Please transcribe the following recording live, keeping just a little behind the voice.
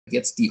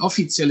Jetzt die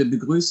offizielle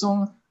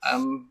Begrüßung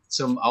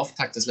zum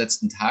Auftakt des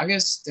letzten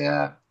Tages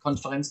der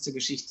Konferenz zur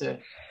Geschichte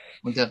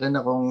und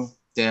Erinnerung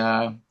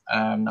der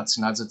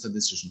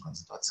nationalsozialistischen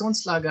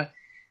Konzentrationslager.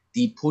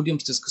 Die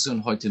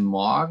Podiumsdiskussion heute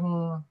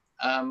Morgen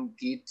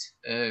geht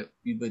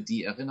über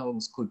die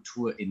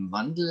Erinnerungskultur im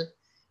Wandel.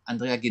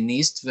 Andrea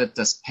Geneest wird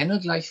das Panel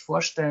gleich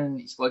vorstellen.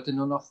 Ich wollte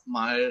nur noch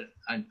mal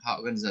ein paar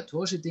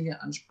organisatorische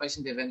Dinge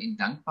ansprechen. Wir wären Ihnen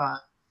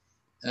dankbar,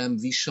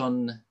 wie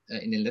schon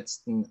in den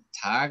letzten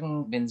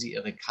Tagen, wenn Sie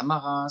Ihre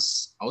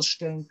Kameras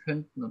ausstellen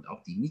könnten und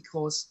auch die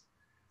Mikros,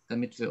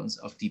 damit wir uns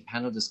auf die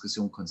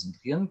Panel-Diskussion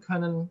konzentrieren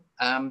können.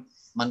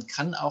 Man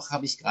kann auch,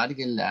 habe ich gerade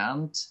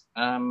gelernt,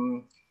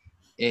 alle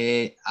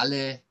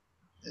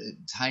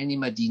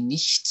Teilnehmer, die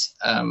nicht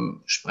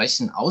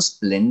sprechen,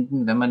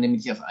 ausblenden. Wenn man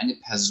nämlich auf eine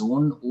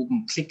Person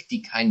oben klickt,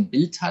 die kein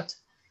Bild hat,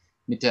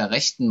 mit der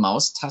rechten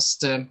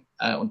Maustaste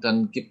und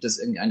dann gibt es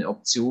irgendeine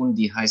Option,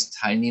 die heißt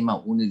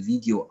Teilnehmer ohne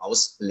Video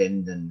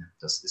ausblenden.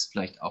 Das ist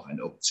vielleicht auch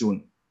eine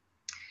Option.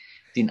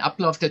 Den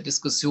Ablauf der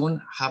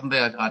Diskussion haben wir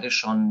ja gerade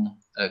schon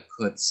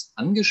kurz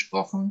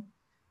angesprochen.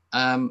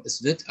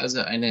 Es wird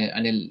also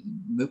eine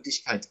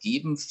Möglichkeit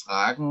geben,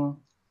 Fragen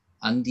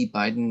an die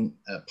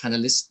beiden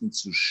Panelisten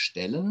zu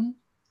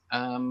stellen.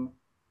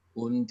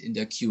 Und in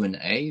der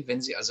Q&A,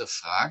 wenn Sie also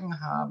Fragen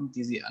haben,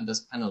 die Sie an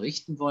das Panel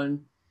richten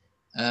wollen,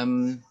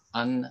 an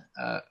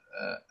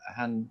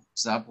Herrn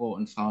Sabro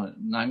und Frau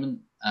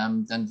Neumann,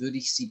 dann würde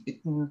ich Sie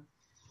bitten,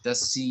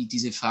 dass Sie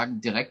diese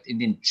Fragen direkt in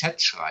den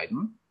Chat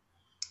schreiben,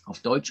 auf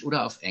Deutsch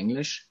oder auf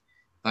Englisch,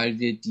 weil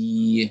wir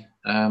die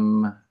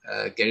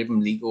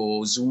gelben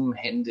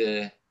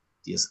Lego-Zoom-Hände,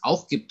 die es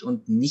auch gibt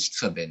und nicht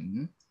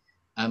verwenden.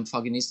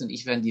 Frau Geneest und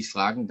ich werden die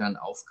Fragen dann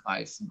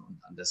aufgreifen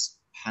und an das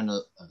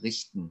Panel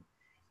richten.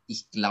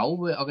 Ich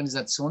glaube,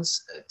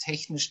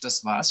 organisationstechnisch,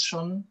 das war es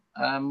schon.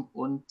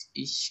 Und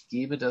ich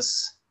gebe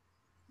das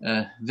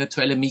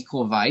virtuelle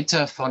Mikro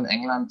weiter von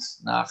England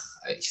nach,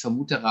 ich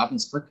vermute,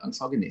 Ravensbrück an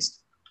Frau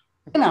Geneest.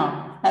 Genau,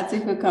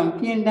 herzlich willkommen.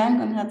 Vielen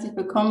Dank und herzlich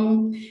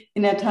willkommen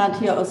in der Tat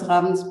hier aus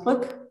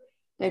Ravensbrück.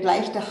 Der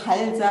leichte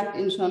Hall sagt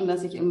Ihnen schon,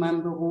 dass ich in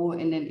meinem Büro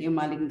in den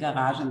ehemaligen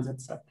Garagen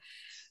sitze.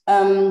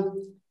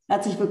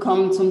 Herzlich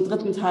willkommen zum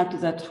dritten Tag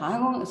dieser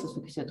Tagung. Ist es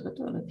wirklich der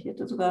dritte oder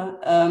vierte sogar?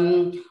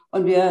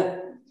 Und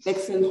wir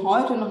wechseln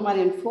heute nochmal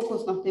den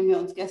Fokus, nachdem wir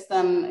uns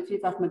gestern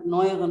vielfach mit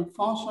neueren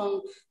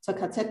Forschungen zur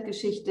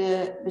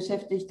KZ-Geschichte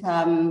beschäftigt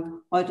haben,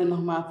 heute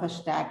nochmal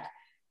verstärkt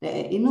der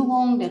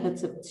Erinnerung, der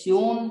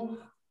Rezeption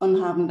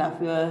und haben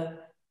dafür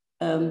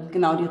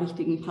genau die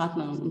richtigen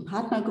Partnerinnen und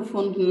Partner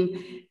gefunden.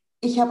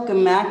 Ich habe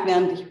gemerkt,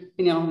 ich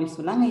bin ja noch nicht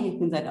so lange hier, ich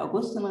bin seit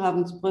August in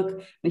Ravensbrück,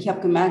 und ich habe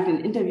gemerkt in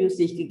Interviews,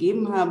 die ich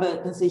gegeben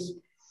habe, dass ich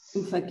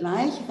im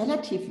Vergleich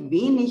relativ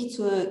wenig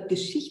zur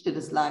Geschichte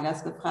des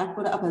Lagers gefragt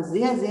wurde, aber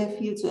sehr, sehr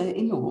viel zur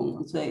Erinnerung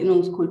und zur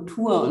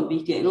Erinnerungskultur und wie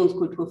ich die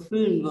Erinnerungskultur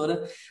füllen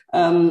würde.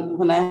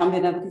 Von daher haben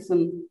wir da wirklich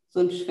so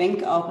einen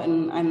Schwenk auch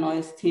in ein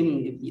neues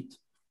Themengebiet.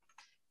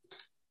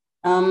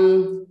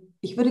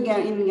 Ich würde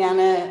Ihnen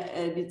gerne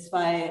die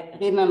zwei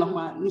Redner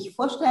nochmal nicht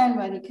vorstellen,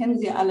 weil die kennen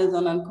Sie alle,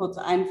 sondern kurz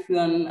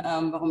einführen,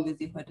 warum wir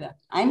Sie heute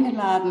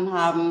eingeladen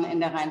haben, in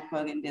der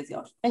Reihenfolge, in der Sie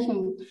auch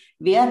sprechen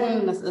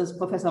werden. Das ist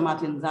Professor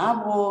Martin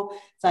Sabro,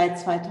 seit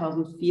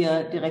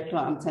 2004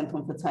 Direktor am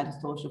Zentrum für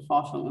zeithistorische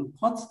Forschung in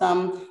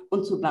Potsdam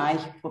und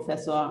zugleich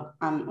Professor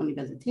an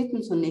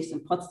Universitäten, zunächst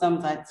in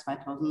Potsdam seit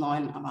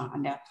 2009, aber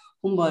an der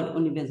Humboldt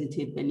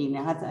Universität Berlin.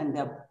 Er hat ein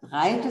sehr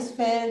breites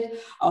Feld,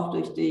 auch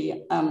durch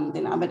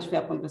den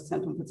Arbeitsschwerpunkt des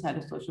Zentrums für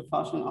zeithistorische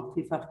Forschung, auch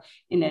vielfach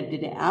in der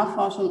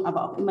DDR-Forschung,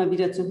 aber auch immer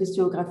wieder zur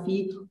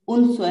Historiographie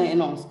und zur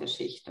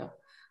Erinnerungsgeschichte.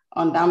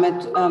 Und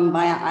damit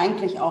war er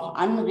eigentlich auch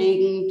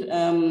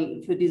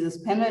anregend für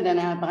dieses Panel, denn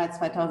er hat bereits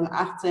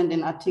 2018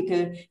 den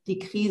Artikel Die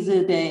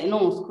Krise der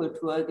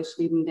Erinnerungskultur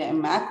geschrieben, der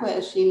im Merkur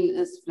erschienen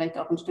ist, vielleicht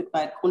auch ein Stück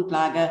weit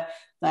Grundlage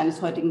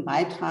seines heutigen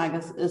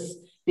Beitrages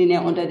ist, den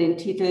er unter dem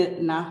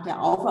Titel Nach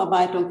der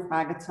Aufarbeitung,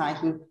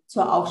 Fragezeichen,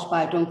 zur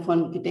Aufspaltung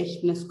von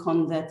Gedächtnis,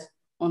 Konsens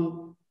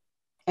und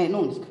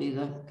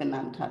Erinnerungskrise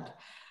genannt hat.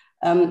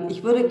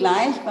 Ich würde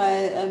gleich,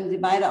 weil Sie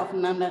beide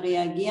aufeinander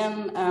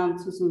reagieren,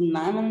 zu Susan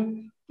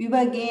Nyman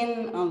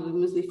übergehen. Also Sie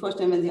müssen sich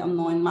vorstellen, wenn Sie am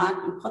Neuen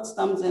Markt in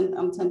Potsdam sind,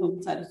 am Zentrum für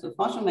zeithistorische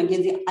Forschung, dann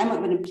gehen Sie einmal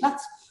über den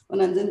Platz und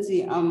dann sind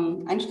Sie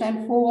am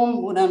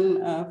Einstein-Forum, wo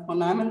dann Frau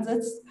Nyman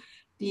sitzt,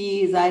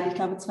 die seit, ich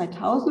glaube,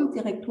 2000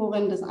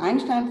 Direktorin des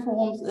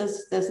Einstein-Forums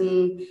ist,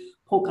 dessen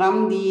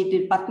Programm die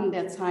Debatten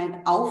der Zeit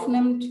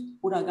aufnimmt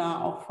oder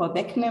gar auch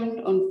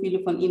vorwegnimmt. Und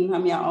viele von Ihnen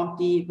haben ja auch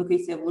die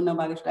wirklich sehr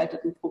wunderbar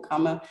gestalteten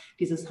Programme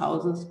dieses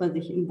Hauses bei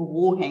sich im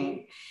Büro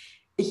hängen.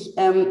 Ich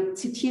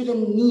zitiere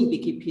nie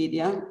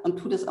Wikipedia und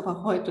tue das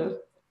aber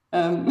heute,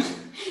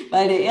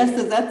 weil der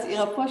erste Satz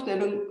Ihrer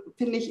Vorstellung,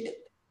 finde ich,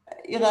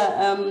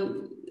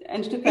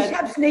 ein Stück weit... Ich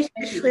habe es nicht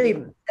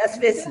geschrieben, das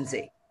wissen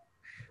Sie.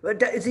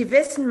 Sie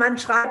wissen, man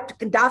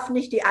darf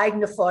nicht die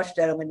eigene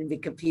Vorstellung in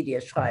Wikipedia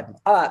schreiben.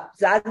 Aber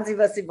sagen Sie,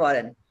 was Sie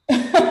wollen.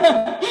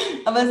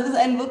 Aber es ist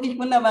ein wirklich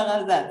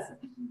wunderbarer Satz.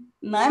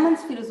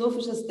 Neumanns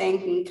philosophisches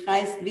Denken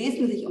kreist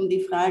wesentlich um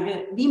die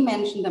Frage, wie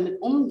Menschen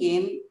damit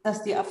umgehen,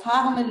 dass die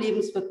erfahrene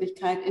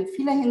Lebenswirklichkeit in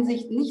vieler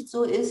Hinsicht nicht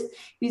so ist,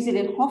 wie sie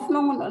den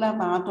Hoffnungen und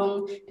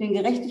Erwartungen, den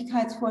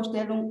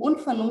Gerechtigkeitsvorstellungen und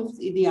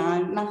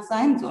Vernunftsidealen nach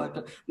sein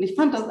sollte. Und ich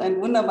fand das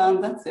einen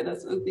wunderbaren Satz, der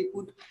das irgendwie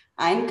gut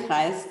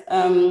einkreist.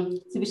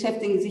 Sie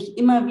beschäftigen sich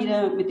immer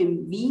wieder mit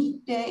dem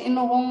Wie der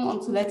Erinnerung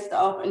und zuletzt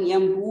auch in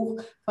Ihrem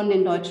Buch Von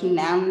den Deutschen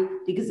lernen,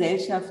 wie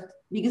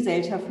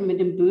Gesellschaften mit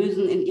dem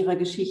Bösen in ihrer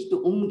Geschichte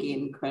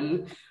umgehen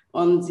können.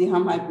 Und Sie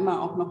haben halt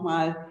immer auch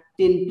nochmal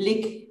den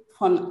Blick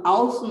von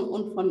außen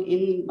und von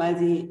innen, weil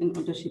Sie in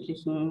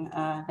unterschiedlichen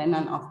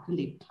Ländern auch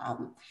gelebt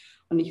haben.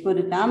 Und ich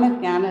würde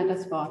damit gerne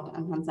das Wort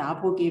an Herrn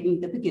Sabro geben,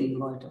 der beginnen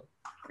wollte.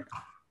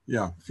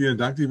 Ja, vielen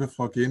Dank, liebe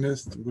Frau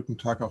Genest. Guten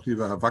Tag auch,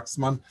 lieber Herr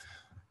Wachsmann.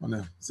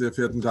 Meine sehr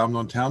verehrten Damen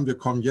und Herren, wir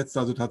kommen jetzt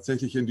also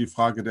tatsächlich in die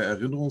Frage der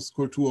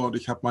Erinnerungskultur und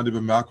ich habe meine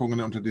Bemerkungen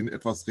unter den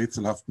etwas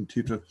rätselhaften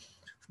Titel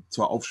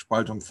zur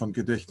Aufspaltung von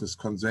Gedächtnis,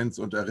 Konsens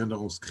und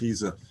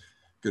Erinnerungskrise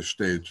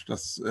gestellt.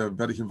 Das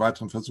werde ich im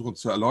Weiteren versuchen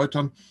zu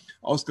erläutern.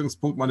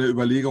 Ausgangspunkt meiner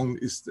Überlegungen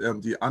ist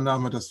die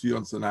Annahme, dass wir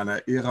uns in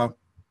einer Ära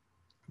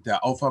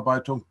der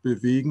Aufarbeitung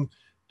bewegen,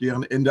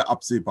 deren Ende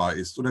absehbar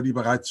ist oder die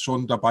bereits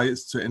schon dabei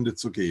ist, zu Ende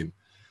zu gehen.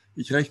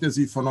 Ich rechne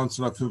sie von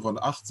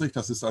 1985,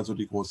 das ist also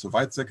die große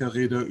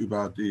Weizsäcker-Rede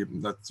über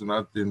den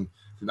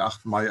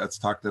 8. Mai als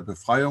Tag der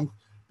Befreiung,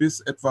 bis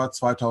etwa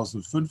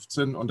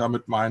 2015 und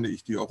damit meine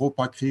ich die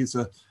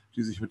Europakrise,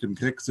 die sich mit dem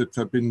Grexit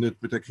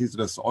verbindet, mit der Krise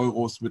des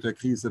Euros, mit der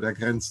Krise der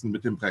Grenzen,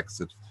 mit dem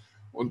Brexit.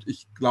 Und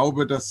ich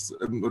glaube,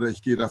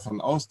 ich gehe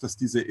davon aus, dass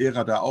diese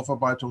Ära der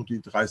Aufarbeitung,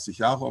 die 30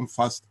 Jahre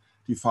umfasst,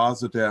 die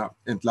Phase der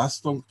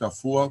Entlastung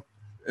davor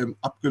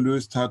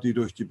abgelöst hat, die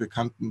durch die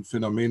bekannten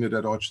Phänomene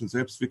der deutschen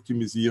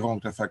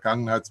Selbstviktimisierung, der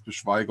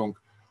Vergangenheitsbeschweigung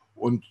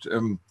und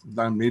dann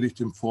allmählich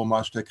dem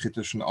Vormarsch der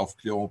kritischen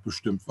Aufklärung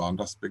bestimmt war. Und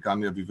das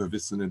begann ja, wie wir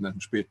wissen, in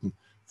den späten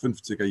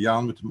 50er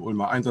Jahren mit dem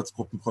Ulmer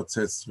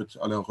Einsatzgruppenprozess, mit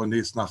Alain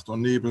Renés Nacht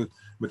und Nebel,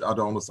 mit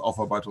Adornos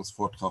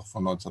Aufarbeitungsvortrag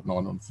von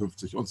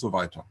 1959 und so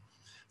weiter.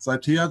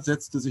 Seither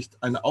setzte sich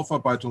ein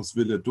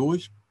Aufarbeitungswille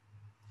durch,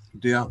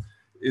 der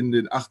in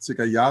den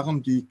 80er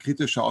Jahren die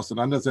kritische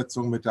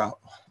Auseinandersetzung mit der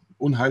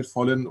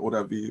unheilvollen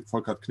oder wie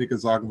Volkert Knigge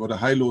sagen würde,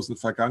 heillosen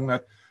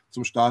Vergangenheit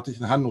zum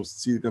staatlichen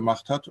Handlungsziel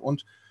gemacht hat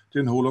und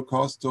den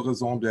Holocaust zur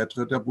Raison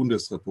d'être der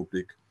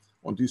Bundesrepublik.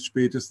 Und dies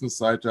spätestens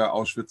seit der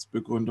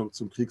Auschwitz-Begründung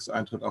zum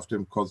Kriegseintritt auf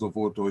dem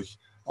Kosovo durch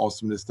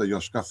Außenminister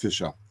Joschka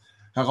Fischer.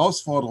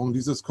 Herausforderungen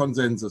dieses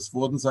Konsenses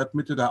wurden seit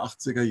Mitte der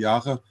 80er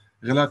Jahre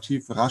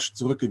relativ rasch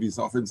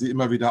zurückgewiesen, auch wenn sie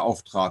immer wieder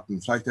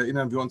auftraten. Vielleicht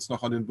erinnern wir uns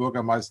noch an den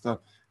Bürgermeister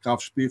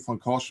Graf Spee von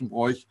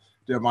Korschenbroich,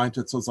 der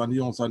meinte, zur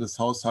Sanierung seines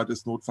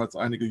Haushaltes notfalls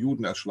einige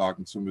Juden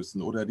erschlagen zu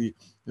müssen. Oder die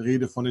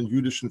Rede von den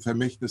jüdischen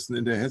Vermächtnissen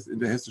in der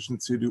hessischen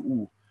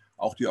CDU.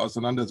 Auch die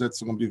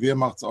Auseinandersetzung um die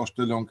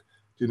Wehrmachtsausstellung,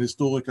 den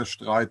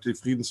Historikerstreit, die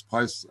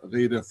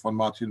Friedenspreisrede von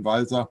Martin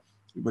Walser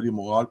über die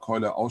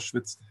Moralkeule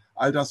Auschwitz.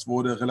 All das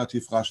wurde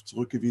relativ rasch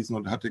zurückgewiesen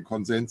und hat den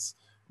Konsens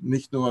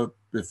nicht nur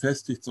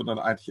befestigt, sondern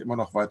eigentlich immer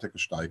noch weiter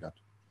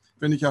gesteigert.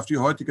 Wenn ich auf die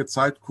heutige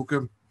Zeit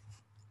gucke,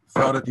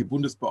 fördert die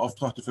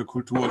Bundesbeauftragte für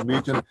Kultur und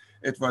Medien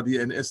etwa die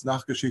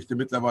NS-Nachgeschichte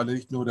mittlerweile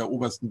nicht nur der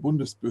obersten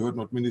Bundesbehörden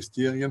und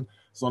Ministerien,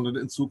 sondern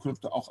in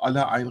Zukunft auch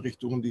alle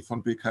Einrichtungen, die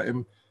von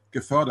BKM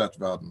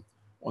gefördert werden.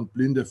 Und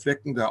blinde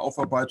Flecken der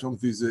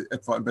Aufarbeitung, wie sie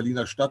etwa im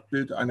Berliner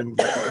Stadtbild einem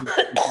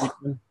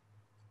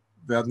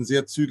werden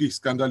sehr zügig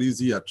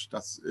skandalisiert.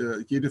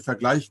 Jede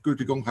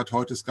Vergleichgültigung hat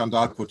heute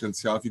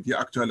Skandalpotenzial, wie die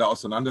aktuelle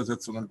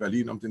Auseinandersetzung in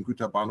Berlin um den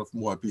Güterbahnhof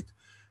Moabit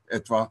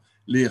etwa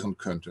lehren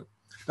könnte.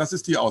 Das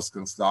ist die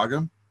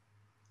Ausgangslage.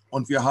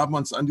 Und wir haben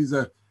uns an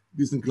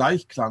diesen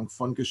Gleichklang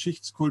von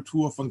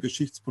Geschichtskultur, von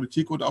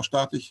Geschichtspolitik und auch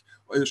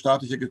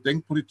staatlicher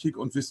Gedenkpolitik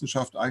und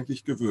Wissenschaft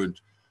eigentlich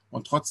gewöhnt.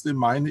 Und trotzdem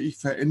meine ich,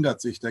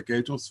 verändert sich der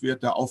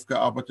Geltungswert der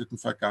aufgearbeiteten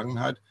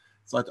Vergangenheit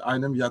seit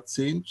einem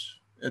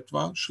Jahrzehnt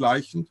etwa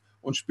schleichend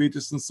und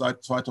spätestens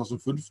seit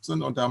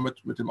 2015 und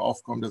damit mit dem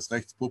Aufkommen des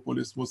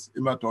Rechtspopulismus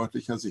immer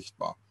deutlicher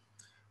sichtbar.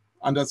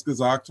 Anders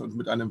gesagt und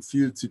mit einem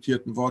viel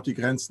zitierten Wort, die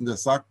Grenzen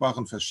des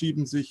Sagbaren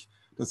verschieben sich,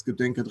 das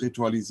Gedenken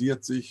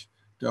ritualisiert sich,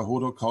 der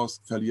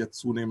Holocaust verliert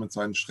zunehmend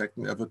seinen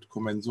Schrecken, er wird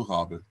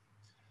kommensurabel.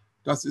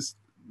 Das ist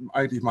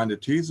eigentlich meine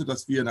These,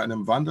 dass wir in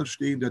einem Wandel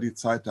stehen, der die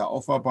Zeit der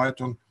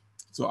Aufarbeitung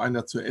zu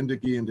einer zu Ende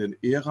gehenden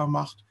Ära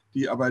macht,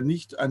 die aber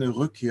nicht eine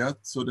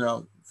Rückkehr zum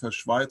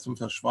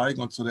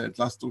Verschweigen und zu der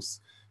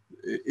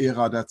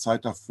Entlastungsära der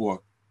Zeit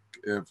davor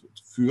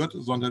führt,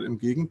 sondern im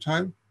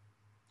Gegenteil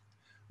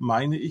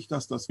meine ich,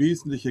 dass das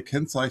wesentliche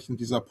Kennzeichen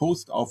dieser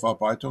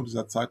Postaufarbeitung,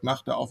 dieser Zeit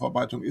nach der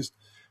Aufarbeitung ist,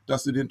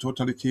 dass sie den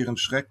totalitären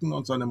Schrecken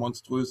und seine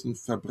monströsen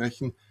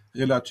Verbrechen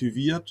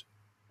relativiert,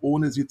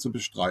 ohne sie zu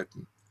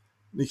bestreiten.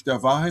 Nicht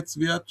der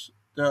Wahrheitswert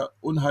der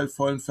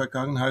unheilvollen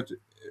Vergangenheit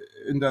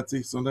ändert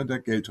sich, sondern der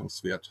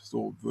Geltungswert.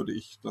 So würde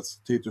ich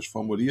das thetisch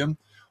formulieren.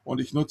 Und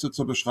ich nutze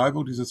zur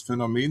Beschreibung dieses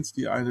Phänomens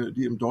die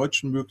im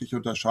Deutschen mögliche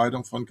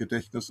Unterscheidung von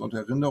Gedächtnis und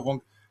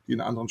Erinnerung, die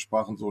in anderen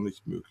Sprachen so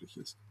nicht möglich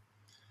ist.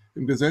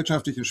 Im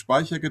gesellschaftlichen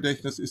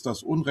Speichergedächtnis ist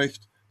das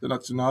Unrecht der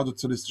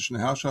nationalsozialistischen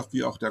Herrschaft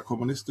wie auch der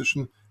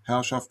kommunistischen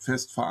Herrschaft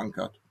fest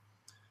verankert.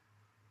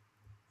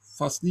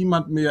 Fast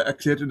niemand mehr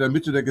erklärt in der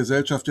Mitte der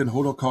Gesellschaft den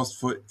Holocaust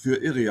für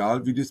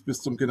irreal, wie dies bis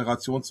zum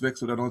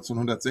Generationswechsel der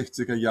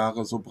 1960er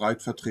Jahre so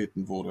breit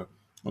vertreten wurde.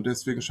 Und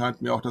deswegen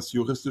scheint mir auch das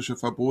juristische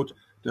Verbot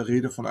der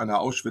Rede von einer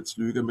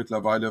Auschwitz-Lüge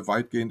mittlerweile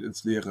weitgehend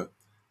ins Leere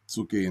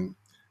zu gehen.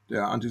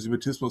 Der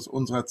Antisemitismus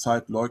unserer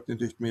Zeit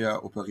leugnet nicht mehr,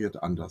 er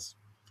operiert anders.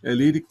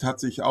 Erledigt hat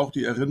sich auch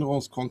die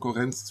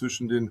Erinnerungskonkurrenz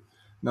zwischen den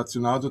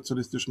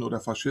nationalsozialistischen oder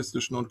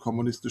faschistischen und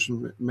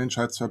kommunistischen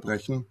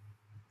Menschheitsverbrechen,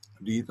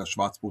 die das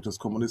Schwarzbuch des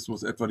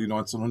Kommunismus etwa die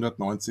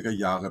 1990er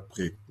Jahre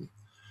prägten.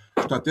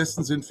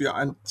 Stattdessen sind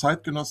wir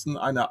Zeitgenossen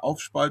einer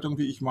Aufspaltung,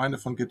 wie ich meine,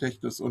 von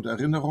Gedächtnis und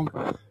Erinnerung,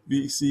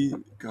 wie ich sie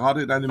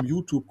gerade in einem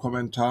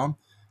YouTube-Kommentar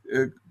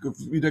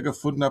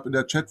wiedergefunden habe in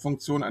der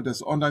Chatfunktion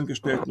des online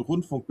gestellten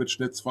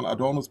Rundfunkmitschnitts von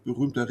Adornos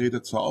berühmter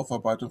Rede zur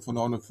Aufarbeitung von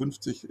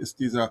 1959 ist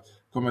dieser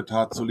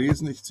Kommentar zu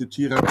lesen. Ich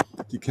zitiere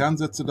die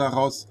Kernsätze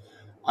daraus.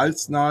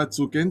 Als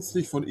nahezu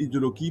gänzlich von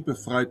Ideologie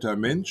befreiter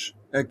Mensch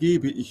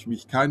ergebe ich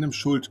mich keinem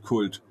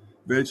Schuldkult,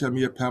 welcher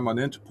mir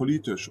permanent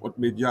politisch und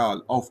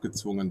medial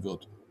aufgezwungen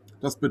wird.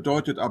 Das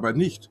bedeutet aber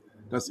nicht,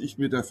 dass ich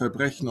mir der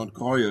Verbrechen und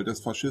Gräuel des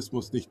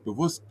Faschismus nicht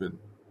bewusst bin.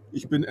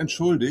 Ich bin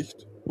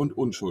entschuldigt und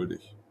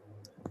unschuldig.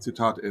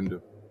 Zitat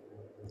Ende.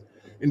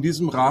 In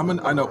diesem Rahmen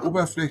einer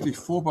oberflächlich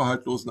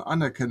vorbehaltlosen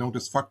Anerkennung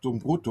des Factum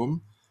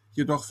Brutum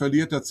jedoch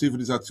verliert der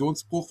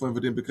Zivilisationsbruch, wenn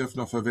wir den Begriff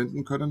noch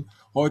verwenden können,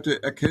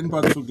 heute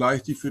erkennbar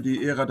zugleich die für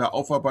die Ära der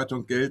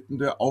Aufarbeitung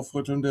geltende,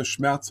 aufrüttelnde,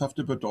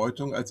 schmerzhafte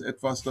Bedeutung als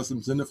etwas, das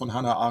im Sinne von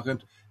Hannah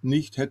Arendt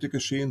nicht hätte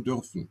geschehen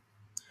dürfen.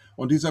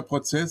 Und dieser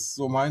Prozess,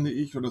 so meine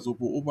ich oder so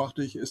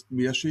beobachte ich, ist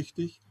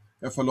mehrschichtig.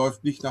 Er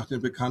verläuft nicht nach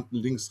den bekannten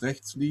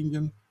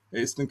Links-Rechts-Linien.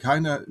 Er ist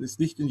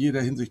nicht in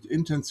jeder Hinsicht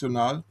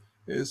intentional.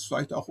 Er ist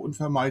vielleicht auch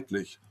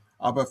unvermeidlich.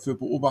 Aber für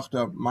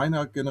Beobachter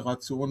meiner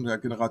Generation, der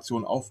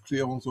Generation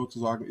Aufklärung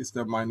sozusagen, ist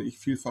er, meine ich,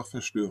 vielfach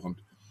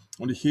verstörend.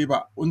 Und ich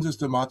hebe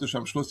unsystematisch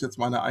am Schluss jetzt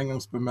meine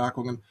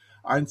Eingangsbemerkungen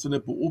einzelne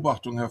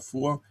Beobachtungen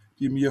hervor,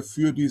 die mir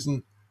für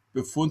diesen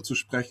Befund zu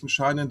sprechen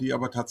scheinen, die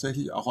aber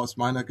tatsächlich auch aus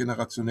meiner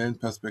generationellen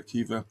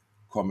Perspektive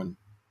kommen.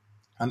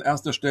 An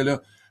erster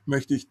Stelle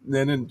möchte ich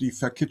nennen die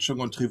Verkitschung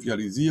und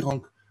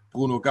Trivialisierung,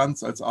 Bruno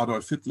Ganz als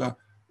Adolf Hitler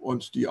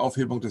und die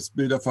Aufhebung des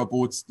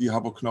Bilderverbots, die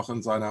Harburg noch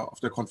auf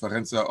der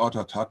Konferenz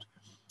erörtert hat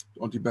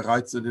und die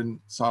bereits in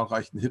den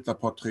zahlreichen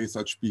Hitler-Porträts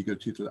als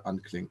Spiegeltitel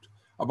anklingt.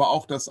 Aber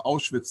auch das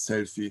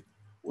Auschwitz-Selfie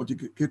und die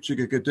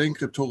kitschige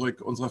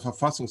Gedenkrhetorik unserer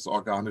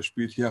Verfassungsorgane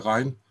spielt hier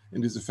rein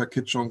in diese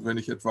Verkitschung, wenn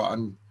ich etwa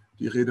an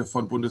die Rede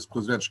von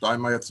Bundespräsident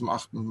Steinmeier zum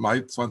 8.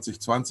 Mai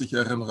 2020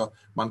 erinnere.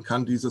 Man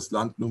kann dieses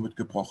Land nur mit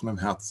gebrochenem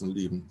Herzen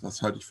lieben.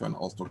 Das halte ich für einen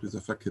Ausdruck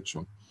dieser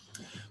Verkitschung.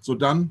 So,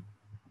 dann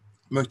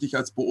möchte ich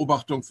als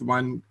Beobachtung für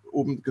meinen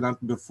oben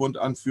genannten Befund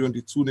anführen,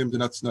 die zunehmende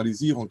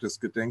Nationalisierung des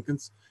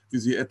Gedenkens, wie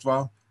sie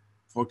etwa,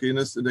 Frau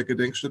Genes, in der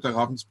Gedenkstätte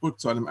Ravensbrück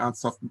zu einem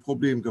ernsthaften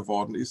Problem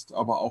geworden ist,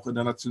 aber auch in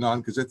der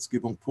nationalen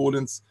Gesetzgebung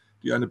Polens,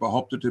 die eine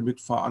behauptete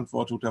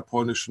Mitverantwortung der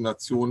polnischen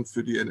Nation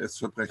für die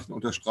NS-Verbrechen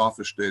unter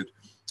Strafe stellt.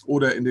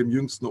 Oder in dem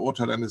jüngsten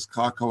Urteil eines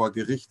Krakauer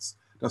Gerichts,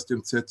 das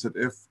dem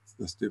ZDF,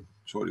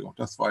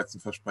 das war jetzt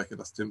ein Versprecher,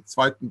 das dem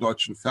zweiten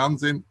deutschen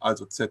Fernsehen,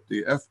 also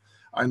ZDF,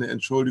 eine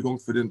Entschuldigung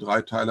für den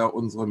Dreiteiler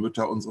Unsere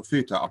Mütter, unsere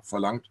Väter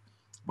abverlangt,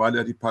 weil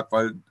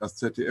das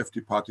ZDF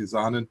die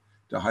Partisanen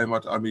der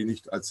Heimatarmee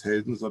nicht als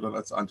Helden, sondern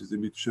als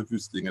antisemitische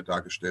Wüstlinge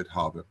dargestellt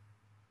habe.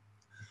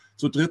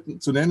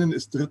 Zu nennen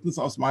ist drittens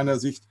aus meiner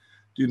Sicht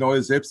die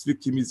neue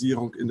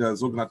Selbstviktimisierung in der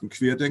sogenannten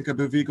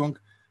Querdenkerbewegung,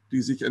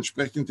 die sich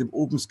entsprechend dem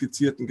oben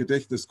skizzierten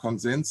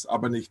Gedächtniskonsens,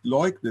 aber nicht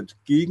leugnend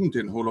gegen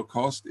den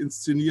Holocaust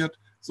inszeniert,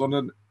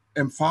 sondern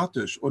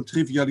emphatisch und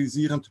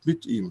trivialisierend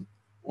mit ihm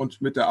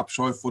und mit der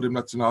Abscheu vor dem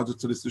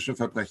nationalsozialistischen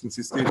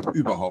Verbrechenssystem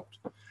überhaupt.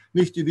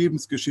 Nicht die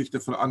Lebensgeschichte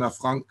von Anne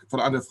Frank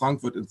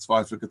wird in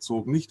Zweifel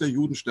gezogen, nicht der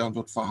Judenstern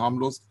wird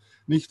verharmlost,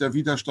 nicht der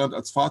Widerstand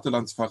als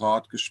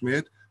Vaterlandsverrat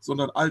geschmäht,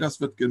 sondern all das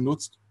wird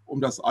genutzt,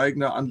 um das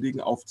eigene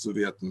Anliegen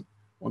aufzuwerten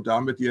und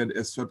damit die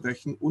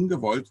NS-Verbrechen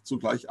ungewollt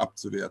zugleich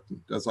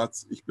abzuwerten. Der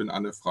Satz, ich bin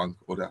Anne Frank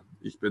oder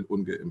ich bin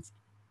ungeimpft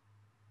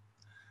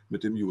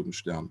mit dem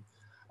Judenstern.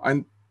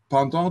 Ein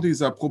Pendant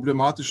dieser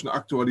problematischen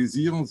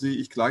Aktualisierung sehe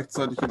ich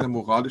gleichzeitig in der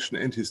moralischen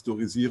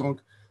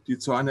Enthistorisierung, die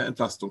zu einer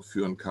Entlastung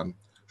führen kann.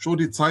 Schon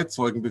die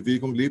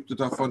Zeitzeugenbewegung lebte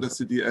davon, dass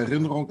sie die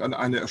Erinnerung an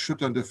eine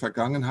erschütternde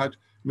Vergangenheit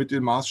mit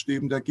den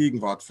Maßstäben der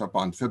Gegenwart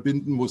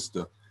verbinden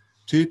musste.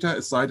 Täter,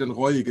 es sei denn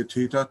reuige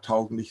Täter,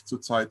 taugen nicht zu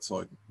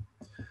Zeitzeugen.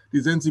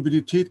 Die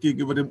Sensibilität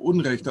gegenüber dem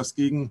Unrecht, das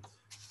gegen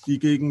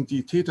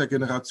die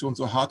Tätergeneration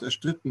so hart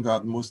erstritten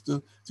werden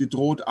musste, sie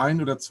droht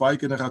 1 oder 2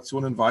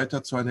 Generationen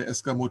weiter zu einer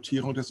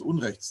Eskamotierung des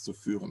Unrechts zu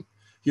führen.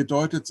 Hier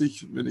deutet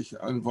sich, wenn ich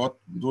ein Wort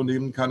so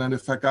nehmen kann, eine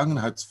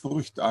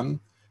Vergangenheitsfurcht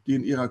an, die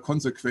in ihrer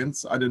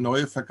Konsequenz eine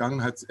neue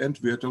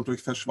Vergangenheitsentwertung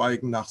durch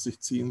Verschweigen nach sich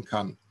ziehen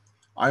kann.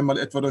 Einmal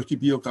etwa durch die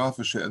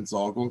biografische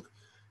Entsorgung,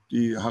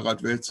 die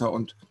Harald Welzer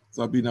und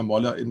Sabine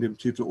Moller in dem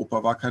Titel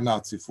Opa war kein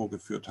Nazi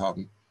vorgeführt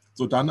haben.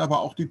 Sodann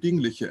aber auch die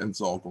dingliche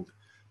Entsorgung.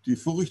 Die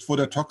Furcht vor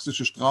der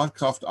toxischen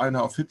Strahlkraft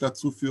einer auf Hitler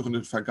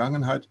zuführenden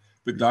Vergangenheit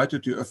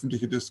begleitet die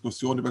öffentliche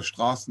Diskussion über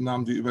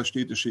Straßennamen wie über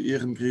städtische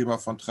Ehrengräber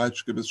von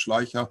Treitschke bis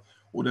Schleicher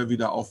oder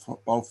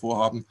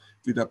Wiederaufbauvorhaben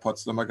wie der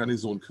Potsdamer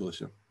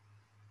Garnisonkirche.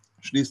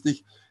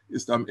 Schließlich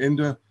ist am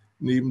Ende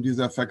neben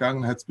dieser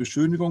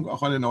Vergangenheitsbeschönigung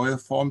auch eine neue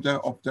Form der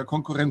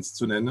Konkurrenz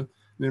zu nennen,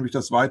 nämlich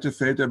das weite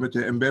Feld der mit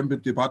der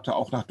Mbembe-Debatte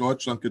auch nach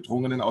Deutschland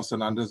gedrungenen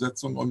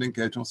Auseinandersetzung um den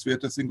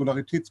Geltungswert des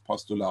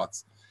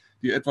Singularitätspostulats,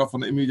 die etwa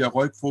von Emilia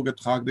Reuk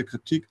vorgetragene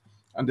Kritik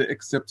an der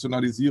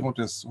Exzeptionalisierung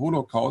des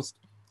Holocaust,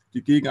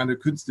 die gegen eine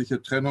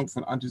künstliche Trennung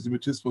von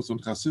Antisemitismus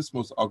und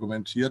Rassismus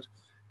argumentiert,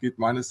 geht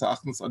meines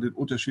Erachtens an den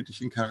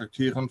unterschiedlichen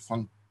Charakteren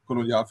von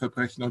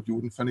Kolonialverbrechen und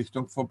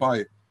Judenvernichtung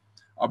vorbei.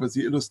 Aber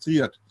sie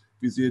illustriert,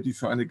 wie sehr die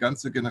für eine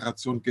ganze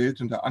Generation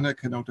geltende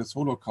Anerkennung des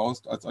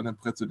Holocaust als einen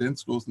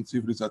präzedenzlosen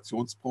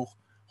Zivilisationsbruch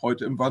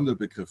heute im Wandel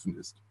begriffen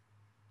ist.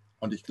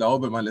 Und ich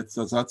glaube, mein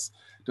letzter Satz,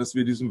 dass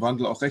wir diesem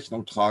Wandel auch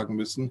Rechnung tragen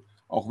müssen,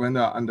 auch wenn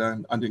er an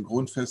den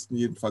Grundfesten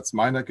jedenfalls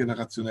meiner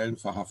generationellen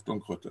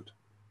Verhaftung rüttelt.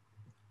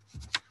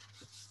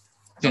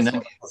 Das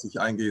war, was ich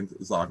eingehend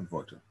sagen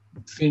wollte.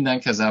 Vielen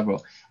Dank, Herr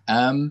Sabro.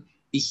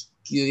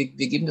 Wir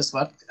geben das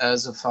Wort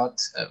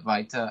sofort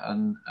weiter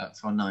an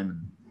Frau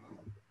Neumann.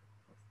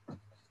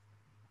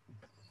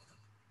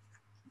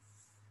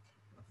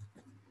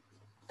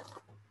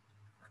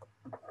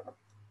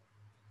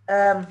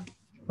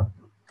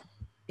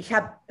 Ich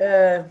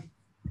habe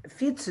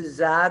viel zu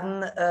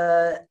sagen,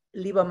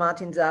 lieber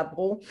Martin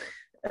Sabro,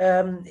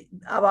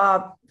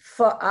 aber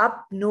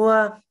vorab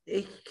nur,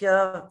 ich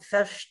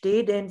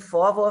verstehe den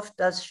Vorwurf,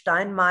 dass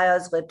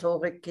Steinmeiers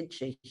Rhetorik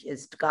kitschig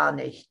ist, gar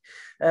nicht.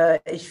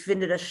 Ich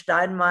finde, dass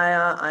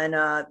Steinmeier ein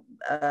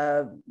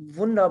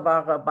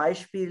wunderbares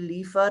Beispiel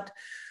liefert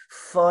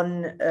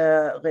von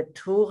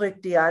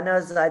Rhetorik, die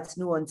einerseits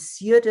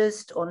nuanciert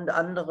ist und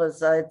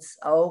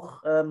andererseits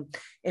auch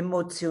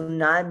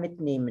emotional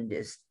mitnehmend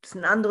ist. Das ist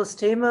ein anderes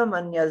Thema.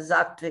 Man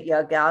sagt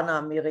ja gerne,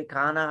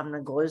 Amerikaner haben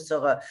eine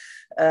größere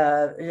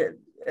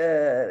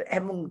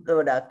Hemmung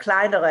oder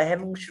kleinere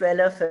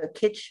Hemmungsschwelle für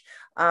Kitsch,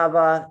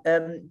 aber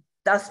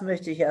das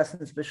möchte ich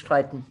erstens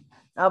bestreiten.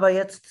 Aber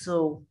jetzt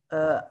zu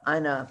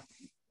einer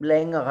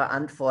längeren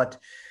Antwort.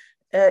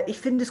 Ich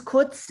finde es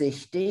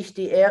kurzsichtig,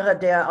 die Ära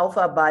der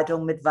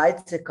Aufarbeitung mit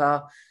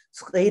Weizsäckers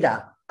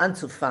Rede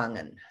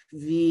anzufangen,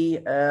 wie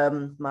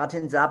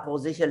Martin Sabro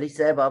sicherlich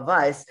selber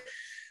weiß.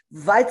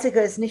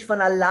 Weizsäcker ist nicht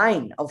von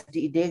allein auf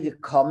die Idee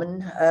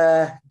gekommen,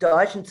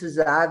 Deutschen zu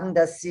sagen,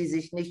 dass sie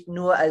sich nicht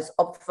nur als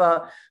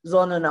Opfer,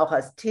 sondern auch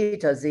als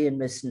Täter sehen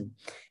müssen.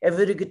 Er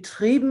würde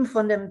getrieben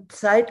von dem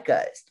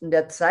Zeitgeist. Und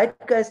der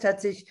Zeitgeist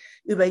hat sich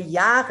über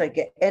Jahre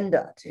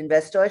geändert in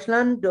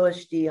Westdeutschland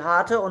durch die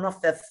harte und noch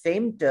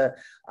verfemte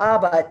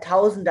Arbeit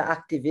tausender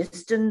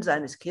Aktivisten,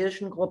 seines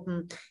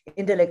Kirchengruppen,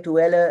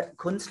 Intellektuelle,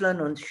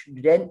 Künstlern und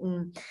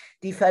Studenten,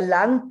 die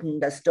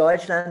verlangten, dass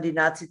Deutschland die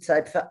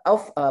Nazizeit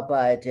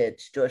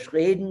aufarbeitet durch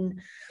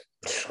Reden,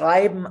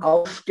 Schreiben,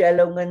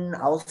 Ausstellungen,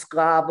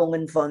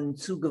 Ausgrabungen von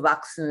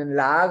zugewachsenen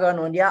Lagern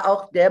und ja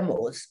auch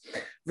Demos,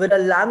 würde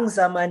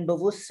langsam ein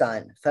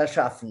Bewusstsein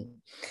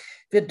verschaffen.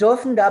 Wir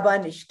dürfen dabei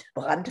nicht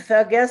Brandt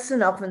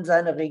vergessen, auch wenn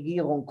seine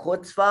Regierung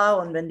kurz war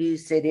und wenn die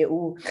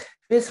CDU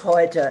bis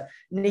heute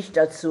nicht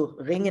dazu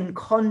ringen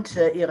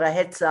konnte, ihre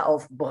Hetze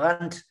auf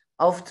Brandt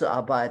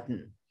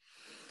aufzuarbeiten.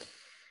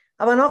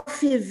 Aber noch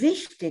viel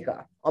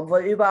wichtiger,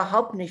 obwohl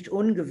überhaupt nicht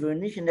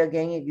ungewöhnlich in der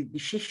gängigen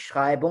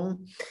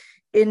Geschichtsschreibung,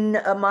 in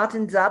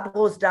Martin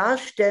Sabros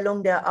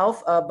Darstellung der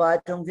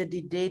Aufarbeitung wird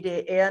die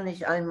DDR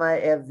nicht einmal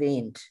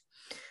erwähnt.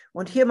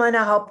 Und hier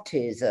meine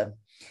Hauptthese.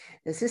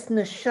 Es ist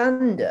eine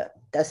Schande,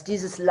 dass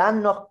dieses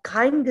Land noch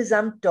kein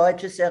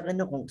gesamtdeutsches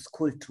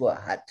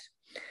Erinnerungskultur hat.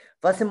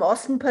 Was im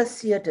Osten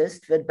passiert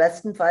ist, wird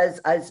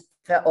bestenfalls als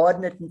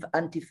verordneten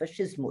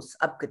Antifaschismus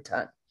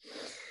abgetan.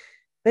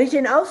 Wenn ich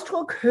den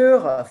Ausdruck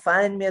höre,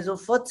 fallen mir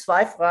sofort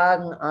zwei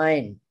Fragen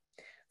ein.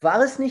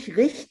 War es nicht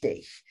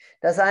richtig,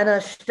 dass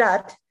einer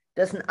Stadt,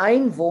 dessen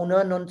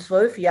Einwohner nun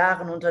 12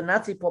 Jahre unter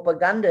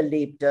Nazi-Propaganda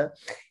lebte,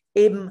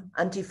 eben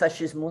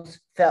Antifaschismus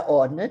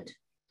verordnet?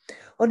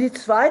 Und die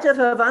zweite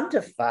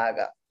verwandte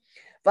Frage,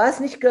 war es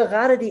nicht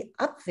gerade die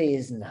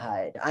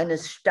Abwesenheit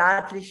eines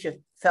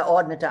staatlich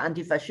verordneten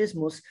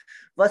Antifaschismus,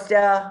 was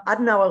der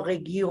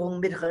Adenauer-Regierung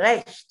mit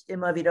Recht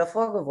immer wieder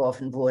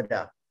vorgeworfen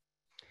wurde?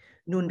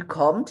 Nun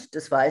kommt,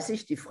 das weiß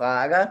ich, die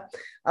Frage,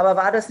 aber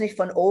war das nicht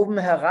von oben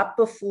herab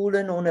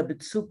befohlen, ohne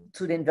Bezug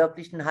zu den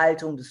wirklichen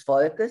Haltungen des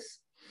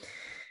Volkes?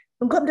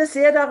 Nun kommt es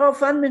sehr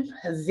darauf an, mit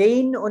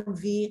wen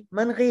und wie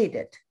man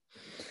redet,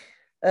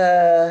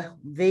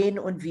 wen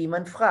und wie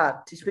man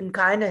fragt. Ich bin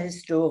keine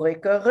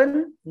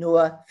Historikerin,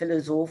 nur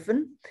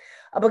Philosophin,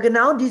 aber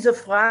genau diese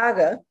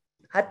Frage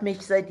hat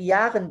mich seit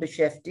Jahren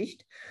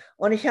beschäftigt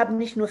und ich habe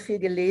nicht nur viel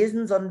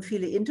gelesen, sondern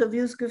viele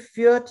Interviews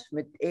geführt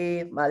mit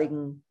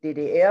ehemaligen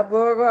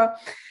DDR-Bürgern,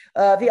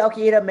 wie auch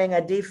jede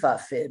Menge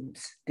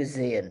DEFA-Films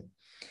gesehen.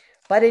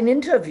 Bei den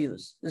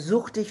Interviews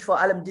suchte ich vor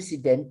allem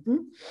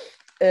Dissidenten,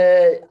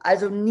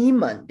 also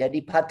niemand, der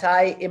die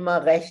Partei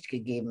immer Recht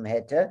gegeben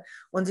hätte.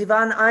 Und sie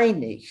waren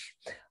einig.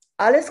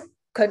 Alles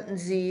könnten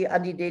Sie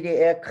an die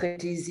DDR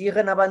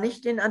kritisieren, aber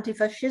nicht den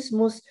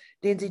Antifaschismus,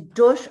 den Sie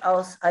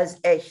durchaus als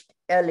echt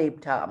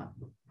erlebt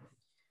haben.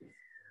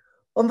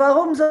 Und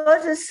warum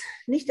sollte es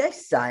nicht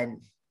echt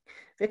sein?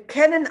 Wir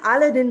kennen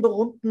alle den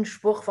berühmten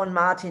Spruch von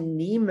Martin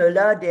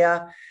Niemöller,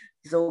 der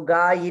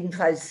sogar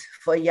jedenfalls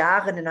vor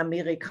Jahren in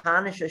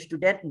amerikanische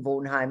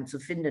Studentenwohnheimen zu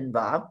finden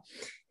war.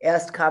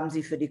 Erst kamen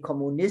sie für die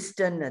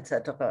Kommunisten etc.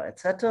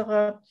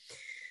 etc.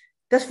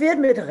 Das wird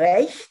mit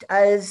Recht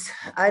als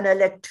eine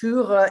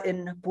Lektüre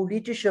in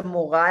politische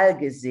Moral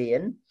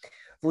gesehen.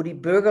 Wo die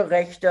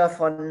Bürgerrechte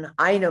von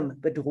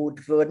einem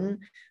bedroht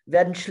würden,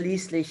 werden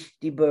schließlich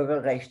die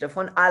Bürgerrechte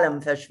von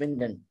allem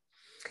verschwinden.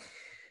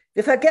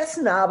 Wir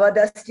vergessen aber,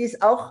 dass dies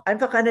auch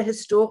einfach eine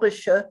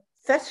historische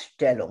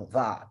Feststellung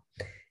war.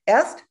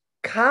 Erst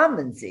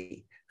kamen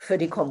sie für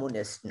die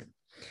Kommunisten.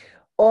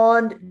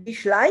 Und die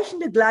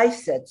schleichende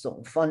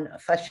Gleichsetzung von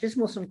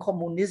Faschismus und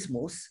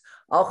Kommunismus,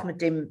 auch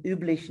mit dem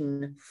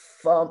üblichen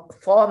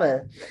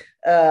Formel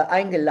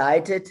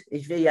eingeleitet,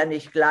 ich will ja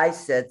nicht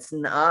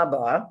gleichsetzen,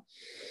 aber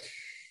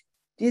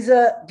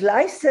diese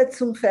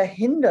Gleichsetzung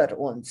verhindert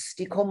uns,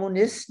 die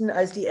Kommunisten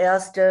als die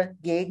erste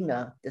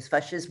Gegner des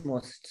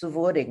Faschismus zu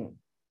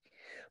würdigen.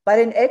 Bei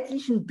den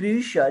etlichen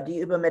Büchern, die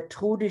über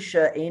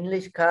methodische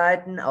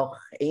Ähnlichkeiten, auch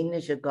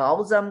ähnliche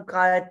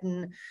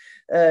Grausamkeiten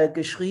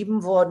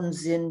geschrieben worden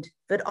sind,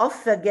 wird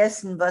oft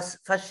vergessen, was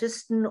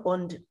Faschisten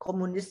und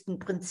Kommunisten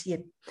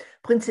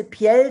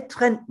prinzipiell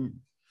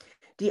trennten.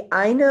 Die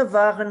eine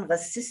waren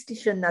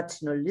rassistische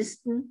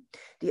Nationalisten,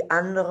 die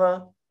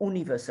andere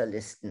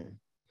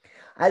Universalisten.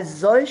 Als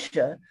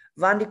solche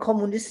waren die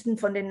Kommunisten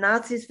von den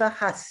Nazis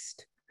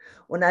verhasst.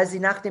 Und als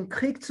sie nach dem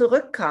Krieg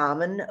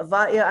zurückkamen,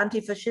 war ihr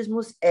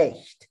Antifaschismus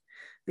echt,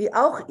 wie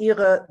auch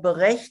ihre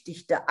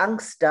berechtigte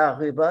Angst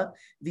darüber,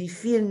 wie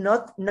viel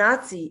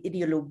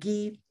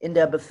Nazi-Ideologie in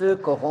der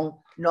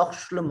Bevölkerung noch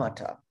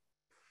schlummerte.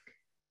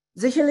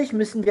 Sicherlich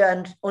müssen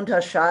wir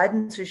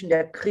unterscheiden zwischen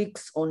der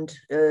Kriegs-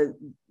 und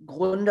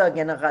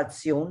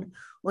Gründergeneration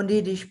und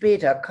die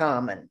später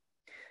kamen.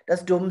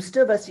 Das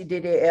Dummste, was die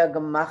DDR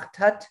gemacht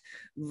hat,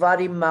 war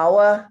die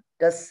Mauer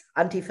des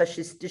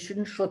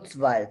antifaschistischen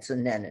Schutzwall zu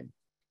nennen.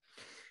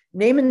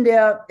 Neben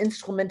der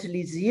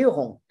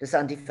Instrumentalisierung des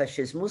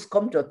Antifaschismus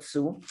kommt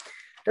dazu,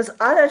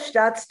 dass alle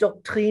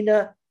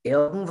Staatsdoktrine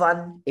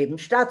irgendwann eben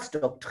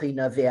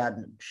Staatsdoktrine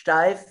werden,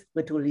 steif,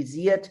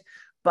 ritualisiert,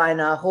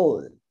 beinahe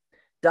hohl.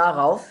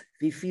 Darauf,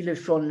 wie viele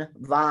schon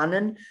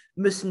warnen,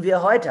 müssen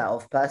wir heute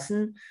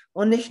aufpassen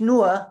und nicht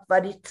nur,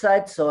 weil die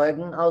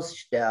Zeitzeugen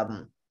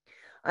aussterben.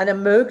 Eine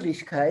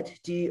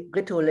Möglichkeit, die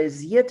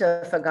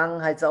ritualisierte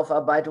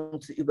Vergangenheitsaufarbeitung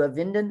zu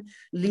überwinden,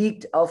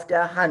 liegt auf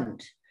der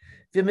Hand.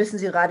 Wir müssen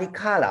sie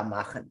radikaler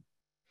machen.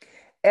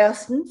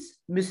 Erstens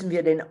müssen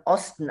wir den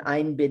Osten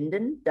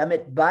einbinden,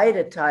 damit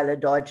beide Teile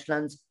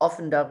Deutschlands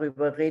offen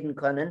darüber reden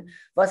können,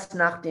 was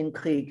nach dem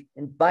Krieg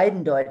in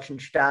beiden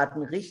deutschen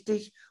Staaten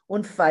richtig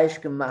und falsch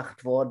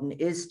gemacht worden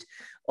ist.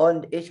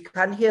 Und ich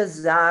kann hier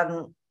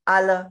sagen,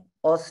 alle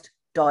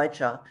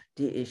Ostdeutscher,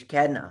 die ich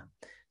kenne,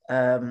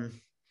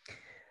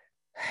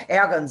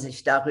 ärgern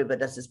sich darüber,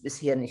 dass es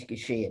bisher nicht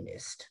geschehen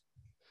ist.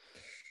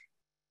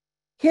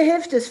 Hier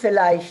hilft es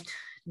vielleicht,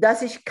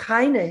 dass ich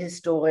keine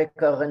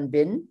Historikerin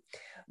bin,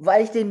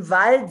 weil ich den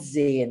Wald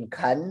sehen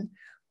kann,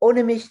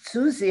 ohne mich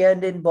zu sehr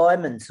in den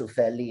Bäumen zu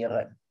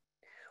verlieren.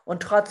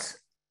 Und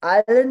trotz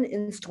allen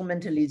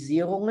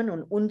Instrumentalisierungen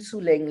und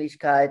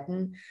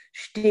Unzulänglichkeiten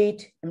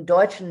steht im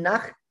deutschen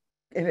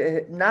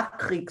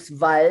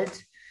Nachkriegswald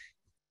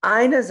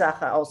eine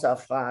Sache außer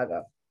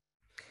Frage.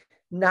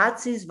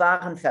 Nazis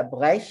waren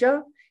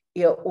Verbrecher,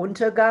 ihr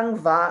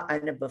Untergang war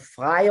eine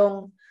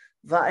Befreiung,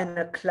 war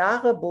eine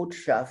klare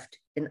Botschaft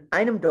in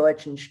einem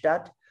deutschen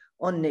Stadt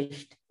und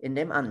nicht in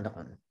dem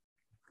anderen.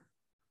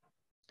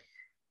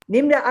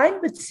 Neben der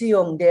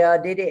Einbeziehung der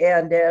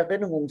DDR in der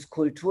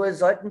Erinnerungskultur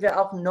sollten wir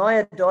auch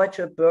neue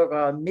deutsche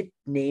Bürger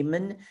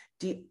mitnehmen,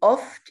 die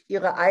oft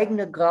ihre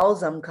eigenen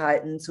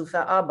Grausamkeiten zu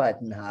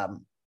verarbeiten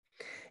haben.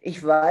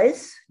 Ich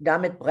weiß,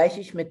 damit breche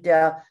ich mit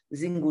der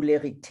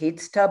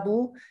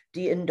Singularitätstabu,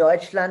 die in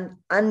Deutschland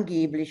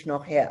angeblich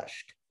noch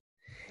herrscht.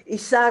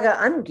 Ich sage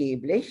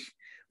angeblich,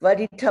 weil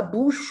die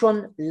Tabu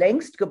schon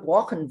längst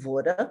gebrochen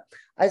wurde,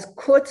 als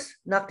kurz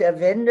nach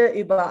der Wende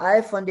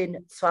überall von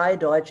den 2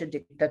 deutschen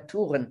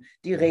Diktaturen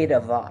die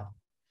Rede war.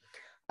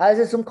 Als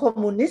es um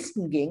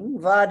Kommunisten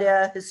ging, war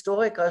der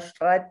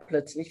Historikerstreit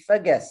plötzlich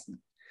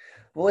vergessen.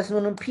 Wo es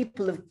nun um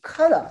People of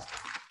Color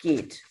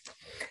geht,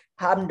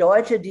 haben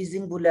Deutsche die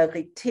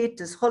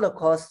Singularität des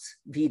Holocausts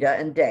wieder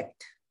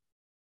entdeckt.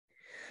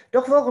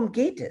 Doch worum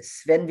geht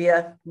es, wenn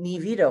wir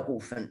nie wieder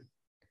rufen?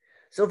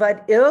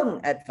 Soweit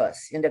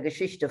irgendetwas in der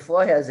Geschichte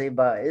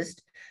vorhersehbar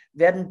ist,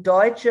 werden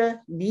Deutsche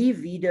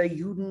nie wieder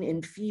Juden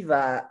in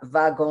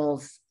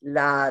Viehwaggons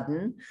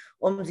laden,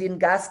 um sie in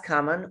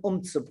Gaskammern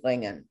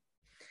umzubringen.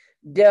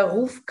 Der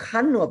Ruf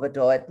kann nur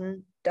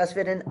bedeuten, dass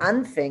wir den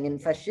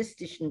Anfängen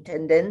faschistischen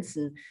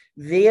Tendenzen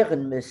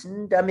wehren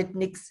müssen, damit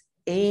nichts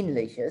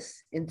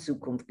Ähnliches in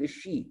Zukunft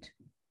geschieht.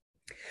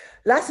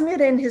 Lassen wir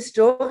den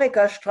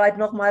Historikerstreit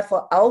noch mal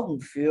vor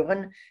Augen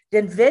führen,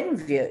 denn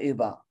wenn wir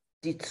über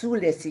die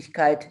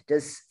Zulässigkeit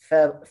des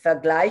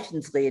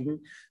Vergleichens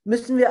reden,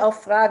 müssen wir auch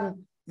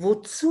fragen,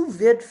 wozu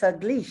wird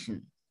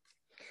verglichen?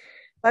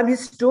 Beim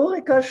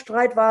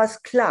Historikerstreit war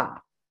es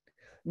klar,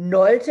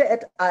 Nolte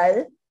et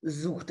al.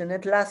 Suchten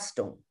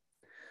Entlastung.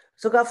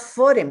 Sogar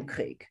vor dem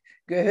Krieg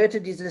gehörte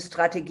diese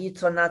Strategie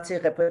zur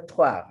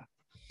Nazi-Repertoire.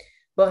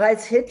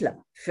 Bereits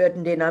Hitler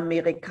führte den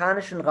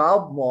amerikanischen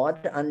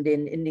Raubmord an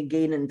den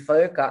indigenen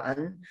Völkern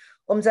an,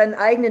 um seinen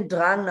eigenen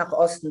Drang nach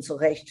Osten zu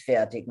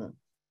rechtfertigen.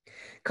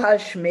 Carl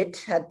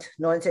Schmitt hat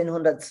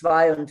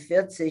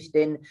 1942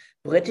 den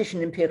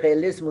britischen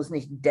Imperialismus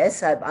nicht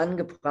deshalb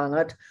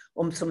angeprangert,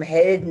 um zum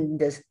Helden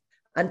des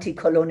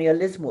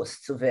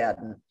Antikolonialismus zu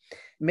werden.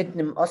 Mitten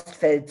im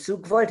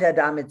Ostfeldzug wollte er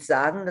damit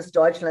sagen, dass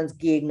Deutschlands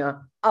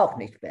Gegner auch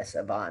nicht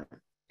besser waren.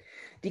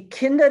 Die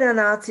Kinder der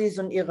Nazis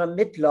und ihre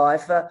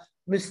Mitläufer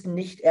müssten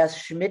nicht erst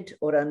Schmitt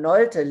oder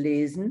Nolte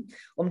lesen,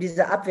 um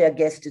diese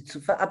Abwehrgäste zu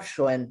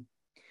verabscheuen.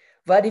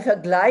 Weil die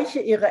Vergleiche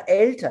ihrer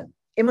Eltern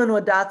immer nur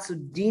dazu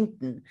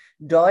dienten,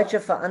 deutsche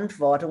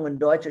Verantwortung und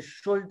deutsche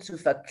Schuld zu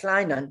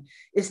verkleinern,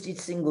 ist die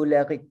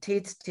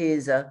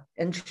Singularitätsthese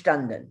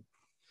entstanden.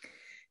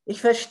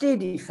 Ich verstehe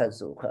die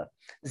Versuche,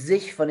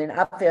 sich von den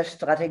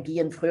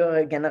Abwehrstrategien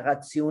früherer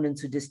Generationen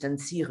zu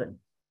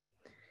distanzieren.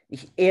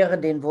 Ich ehre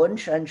den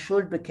Wunsch, ein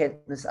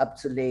Schuldbekenntnis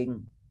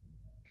abzulegen.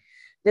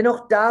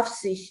 Dennoch darf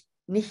sich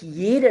nicht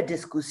jede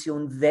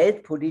Diskussion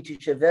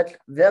weltpolitischer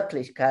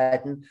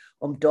Wirklichkeiten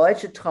um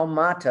deutsche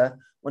Traumata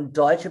und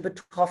deutsche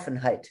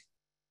Betroffenheit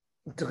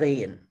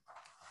drehen.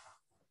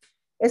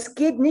 Es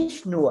geht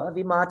nicht nur,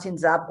 wie Martin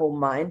Sabro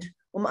meint,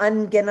 um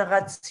einen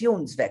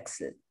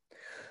Generationswechsel.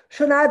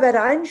 Schon Albert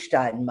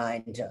Einstein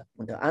meinte,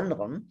 unter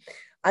anderem,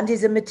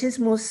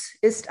 Antisemitismus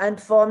ist eine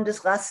Form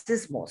des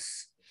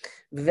Rassismus,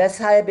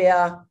 weshalb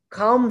er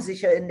kaum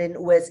sicher in den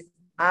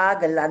USA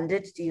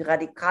gelandet, die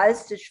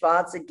radikalste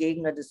schwarze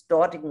Gegner des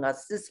dortigen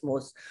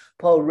Rassismus,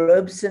 Paul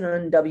Robeson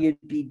und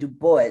W.B. Du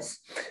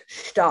Bois,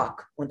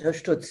 stark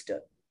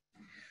unterstützte.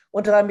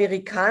 Unter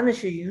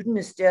amerikanische Juden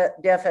ist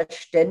der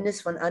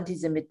Verständnis von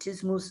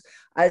Antisemitismus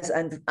als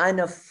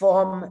eine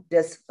Form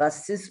des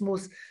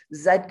Rassismus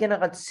seit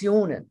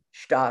Generationen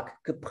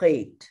stark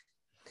geprägt.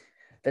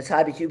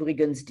 Weshalb ich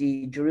übrigens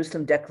die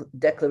Jerusalem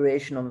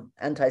Declaration of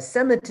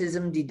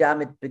Antisemitism, die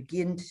damit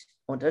beginnt,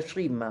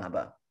 unterschrieben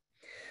habe.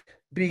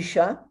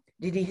 Bücher,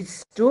 die die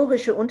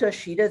historischen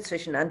Unterschiede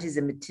zwischen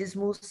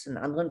Antisemitismus und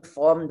anderen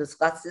Formen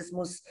des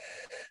Rassismus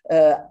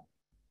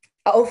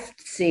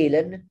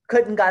aufzählen,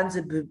 könnten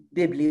ganze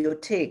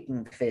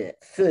Bibliotheken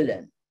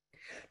füllen.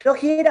 Doch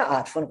jede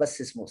Art von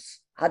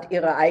Rassismus hat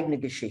ihre eigene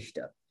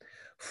Geschichte.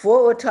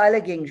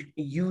 Vorurteile gegen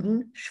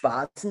Juden,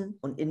 Schwarzen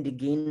und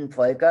indigenen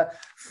Völker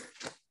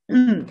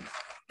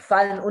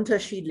fallen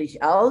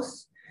unterschiedlich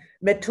aus.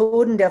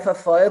 Methoden der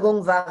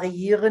Verfolgung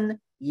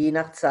variieren je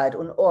nach Zeit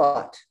und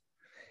Ort.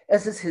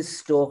 Es ist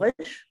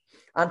historisch,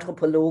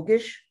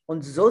 anthropologisch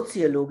und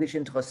soziologisch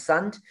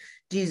interessant,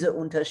 diese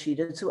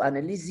Unterschiede zu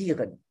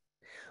analysieren.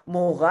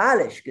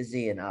 Moralisch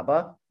gesehen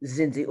aber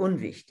sind sie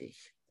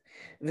unwichtig.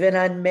 Wenn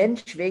ein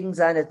Mensch wegen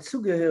seiner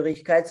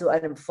Zugehörigkeit zu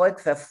einem Volk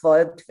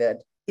verfolgt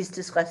wird, ist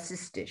es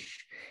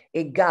rassistisch,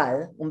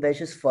 egal um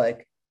welches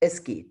Volk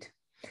es geht.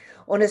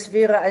 Und es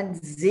wäre ein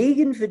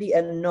Segen für die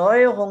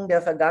Erneuerung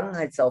der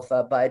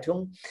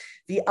Vergangenheitsaufarbeitung,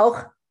 wie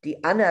auch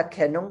die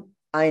Anerkennung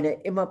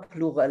einer immer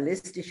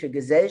pluralistische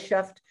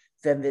Gesellschaft,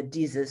 wenn wir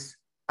dieses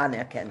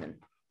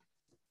anerkennen.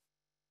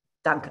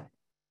 Danke.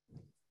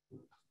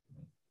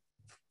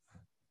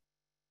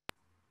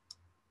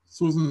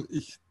 Susan,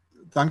 ich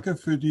danke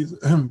für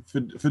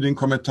den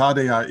Kommentar,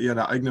 der ja eher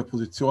eine eigene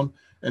Position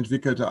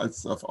entwickelte,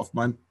 als auf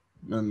mein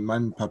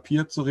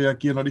Papier zu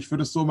reagieren. Und ich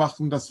würde es so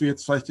machen, dass wir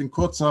jetzt vielleicht in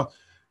kurzer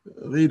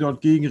Rede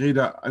und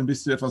Gegenrede ein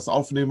bisschen etwas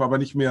aufnehmen, aber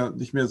nicht mehr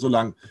so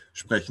lang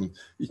sprechen.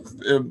 Ich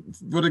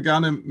würde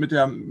gerne mit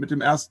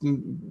dem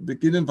ersten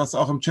beginnen, was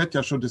auch im Chat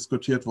ja schon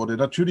diskutiert wurde.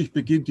 Natürlich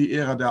beginnt die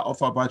Ära der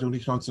Aufarbeitung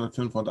nicht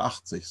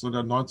 1985,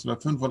 sondern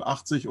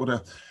 1985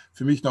 oder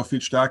für mich noch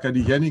viel stärker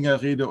die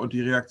Jenninger Rede und die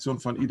Reaktion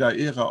von Ida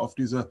Ehre auf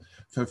diese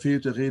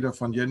verfehlte Rede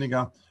von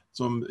Jenninger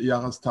zum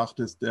Jahrestag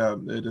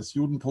des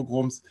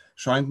Judenpogroms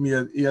scheint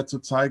mir eher zu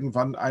zeigen,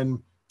 wann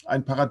ein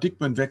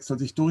Paradigmenwechsel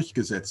sich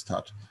durchgesetzt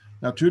hat.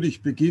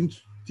 Natürlich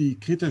beginnt die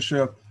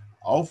kritische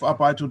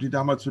Aufarbeitung, die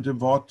damals mit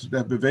dem Wort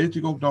der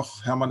Bewältigung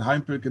noch Hermann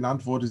Heimpel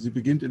genannt wurde. Sie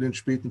beginnt in den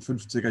späten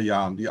 50er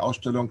Jahren. Die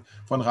Ausstellung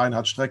von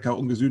Reinhard Strecker,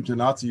 Ungesühnte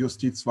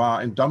Nazi-Justiz, war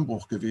ein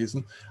Dammbruch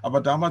gewesen,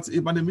 aber damals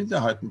eben eine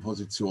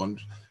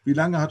Minderheitenposition. Wie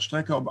lange hat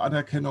Strecker um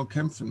Anerkennung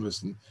kämpfen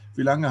müssen?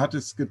 Wie lange hat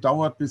es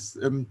gedauert, bis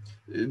in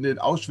den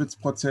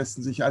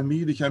Auschwitz-Prozessen sich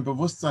allmählich ein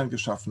Bewusstsein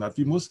geschaffen hat?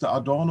 Wie musste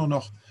Adorno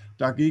noch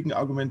dagegen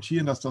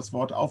argumentieren, dass das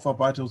Wort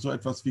Aufarbeitung so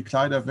etwas wie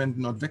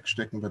Kleiderwenden und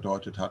Wegstecken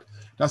bedeutet hat?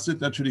 Das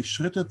sind natürlich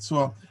Schritte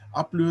zur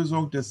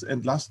Ablösung des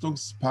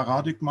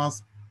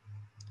Entlastungsparadigmas.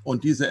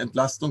 Und dieses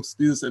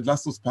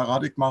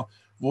Entlastungsparadigma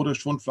wurde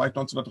schon vielleicht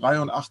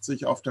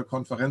 1983 auf der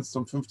Konferenz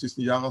zum 50.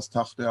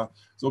 Jahrestag der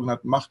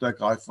sogenannten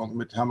Machtergreifung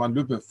mit Hermann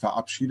Lübbe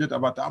verabschiedet,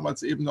 aber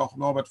damals eben noch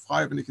Norbert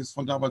Frey, wenn ich es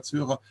von damals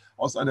höre,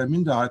 aus einer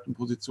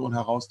Minderheitenposition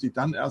heraus, die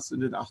dann erst in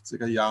den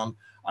 80er Jahren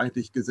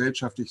eigentlich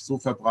gesellschaftlich so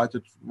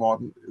verbreitet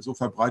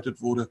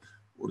wurde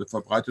oder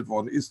verbreitet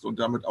worden ist und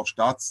damit auch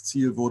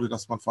Staatsziel wurde,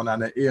 dass man von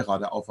einer Ära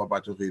der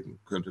Aufarbeitung reden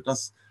könnte.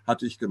 Das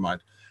hatte ich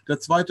gemeint. Der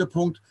zweite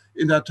Punkt,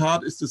 in der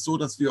Tat ist es so,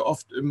 dass wir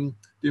oft den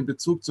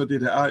Bezug zur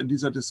DDR in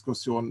dieser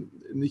Diskussion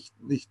nicht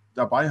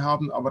dabei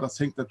haben, aber das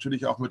hängt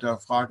natürlich auch mit der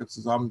Frage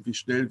zusammen, wie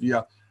schnell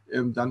wir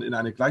dann in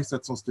eine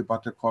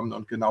Gleichsetzungsdebatte kommen,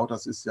 und genau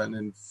das ist ja in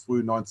den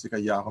frühen 90er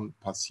Jahren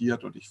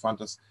passiert, und ich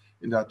fand das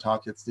in der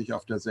Tat jetzt nicht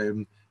auf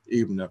derselben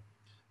Ebene.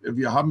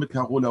 Wir haben mit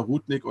Carola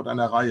Rudnick und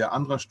einer Reihe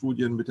anderer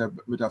Studien mit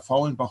der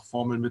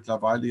Faulenbach-Formel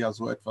mittlerweile ja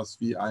so etwas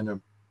wie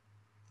einen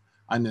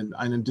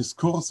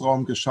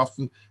Diskursraum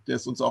geschaffen, der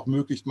es uns auch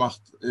möglich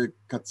macht,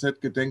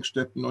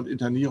 KZ-Gedenkstätten und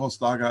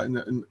Internierungslager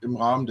im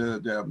Rahmen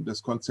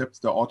des Konzepts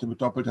der Orte mit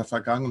doppelter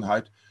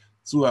Vergangenheit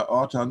zu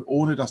erörtern,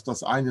 ohne dass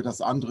das eine das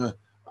andere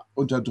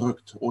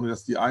unterdrückt, ohne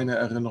dass die eine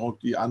Erinnerung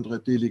die andere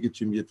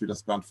delegitimiert, wie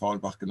das Bernd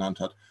Faulenbach genannt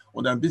hat.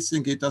 Und ein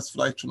bisschen geht das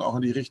vielleicht schon auch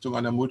in die Richtung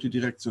einer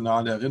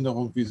multidirektionalen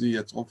Erinnerung, wie sie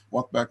jetzt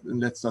Rothberg in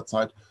letzter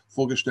Zeit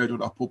vorgestellt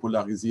und auch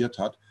popularisiert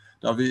hat.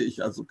 Da wäre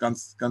ich also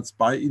ganz, ganz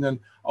bei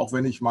Ihnen, auch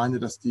wenn ich meine,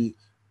 dass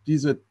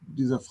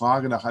diese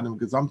Frage nach einem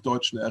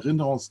gesamtdeutschen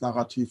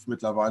Erinnerungsnarrativ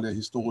mittlerweile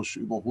historisch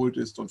überholt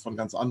ist und von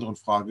ganz anderen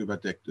Fragen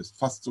überdeckt ist,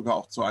 fast sogar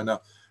auch zu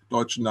einer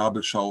deutschen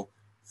Nabelschau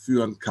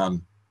führen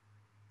kann.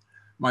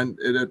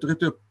 Der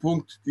dritte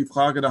Punkt, die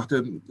Frage nach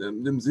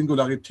dem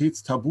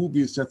Singularitätstabu,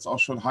 wie es jetzt auch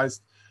schon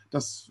heißt,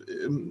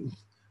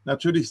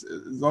 natürlich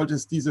sollte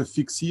es diese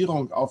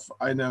Fixierung auf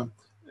eine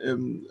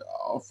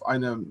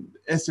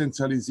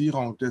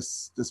Essentialisierung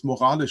des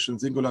moralischen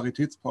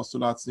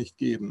Singularitätspostulats nicht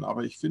geben.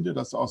 Aber ich finde,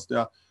 dass aus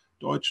der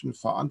deutschen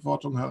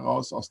Verantwortung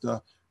heraus, aus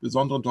der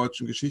besonderen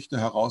deutschen Geschichte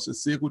heraus,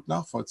 es sehr gut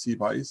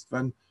nachvollziehbar ist,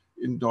 wenn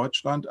in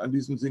Deutschland an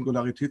diesem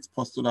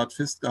Singularitätspostulat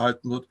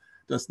festgehalten wird,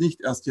 das nicht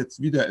erst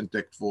jetzt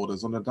wiederentdeckt wurde,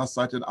 sondern das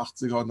seit den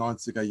 80er und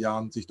 90er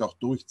Jahren sich doch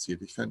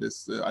durchzieht. Ich fände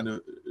es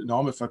eine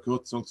enorme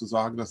Verkürzung zu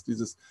sagen, dass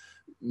dieses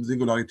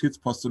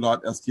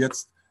Singularitätspostulat erst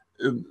jetzt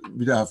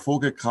wieder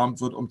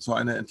hervorgekramt wird, um zu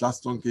einer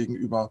Entlastung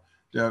gegenüber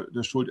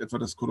der Schuld etwa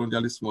des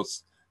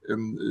Kolonialismus,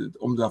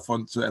 um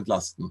davon zu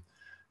entlasten.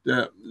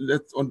 Der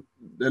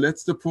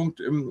letzte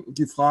Punkt,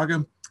 die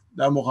Frage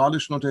der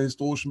moralischen und der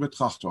historischen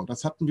Betrachtung.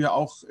 Das hatten wir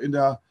auch in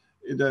der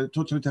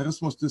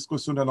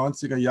Totalitarismusdiskussion der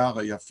 90er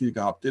Jahre ja viel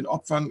gehabt. Den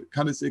Opfern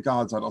kann es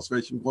egal sein, aus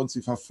welchem Grund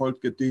sie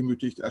verfolgt,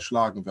 gedemütigt,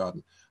 erschlagen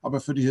werden.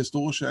 Aber für die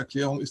historische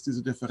Erklärung ist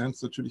diese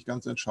Differenz natürlich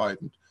ganz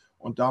entscheidend.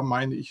 Und da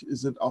meine ich,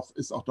 ist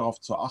auch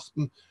darauf zu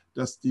achten,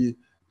 dass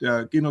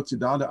der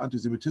genozidale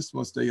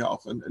Antisemitismus, der ja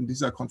auch in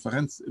dieser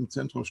Konferenz im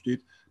Zentrum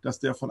steht, dass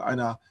der von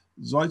einer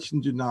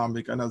solchen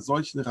Dynamik, einer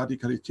solchen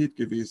Radikalität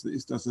gewesen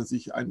ist, dass er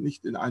sich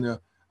nicht in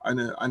eine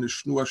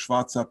Schnur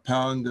schwarzer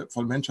Perlen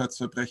von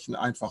Menschheitsverbrechen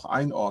einfach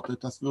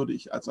einordnet. Das würde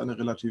ich als eine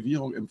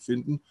Relativierung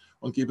empfinden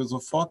und gebe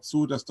sofort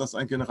zu, dass das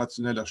ein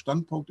generationeller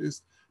Standpunkt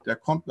ist. Der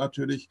kommt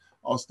natürlich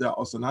aus der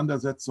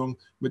Auseinandersetzung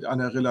mit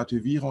einer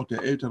Relativierung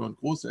der Eltern- und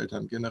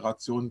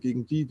Großelterngeneration,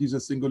 gegen die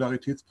dieses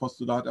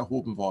Singularitätspostulat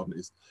erhoben worden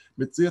ist.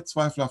 Mit sehr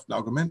zweifelhaften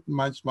Argumenten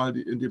manchmal,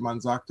 indem man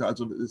sagte,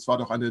 also es war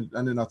doch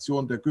eine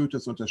Nation der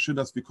Goethes und der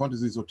Schillers, wie konnte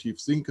sie so tief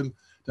sinken?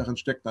 Darin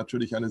steckt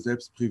natürlich eine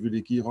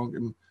Selbstprivilegierung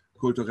im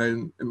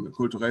kulturellen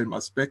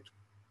Aspekt.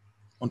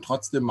 Und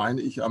trotzdem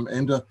meine ich am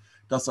Ende,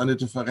 dass eine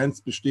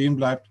Differenz bestehen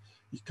bleibt.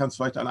 Ich kann es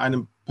vielleicht an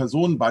einem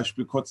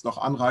Personenbeispiel kurz noch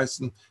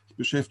anreißen. Ich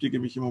beschäftige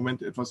mich im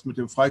Moment etwas mit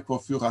dem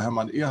Freikorpsführer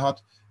Hermann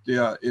Ehrhardt,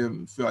 der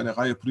für eine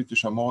Reihe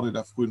politischer Morde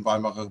der frühen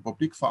Weimarer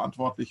Republik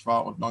verantwortlich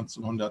war und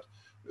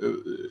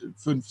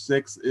 1905,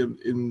 6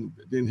 in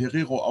den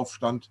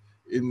Herero-Aufstand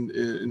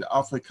in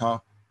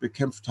Afrika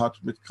bekämpft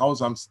hat mit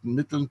grausamsten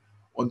Mitteln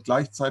und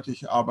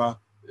gleichzeitig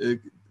aber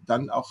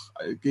dann auch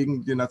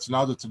gegen den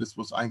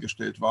Nationalsozialismus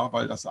eingestellt war,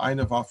 weil das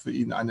eine war für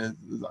ihn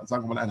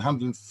ein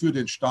Handeln für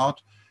den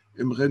Staat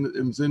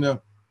im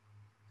Sinne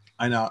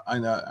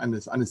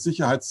eines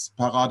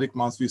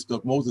Sicherheitsparadigmas, wie es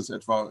Dirk Moses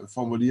etwa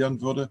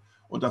formulieren würde.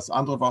 Und das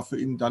andere war für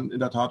ihn dann in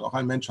der Tat auch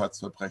ein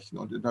Menschheitsverbrechen.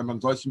 Und wenn man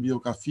solchen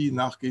Biografien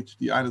nachgeht,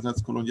 die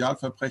einerseits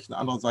Kolonialverbrechen,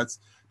 andererseits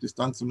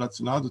Distanz zum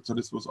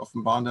Nationalsozialismus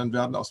offenbaren, dann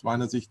werden aus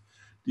meiner Sicht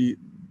die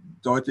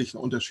deutlichen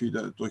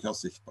Unterschiede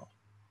durchaus sichtbar.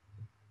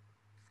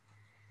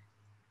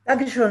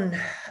 Dankeschön.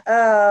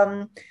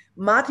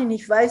 Martin,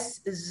 ich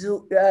weiß,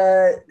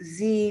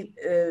 Sie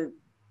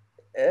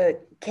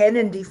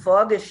kennen die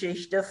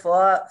Vorgeschichte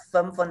vor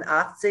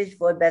 85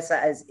 wohl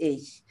besser als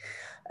ich.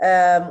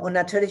 Und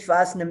natürlich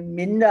war es eine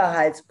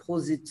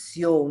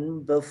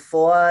Minderheitsposition,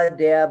 bevor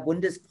der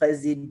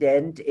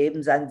Bundespräsident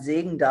eben seinen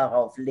Segen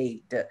darauf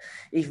legte.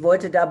 Ich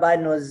wollte dabei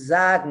nur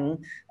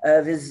sagen,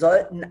 wir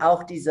sollten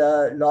auch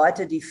diese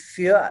Leute, die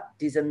für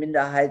diese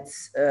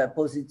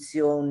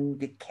Minderheitsposition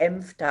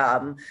gekämpft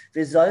haben,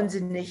 wir sollen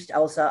sie nicht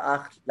außer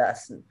Acht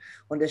lassen.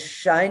 Und es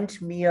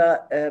scheint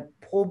mir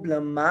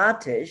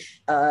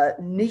problematisch,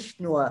 nicht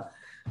nur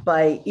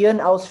bei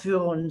Ihren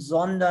Ausführungen,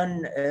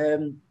 sondern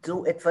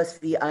so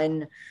etwas wie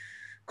ein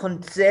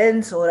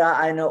Konsens oder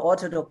eine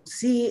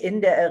Orthodoxie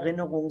in der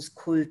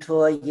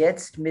Erinnerungskultur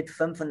jetzt mit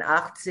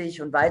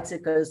 85 und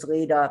Weizsäckers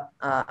Rede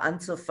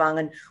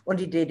anzufangen und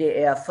die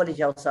DDR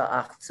völlig außer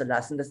Acht zu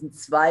lassen. Das sind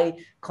zwei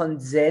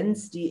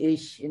Konsens, die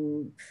ich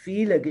in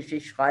viele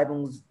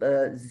Geschichtsschreibungen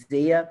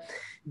sehe,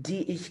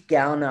 die ich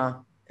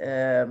gerne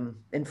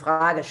in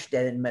Frage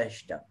stellen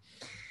möchte.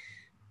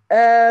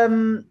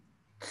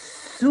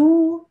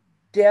 Zu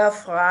der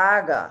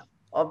Frage,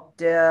 ob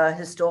der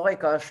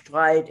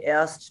Historikerstreit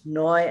erst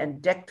neu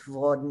entdeckt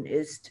worden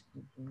ist,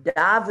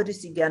 da würde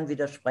ich Sie gern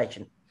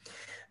widersprechen.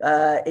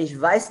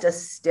 Ich weiß,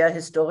 dass der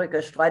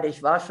Historikerstreit,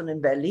 ich war schon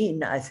in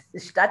Berlin, als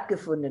es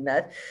stattgefunden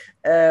hat,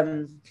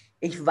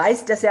 ich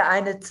weiß, dass er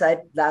eine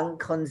Zeit lang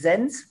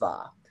Konsens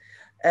war.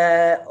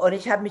 Und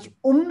ich habe mich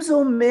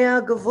umso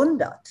mehr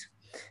gewundert,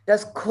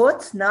 dass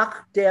kurz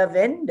nach der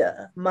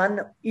Wende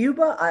man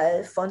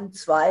überall von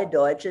zwei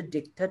deutsche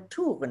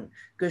Diktaturen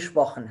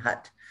gesprochen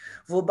hat.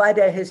 Wobei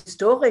der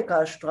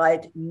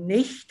Historikerstreit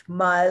nicht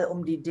mal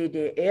um die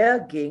DDR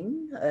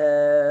ging,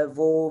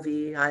 wo,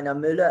 wie Heiner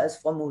Müller es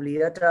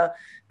formulierte,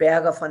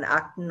 Berge von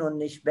Akten und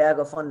nicht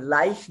Berge von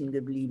Leichen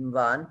geblieben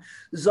waren,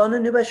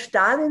 sondern über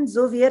Stalins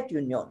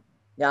Sowjetunion.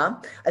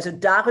 Ja, also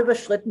darüber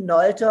stritten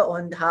Nolte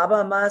und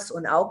Habermas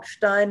und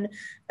Augstein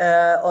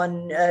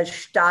und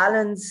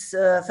Stalins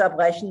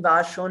Verbrechen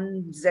war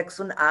schon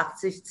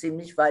 86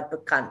 ziemlich weit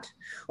bekannt.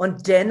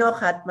 Und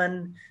dennoch hat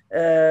man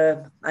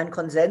einen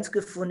Konsens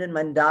gefunden,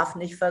 man darf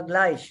nicht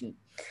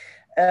vergleichen.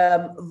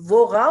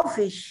 Worauf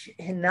ich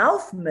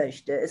hinauf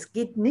möchte, es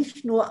geht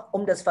nicht nur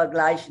um das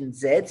Vergleichen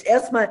selbst.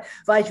 Erstmal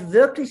war ich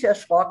wirklich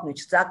erschrocken,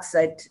 ich sage es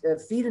seit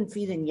vielen,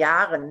 vielen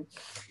Jahren,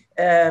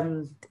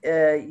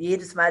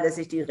 jedes Mal, dass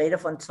ich die Rede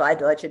von zwei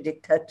deutschen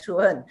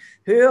Diktaturen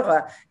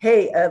höre,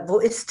 hey, wo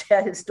ist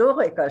der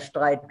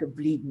Historikerstreit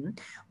geblieben?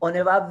 Und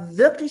er war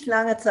wirklich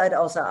lange Zeit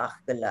außer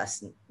Acht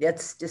gelassen.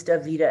 Jetzt ist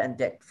er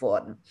wiederentdeckt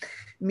worden.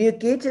 Mir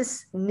geht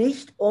es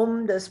nicht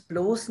um das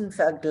bloßen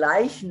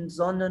Vergleichen,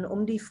 sondern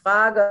um die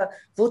Frage,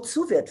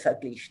 wozu wird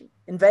verglichen?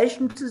 In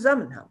welchem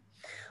Zusammenhang?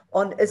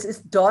 Und es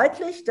ist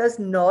deutlich, dass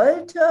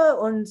Nolte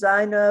und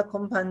seine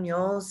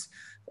Kompagnons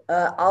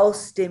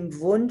aus dem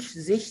Wunsch,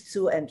 sich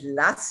zu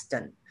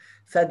entlasten,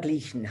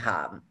 verglichen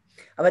haben.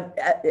 Aber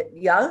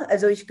ja,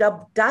 also ich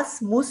glaube,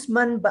 das muss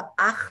man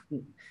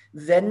beachten,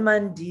 wenn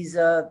man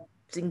diese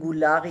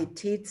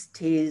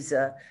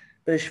Singularitätsthese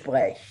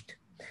bespricht.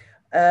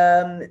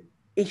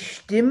 Ich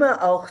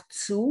stimme auch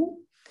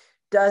zu,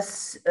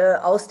 dass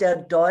aus der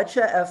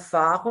deutschen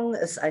Erfahrung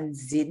es einen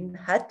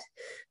Sinn hat,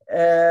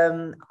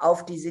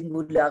 auf die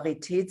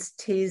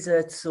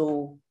Singularitätsthese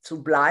zu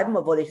bleiben,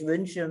 obwohl ich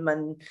wünsche,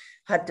 man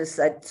hat es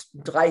seit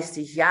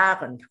 30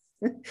 Jahren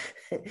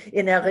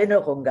in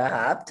Erinnerung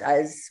gehabt,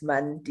 als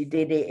man die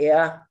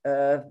DDR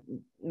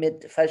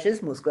mit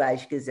Faschismus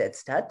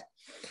gleichgesetzt hat.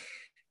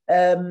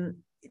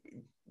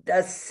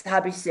 Das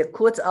habe ich sehr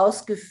kurz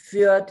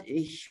ausgeführt.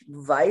 Ich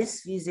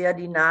weiß, wie sehr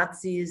die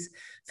Nazis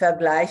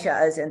Vergleiche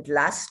als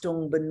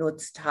Entlastung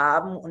benutzt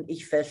haben. Und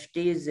ich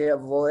verstehe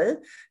sehr wohl,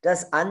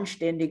 dass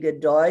anständige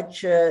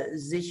Deutsche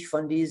sich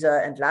von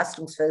dieser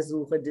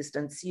Entlastungsversuche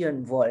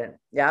distanzieren wollen.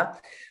 Ja,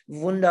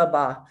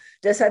 wunderbar.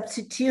 Deshalb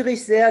zitiere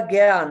ich sehr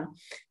gern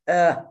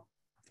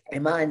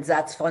immer einen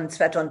Satz von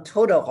Zveton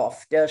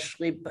Todorov, der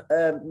schrieb,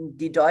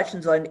 die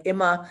Deutschen sollen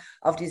immer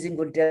auf die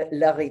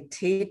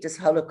Singularität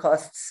des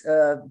Holocausts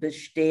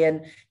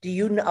bestehen, die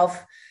Juden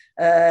auf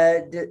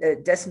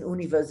dessen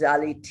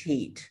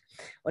Universalität.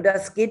 Und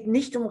das geht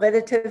nicht um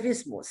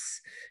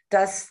Relativismus.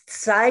 Das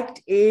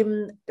zeigt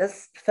eben,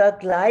 dass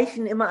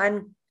Vergleichen immer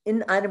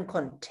in einem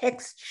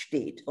Kontext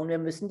steht. Und wir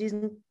müssen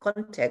diesen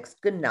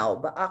Kontext genau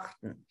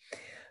beachten.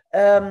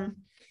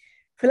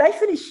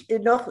 Vielleicht will ich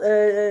noch,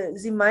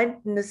 Sie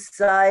meinten, es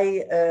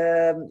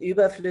sei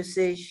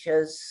überflüssig,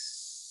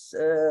 es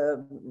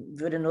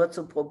würde nur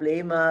zu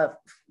Problemen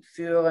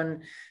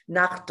führen,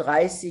 nach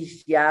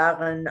 30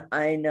 Jahren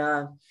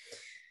einer,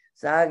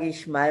 sage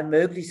ich mal,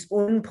 möglichst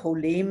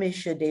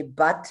unpolemische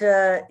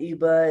Debatte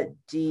über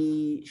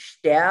die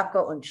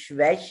Stärke und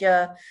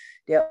Schwäche,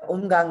 der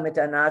Umgang mit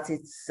der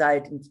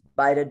Nazizeit in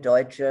beide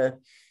deutsche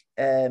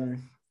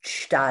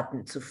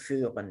Staaten zu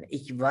führen.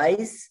 Ich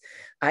weiß,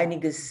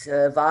 einiges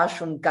war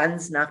schon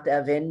ganz nach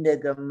der Wende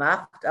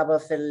gemacht, aber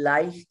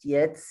vielleicht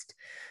jetzt,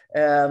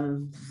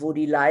 wo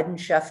die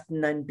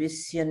Leidenschaften ein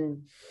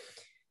bisschen,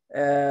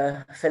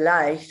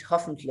 vielleicht,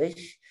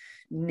 hoffentlich,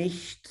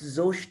 nicht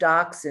so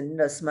stark sind,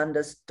 dass man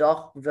das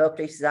doch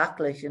wirklich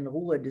sachlich in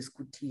Ruhe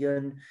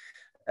diskutieren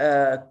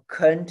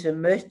könnte,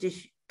 möchte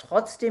ich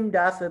trotzdem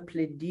dafür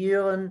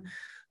plädieren,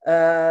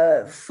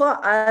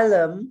 vor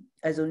allem,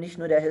 also nicht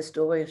nur der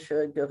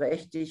historischen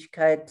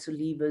Gerechtigkeit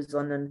zuliebe,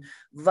 sondern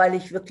weil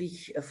ich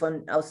wirklich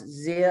aus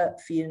sehr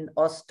vielen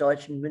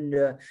ostdeutschen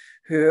Mündern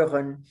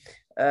höre,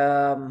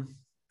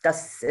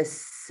 dass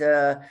es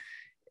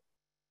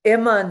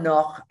immer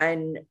noch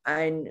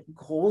ein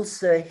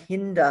großes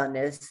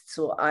Hindernis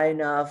zu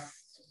einer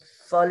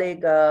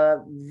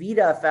völliger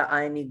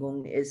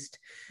Wiedervereinigung ist,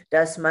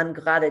 dass man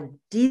gerade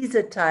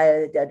diese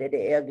Teil der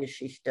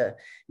DDR-Geschichte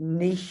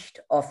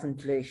nicht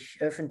öffentlich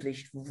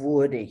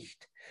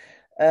würdigt.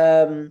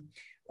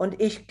 Und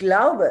ich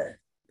glaube,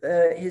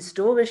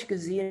 historisch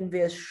gesehen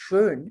wäre es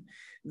schön,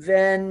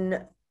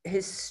 wenn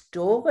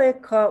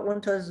Historiker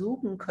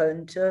untersuchen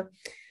könnte,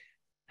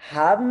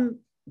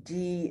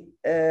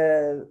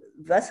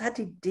 was hat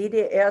die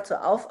DDR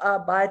zur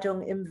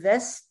Aufarbeitung im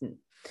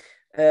Westen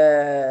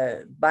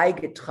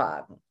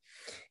beigetragen?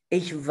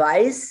 Ich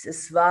weiß,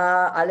 es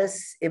war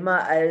alles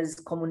immer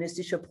als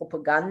kommunistische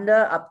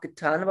Propaganda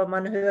abgetan, aber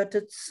man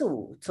hörte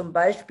zu. Zum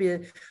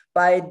Beispiel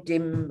bei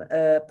dem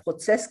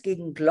Prozess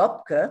gegen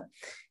Globke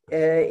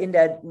in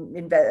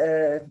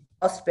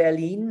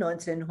Ostberlin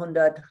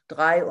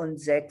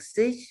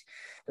 1963.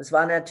 Das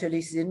war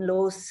natürlich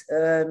sinnlos,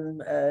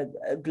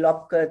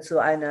 Globke zu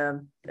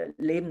einer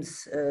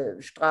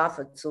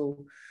Lebensstrafe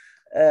zu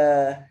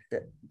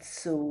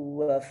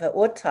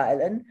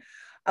verurteilen.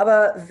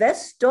 Aber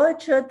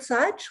westdeutsche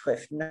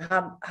Zeitschriften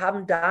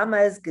haben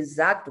damals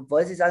gesagt,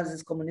 obwohl sie sagen, es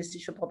ist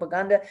kommunistische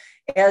Propaganda,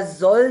 er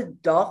soll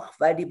doch,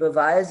 weil die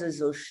Beweise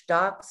so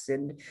stark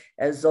sind,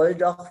 er soll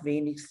doch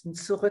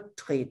wenigstens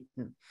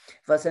zurücktreten,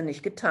 was er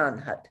nicht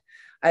getan hat.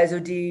 Also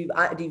die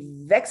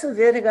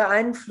wechselwirtige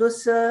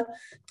Einflüsse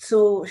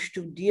zu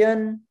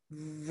studieren,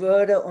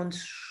 würde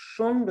uns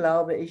schon,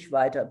 glaube ich,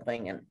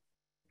 weiterbringen.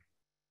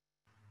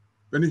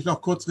 Wenn ich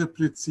noch kurz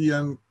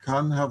replizieren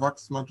kann, Herr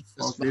Wachsmann.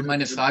 Das war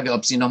meine Frage,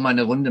 ob Sie noch mal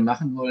eine Runde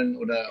machen wollen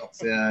oder ob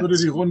wir... Ich würde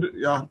die Runde,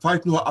 ja,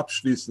 vielleicht nur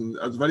abschließen,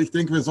 also weil ich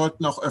denke, wir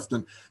sollten auch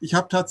öffnen. Ich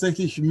habe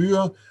tatsächlich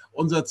Mühe,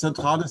 unser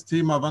zentrales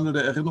Thema Wandel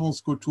der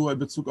Erinnerungskultur in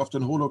Bezug auf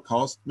den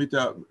Holocaust mit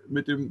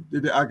dem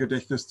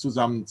DDR-Gedächtnis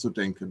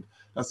zusammenzudenken.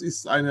 Das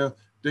ist eine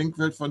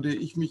Denkwelt, von der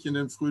ich mich in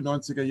den frühen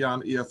 90er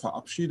Jahren eher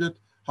verabschiedet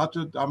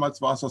hatte.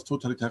 Damals war es das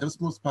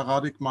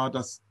Totalitarismus-Paradigma,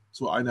 das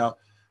zu einem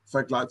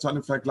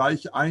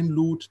Vergleich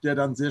einlud, der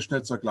dann sehr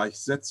schnell zur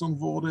Gleichsetzung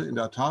wurde. In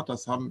der Tat,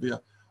 das haben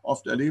wir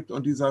oft erlebt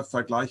und dieser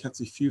Vergleich hat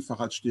sich vielfach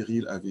als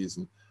steril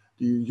erwiesen.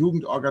 Die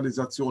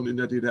Jugendorganisationen in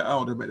der DDR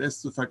und im NS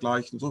zu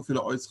vergleichen, so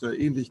viele äußere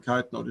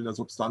Ähnlichkeiten und in der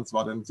Substanz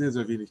war dann sehr,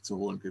 sehr wenig zu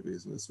holen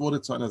gewesen. Es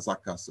wurde zu einer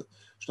Sackgasse.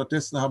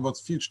 Stattdessen haben wir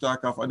uns viel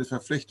stärker auf eine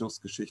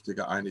Verflechtungsgeschichte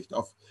geeinigt,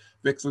 auf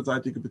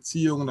wechselseitige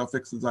Beziehungen, auf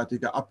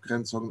wechselseitige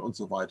Abgrenzungen und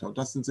so weiter. Und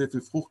das sind sehr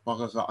viel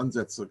fruchtbarere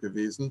Ansätze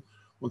gewesen.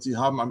 Und sie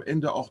haben am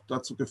Ende auch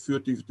dazu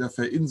geführt, der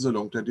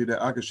Verinselung der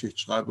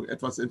DDR-Geschichtsschreibung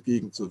etwas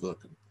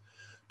entgegenzuwirken.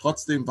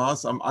 Trotzdem war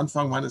es am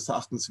Anfang meines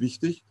Erachtens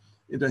wichtig,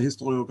 in der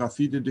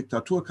Historiografie den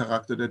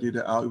Diktaturcharakter der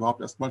DDR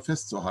überhaupt erstmal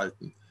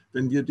festzuhalten.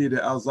 Wenn wir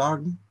DDR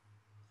sagen,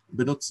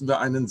 benutzen wir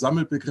einen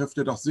Sammelbegriff,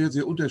 der doch sehr,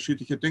 sehr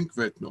unterschiedliche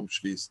Denkwelten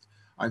umschließt.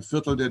 Ein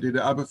Viertel der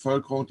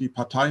DDR-Bevölkerung, die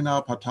parteinah,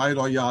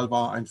 parteiloyal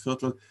war, ein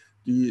Viertel,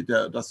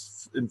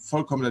 das in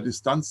vollkommener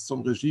Distanz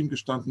zum Regime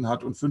gestanden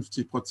hat und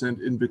 50%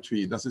 in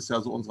between. Das ist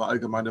ja so unsere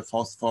allgemeine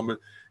Faustformel,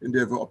 in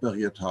der wir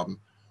operiert haben.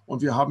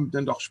 Und wir haben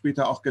dann doch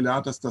später auch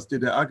gelernt, dass das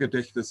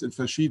DDR-Gedächtnis in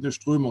verschiedene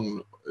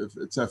Strömungen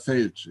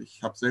zerfällt.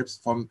 Ich habe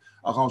selbst vom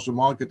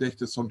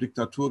Arrangementgedächtnis, vom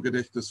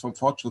Diktaturgedächtnis, vom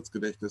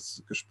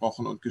Fortschrittsgedächtnis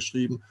gesprochen und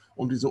geschrieben,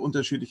 um diese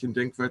unterschiedlichen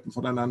Denkwelten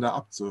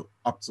voneinander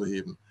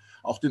abzuheben.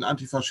 Auch den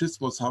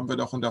Antifaschismus haben wir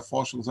doch in der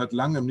Forschung seit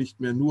langem nicht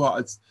mehr nur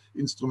als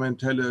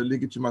instrumentelle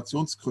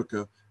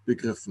Legitimationskrücke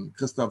begriffen.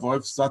 Christa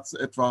Wolfs Satz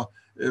etwa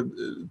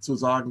zu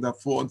sagen, da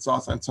vor uns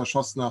saß ein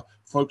zerschossener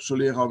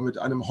Volksschullehrer mit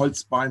einem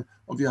Holzbein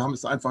und wir haben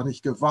es einfach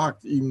nicht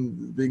gewagt,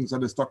 ihn wegen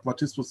seines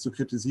Dogmatismus zu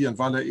kritisieren,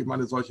 weil er eben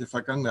eine solche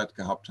Vergangenheit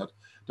gehabt hat.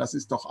 Das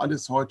ist doch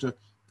alles heute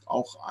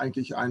auch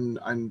eigentlich ein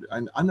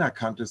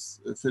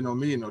anerkanntes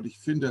Phänomen. Und ich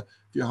finde,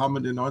 wir haben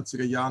in den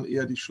 90er Jahren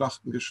eher die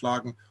Schlachten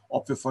geschlagen,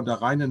 ob wir von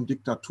der reinen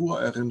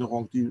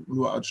Diktaturerinnerung, die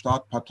nur an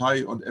Staat,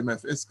 Partei und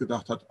MFS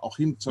gedacht hat, auch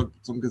hin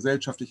zum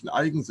gesellschaftlichen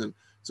Eigensinn,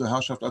 zur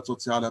Herrschaft als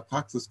sozialer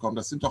Praxis kommen.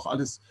 Das sind doch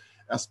alles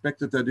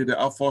Aspekte der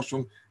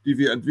DDR-Forschung, die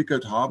wir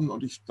entwickelt haben.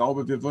 Und ich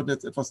glaube, wir würden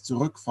jetzt etwas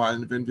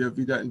zurückfallen, wenn wir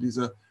wieder in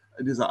diese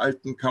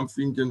alten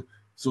Kampflinien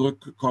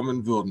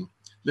zurückkommen würden.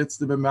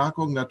 Letzte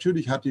Bemerkung.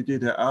 Natürlich hat die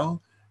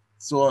DDR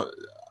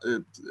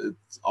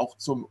auch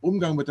zum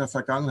Umgang mit der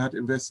Vergangenheit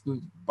im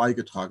Westen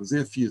beigetragen,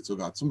 sehr viel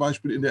sogar. Zum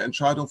Beispiel in der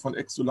Entscheidung von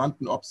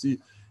Exulanten, ob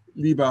sie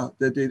lieber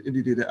in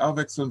die DDR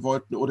wechseln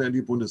wollten oder in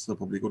die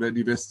Bundesrepublik oder in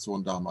die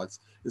Westzone damals.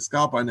 Es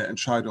gab eine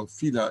Entscheidung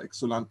vieler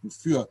Exulanten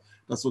für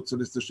das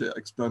sozialistische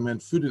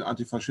Experiment, für den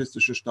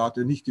antifaschistischen Staat,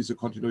 der nicht diese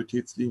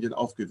Kontinuitätslinien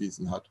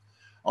aufgewiesen hat.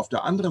 Auf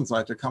der anderen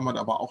Seite kann man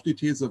aber auch die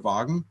These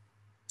wagen,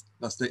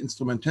 dass der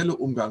instrumentelle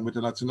Umgang mit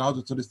der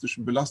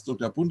nationalsozialistischen Belastung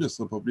der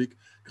Bundesrepublik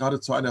gerade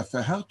zu einer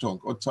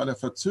Verhärtung und zu einer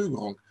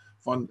Verzögerung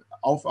von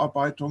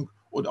Aufarbeitung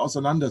und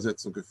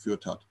Auseinandersetzung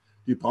geführt hat.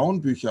 Die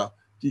Braunbücher,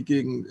 die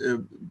gegen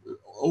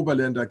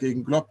Oberländer,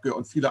 gegen Globke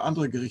und viele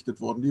andere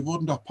gerichtet wurden, die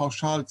wurden doch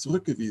pauschal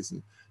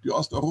zurückgewiesen. Die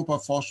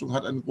Osteuropa-Forschung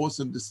hat eine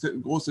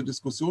große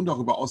Diskussion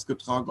darüber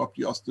ausgetragen, ob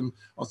die aus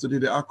der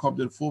DDR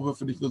kommenden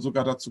Vorwürfe nicht nur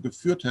sogar dazu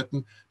geführt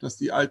hätten, dass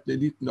die alten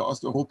Eliten der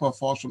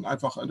Osteuropa-Forschung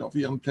einfach auf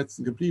ihren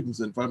Plätzen geblieben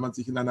sind, weil man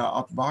sich in einer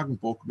Art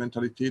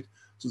Wagenburg-Mentalität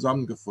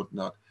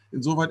zusammengefunden hat.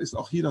 Insoweit ist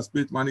auch hier das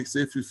Bild, meine ich,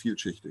 sehr viel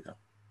vielschichtiger.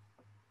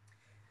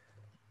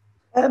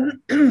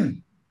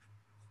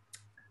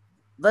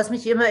 Was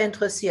mich immer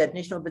interessiert,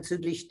 nicht nur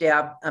bezüglich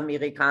der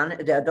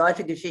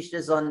deutschen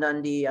Geschichte,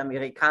 sondern die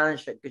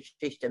amerikanische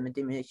Geschichte, mit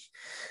dem ich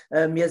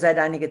mir seit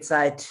einiger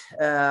Zeit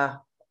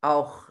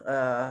auch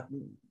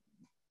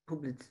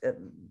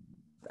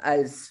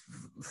als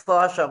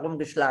Forscher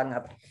rumgeschlagen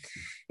habe.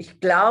 Ich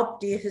glaube,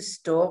 die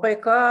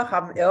Historiker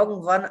haben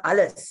irgendwann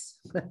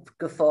alles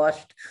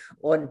geforscht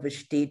und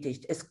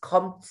bestätigt. Es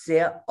kommt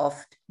sehr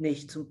oft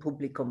nicht zum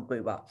Publikum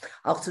rüber.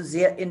 Auch zu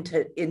sehr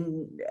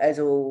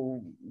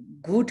also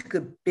gut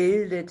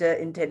gebildete,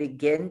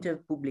 intelligente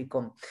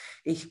Publikum.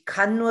 Ich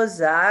kann nur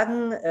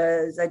sagen,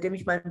 seitdem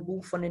ich mein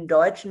Buch von den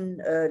Deutschen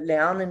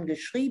Lernen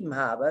geschrieben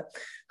habe,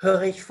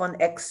 höre ich von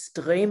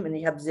Extremen.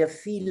 Ich habe sehr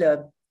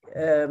viele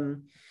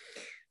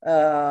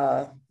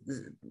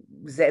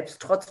selbst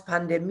trotz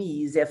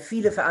Pandemie sehr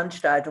viele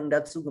Veranstaltungen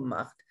dazu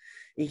gemacht.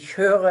 Ich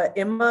höre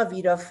immer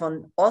wieder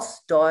von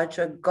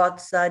Ostdeutsche,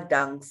 Gott sei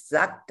Dank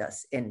sagt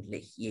das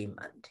endlich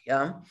jemand.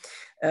 Ja?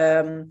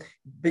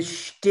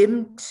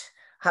 Bestimmt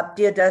habt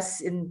ihr das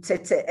in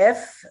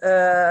ZCF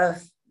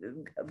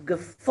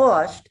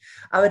geforscht,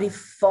 aber die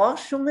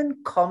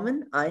Forschungen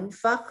kommen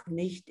einfach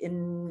nicht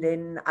in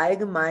den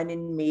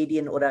allgemeinen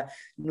Medien oder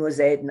nur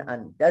selten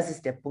an. Das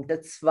ist der Punkt.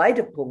 Der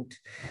zweite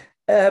Punkt.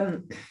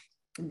 Der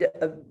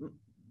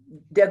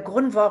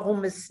Grund,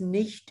 warum es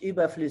nicht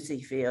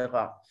überflüssig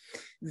wäre,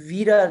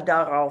 wieder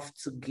darauf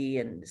zu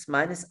gehen, ist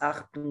meines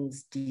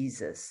Erachtens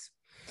dieses.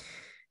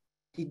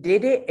 Die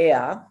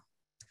DDR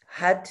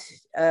hat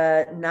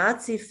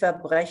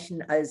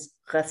Nazi-Verbrechen als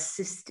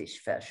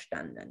rassistisch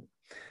verstanden.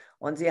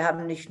 Und sie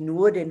haben nicht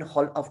nur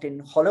auf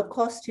den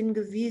Holocaust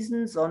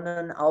hingewiesen,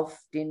 sondern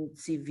auf den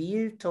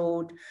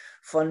Ziviltod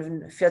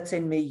von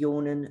 14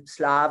 Millionen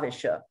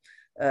slawischer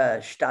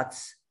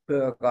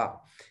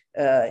Staatsbürger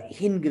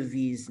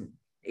hingewiesen.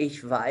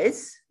 Ich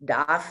weiß,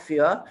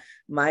 dafür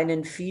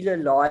meinen viele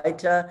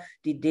Leute,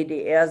 die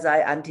DDR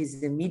sei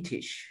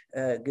antisemitisch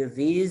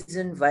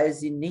gewesen, weil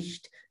sie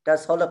nicht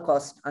das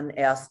Holocaust an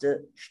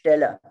erste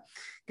Stelle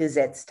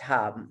gesetzt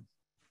haben.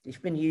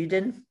 Ich bin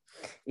Jüdin.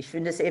 Ich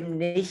finde es eben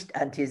nicht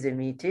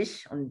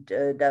antisemitisch und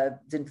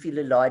da sind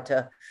viele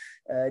Leute,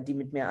 die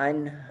mit mir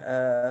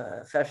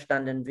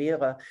einverstanden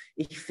wären.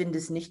 Ich finde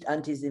es nicht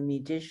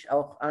antisemitisch,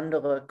 auch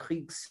andere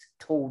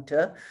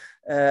Kriegstote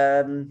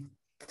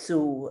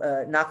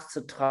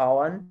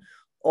nachzutrauern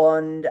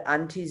und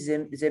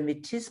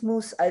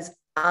Antisemitismus als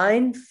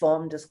eine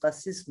Form des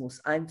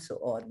Rassismus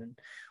einzuordnen.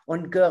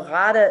 Und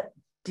gerade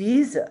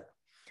dieser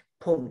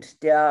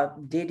Punkt der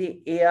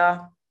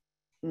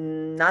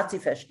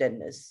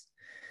DDR-Nazi-Verständnis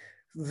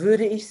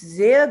würde ich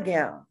sehr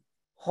gern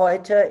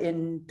heute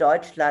in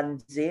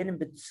Deutschland sehen, in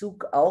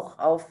Bezug auch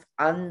auf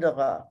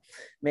andere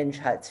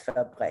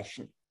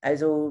Menschheitsverbrechen.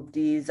 Also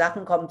die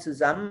Sachen kommen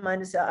zusammen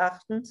meines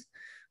Erachtens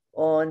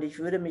und ich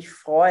würde mich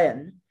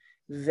freuen,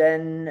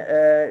 wenn,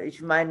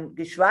 ich meine,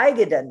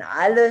 geschweige denn,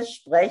 alle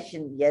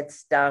sprechen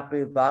jetzt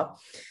darüber,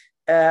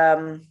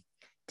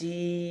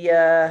 die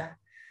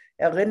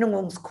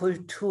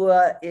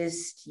Erinnerungskultur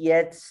ist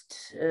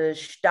jetzt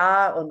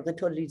starr und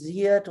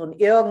ritualisiert und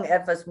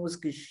irgendetwas muss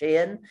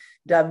geschehen,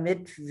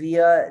 damit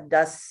wir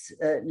das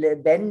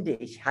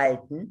lebendig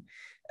halten.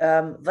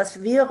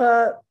 Was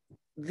wäre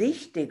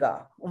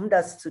wichtiger, um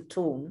das zu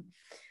tun,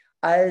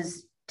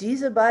 als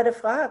diese beiden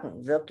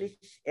Fragen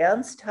wirklich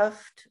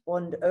ernsthaft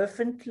und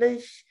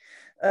öffentlich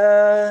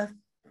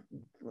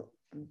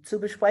zu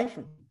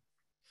besprechen?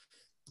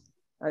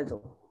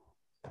 Also.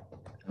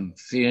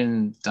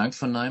 Vielen Dank,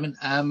 Frau Neumann.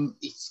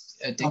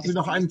 Darf ich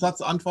noch einen Satz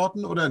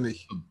antworten oder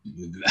nicht?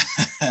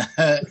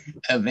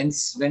 Wenn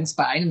es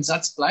bei einem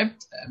Satz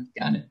bleibt,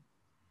 gerne.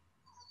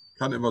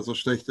 Kann immer so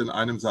schlecht in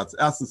einem Satz.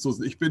 Erstens,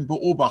 Susan, ich bin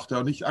Beobachter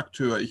und nicht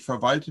Akteur. Ich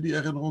verwalte die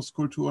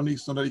Erinnerungskultur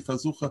nicht, sondern ich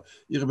versuche,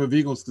 ihre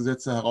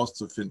Bewegungsgesetze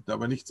herauszufinden,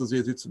 aber nicht so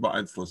sehr, sie zu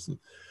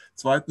beeinflussen.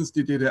 Zweitens,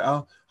 die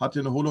DDR hat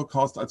den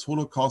Holocaust als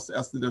Holocaust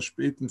erst in der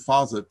späten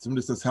Phase,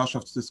 zumindest des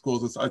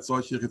Herrschaftsdiskurses, als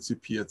solche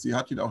rezipiert. Sie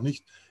hat ihn auch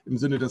nicht im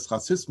Sinne des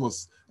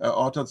Rassismus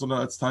erörtert, sondern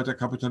als Teil der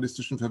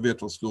kapitalistischen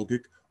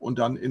Verwertungslogik und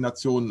dann in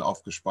Nationen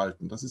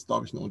aufgespalten. Das ist,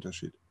 glaube ich, ein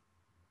Unterschied.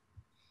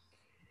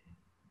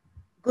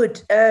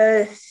 Gut,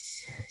 der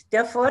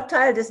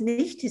Vorteil des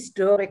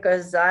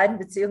Nicht-Historikers sein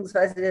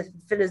bzw. des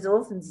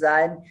Philosophen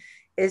sein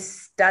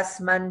ist, dass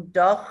man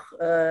doch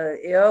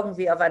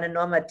irgendwie auf eine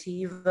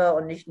normative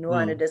und nicht nur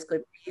eine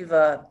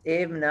deskriptive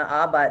Ebene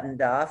arbeiten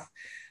darf.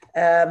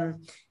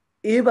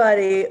 Über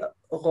die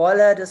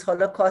Rolle des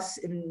Holocaust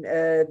in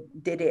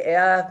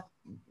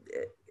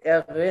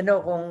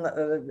DDR-Erinnerung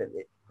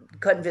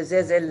können wir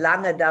sehr, sehr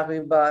lange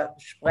darüber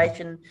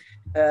sprechen.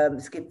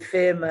 Es gibt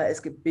Filme,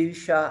 es gibt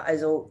Bücher,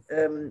 also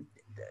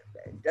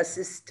das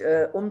ist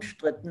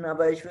umstritten,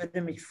 aber ich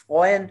würde mich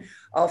freuen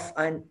auf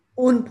eine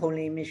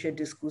unpolemische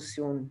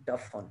Diskussion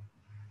davon.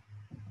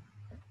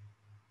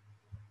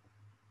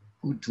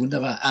 Gut,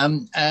 wunderbar.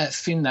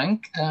 Vielen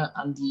Dank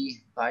an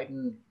die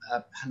beiden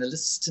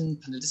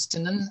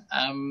Panelistinnen.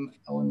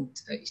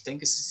 Und ich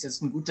denke, es ist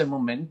jetzt ein guter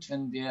Moment,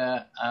 wenn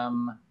wir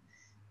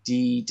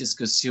die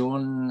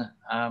Diskussion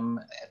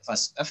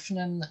etwas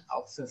öffnen,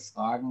 auch für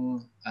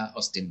Fragen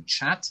aus dem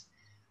Chat.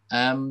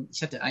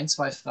 Ich hatte ein,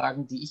 zwei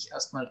Fragen, die ich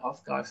erstmal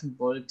aufgreifen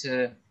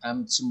wollte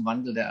zum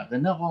Wandel der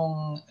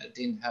Erinnerung,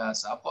 den Herr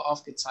Sabo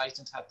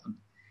aufgezeichnet hat,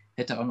 und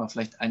hätte auch noch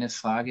vielleicht eine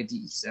Frage,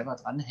 die ich selber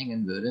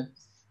dranhängen würde.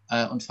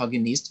 Und Frau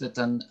Geneest wird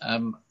dann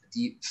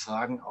die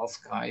Fragen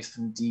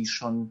aufgreifen, die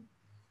schon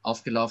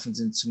aufgelaufen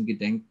sind zum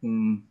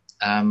Gedenken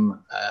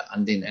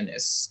an den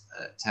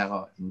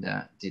NS-Terror in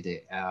der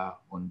DDR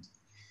und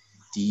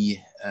die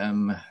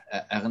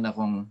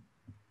Erinnerung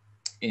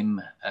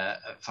im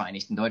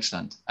Vereinigten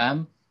Deutschland.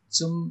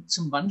 Zum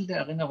Wandel der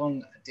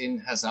Erinnerung, den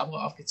Herr Sabo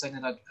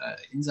aufgezeichnet hat,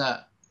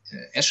 Insa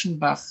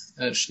Eschenbach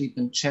schrieb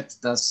im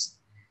Chat, dass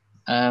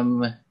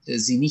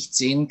sie nicht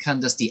sehen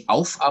kann, dass die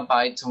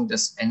Aufarbeitung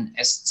des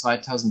NS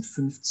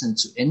 2015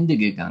 zu Ende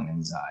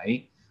gegangen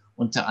sei.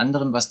 Unter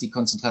anderem, was die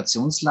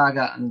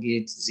Konzentrationslager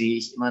angeht, sehe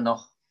ich immer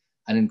noch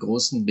einen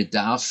großen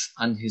Bedarf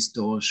an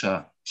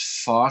historischer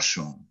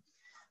Forschung.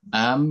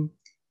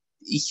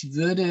 Ich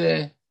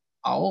würde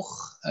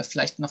auch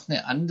vielleicht noch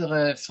eine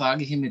andere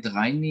Frage hier mit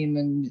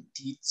reinnehmen,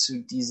 die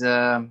zu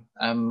dieser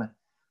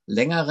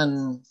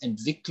längeren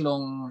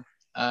Entwicklung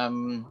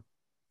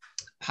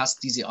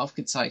passt, die Sie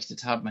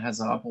aufgezeichnet haben, Herr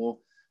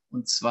Sabo,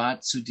 und zwar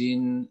zu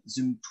den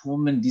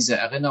Symptomen dieser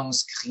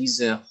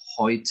Erinnerungskrise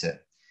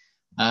heute.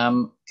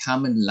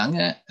 Carmen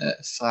Lange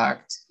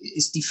fragt,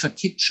 ist die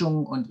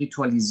Verkitschung und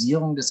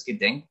Ritualisierung des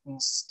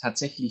Gedenkens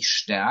tatsächlich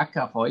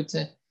stärker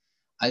heute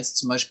als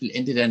zum Beispiel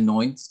Ende der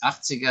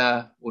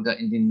 80er oder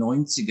in den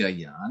 90er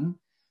Jahren?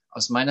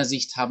 Aus meiner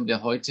Sicht haben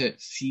wir heute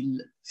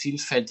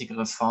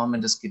vielfältigere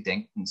Formen des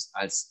Gedenkens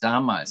als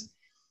damals.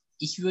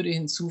 Ich würde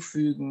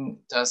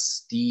hinzufügen,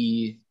 dass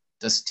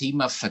das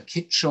Thema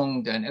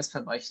Verkitschung der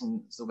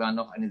NS-Verbrechen sogar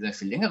noch eine sehr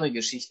viel längere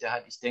Geschichte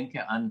hat. Ich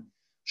denke an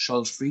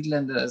Scholl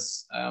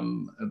Friedlanders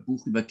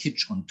Buch über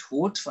Kitsch und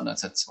Tod von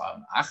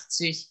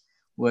 1982,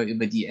 wo er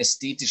über die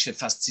ästhetische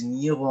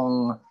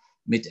Faszinierung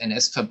mit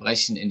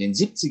NS-Verbrechen in den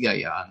 70er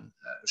Jahren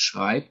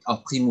schreibt.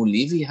 Auch Primo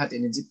Levi hat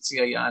in den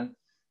 70er Jahren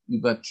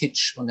über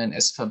Kitsch und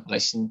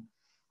NS-Verbrechen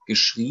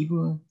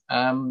geschrieben.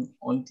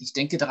 Und ich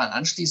denke daran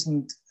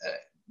anschließend,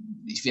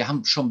 wir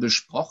haben schon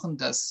besprochen,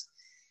 dass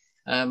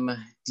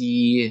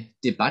die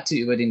Debatte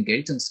über den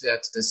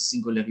Geltungswert des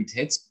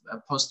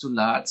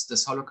Singularitätspostulats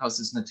des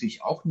Holocaustes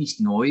natürlich auch nicht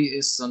neu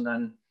ist,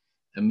 sondern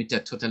mit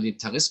der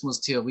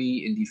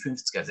Totalitarismustheorie in die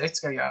 50er,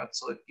 60er Jahre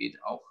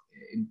zurückgeht, auch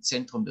im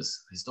Zentrum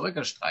des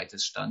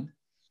Historikerstreites stand.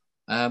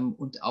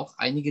 Und auch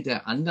einige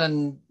der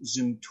anderen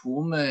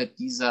Symptome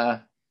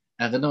dieser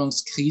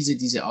Erinnerungskrise,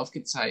 die Sie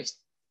aufgezeigt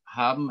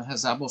haben, Herr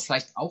Sabo,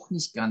 vielleicht auch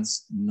nicht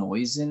ganz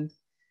neu sind.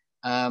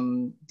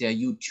 Der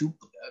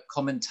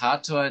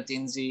YouTube-Kommentator,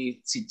 den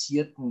Sie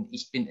zitierten,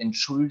 ich bin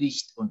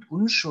entschuldigt und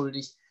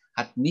unschuldig,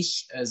 hat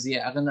mich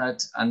sehr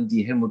erinnert an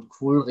die Helmut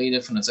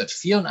Kohl-Rede von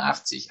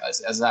 1984,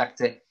 als er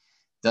sagte,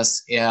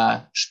 dass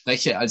er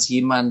spreche als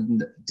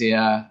jemand,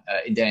 der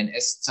in der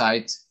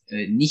NS-Zeit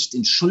nicht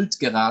in Schuld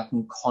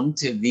geraten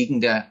konnte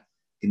wegen der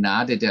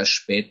Gnade der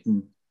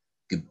späten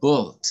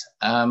Geburt.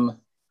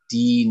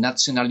 Die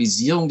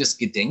Nationalisierung des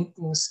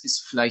Gedenkens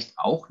ist vielleicht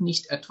auch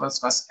nicht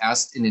etwas, was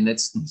erst in den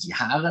letzten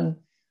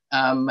Jahren,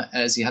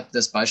 Sie hatten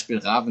das Beispiel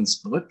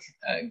Ravensbrück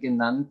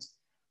genannt,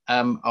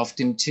 auf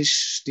dem Tisch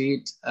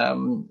steht.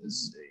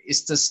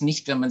 Ist das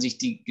nicht, wenn man sich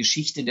die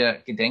Geschichte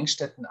der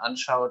Gedenkstätten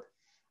anschaut,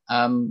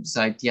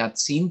 seit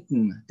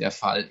Jahrzehnten der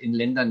Fall in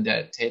Ländern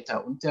der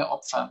Täter und der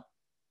Opfer?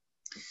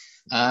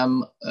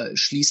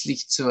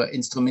 Schließlich zur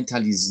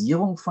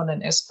Instrumentalisierung von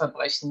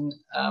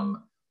NS-Verbrechen,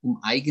 um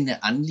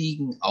eigene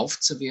Anliegen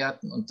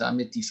aufzuwerten und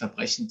damit die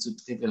Verbrechen zu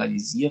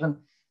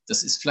trivialisieren.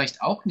 Das ist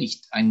vielleicht auch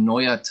nicht ein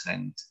neuer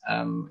Trend.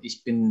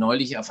 Ich bin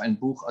neulich auf ein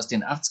Buch aus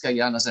den 80er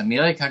Jahren aus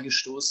Amerika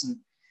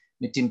gestoßen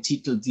mit dem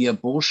Titel The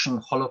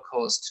Abortion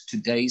Holocaust,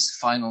 Today's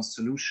Final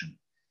Solution.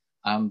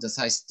 Das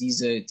heißt,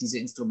 diese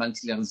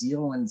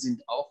Instrumentalisierungen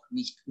sind auch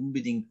nicht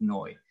unbedingt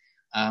neu.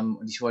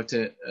 Und ich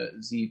wollte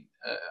Sie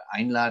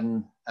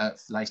einladen,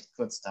 vielleicht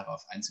kurz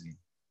darauf einzugehen.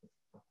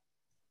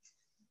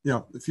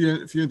 Ja,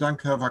 vielen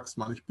Dank, Herr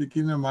Wachsmann. Ich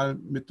beginne mal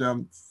mit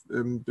der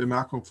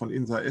Bemerkung von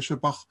Insa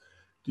Eschenbach,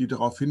 die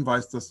darauf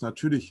hinweist, dass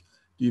natürlich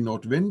die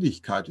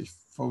Notwendigkeit, ich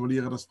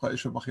formuliere das, Frau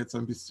Eschenbach, jetzt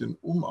ein bisschen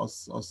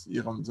aus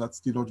Ihrem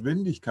Satz, die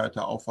Notwendigkeit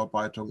der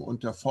Aufarbeitung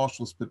und der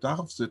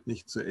Forschungsbedarf sind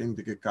nicht zu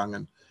Ende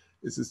gegangen.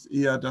 Es ist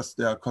eher, dass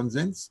der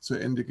Konsens zu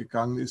Ende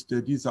gegangen ist,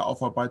 der diese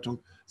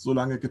Aufarbeitung so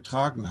lange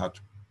getragen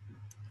hat.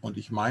 Und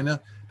ich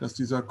meine, dass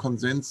dieser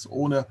Konsens,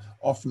 ohne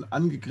offen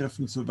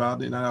angegriffen zu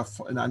werden, in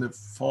eine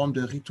Form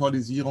der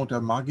Ritualisierung,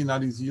 der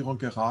Marginalisierung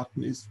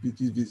geraten ist,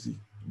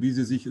 wie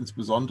sie sich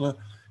insbesondere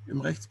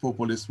im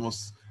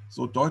Rechtspopulismus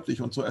so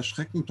deutlich und so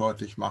erschreckend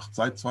deutlich macht,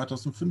 seit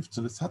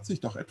 2015. Es hat sich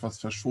doch etwas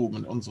verschoben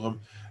in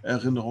unserem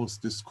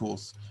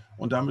Erinnerungsdiskurs.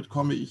 Und damit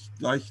komme ich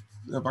gleich,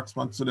 Herr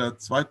Wachsmann, zu der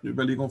zweiten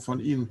Überlegung von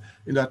Ihnen.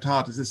 In der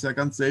Tat, es ist ja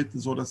ganz selten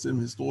so, dass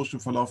im historischen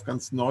Verlauf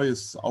ganz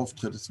Neues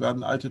auftritt. Es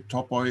werden alte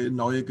Topoi in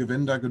neue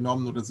Gewänder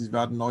genommen oder sie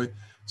werden neu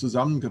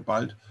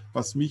zusammengeballt.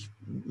 Was mich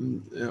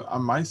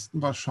am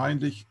meisten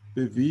wahrscheinlich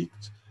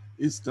bewegt,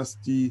 ist, dass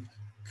die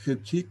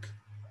Kritik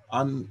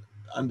an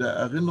der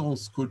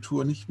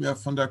Erinnerungskultur nicht mehr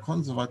von der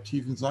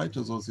konservativen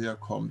Seite so sehr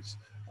kommt.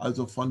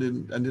 Also an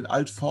den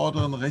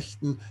altvorderen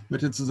Rechten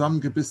mit den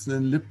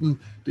zusammengebissenen Lippen,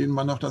 denen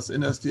man noch das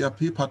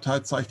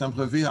NSDAP-Parteizeichen am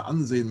Revers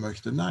ansehen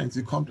möchte. Nein,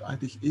 sie kommt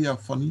eigentlich eher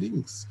von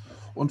links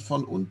und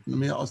von unten,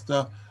 mehr aus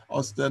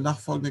der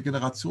nachfolgenden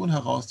Generation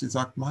heraus, die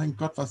sagt, mein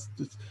Gott,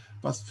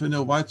 was für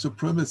eine White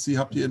Supremacy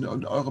habt ihr in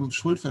eurem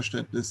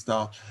Schuldverständnis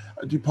da?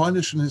 Die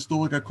polnischen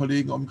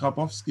Historikerkollegen um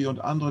Grabowski und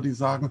andere, die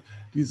sagen,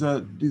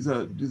 diese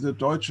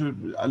deutsche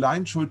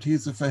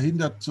Alleinschuldthese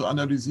verhindert zu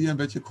analysieren,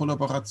 welche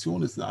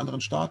Kollaboration es in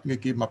anderen Staaten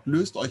gegeben hat.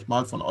 Löst euch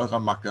mal von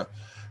eurer Macke.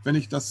 Wenn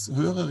ich das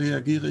höre,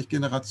 reagiere ich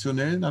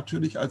generationell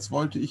natürlich, als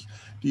wollte ich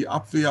die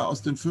Abwehr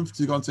aus den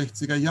 50er und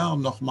 60er Jahren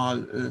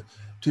nochmal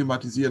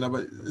thematisieren.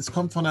 Aber es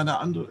kommt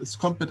es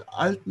kommt mit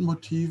alten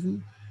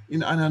Motiven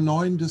in einer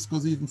neuen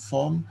diskursiven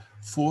Form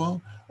vor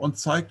und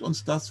zeigt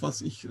uns das,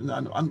 was ich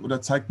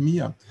zeigt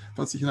mir,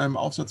 was ich in einem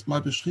Aufsatz mal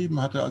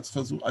beschrieben hatte, als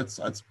Versuch,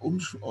 als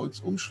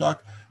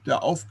Umschlag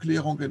der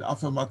Aufklärung in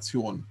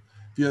Affirmation.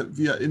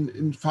 Wir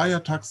in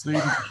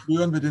Feiertagsreden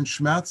beschwören wir den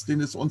Schmerz,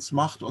 den es uns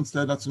macht, uns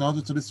der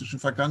nationalsozialistischen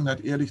Vergangenheit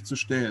ehrlich zu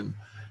stellen.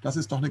 Das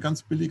ist doch eine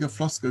ganz billige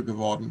Floskel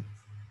geworden.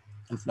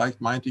 Und vielleicht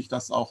meinte ich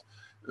das auch,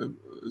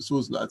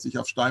 Susan, als ich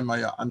auf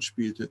Steinmeier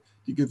anspielte.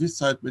 Die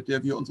Gewissheit, mit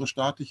der wir unsere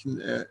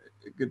staatlichen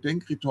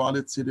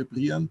Gedenkrituale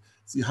zelebrieren,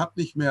 sie hat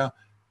nicht mehr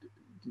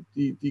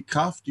die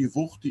Kraft, die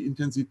Wucht, die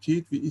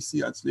Intensität, wie ich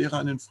sie als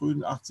Lehrer in den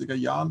frühen 80er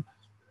Jahren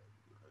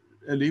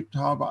erlebt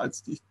habe,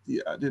 als ich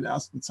den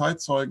ersten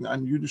Zeitzeugen,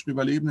 einen jüdischen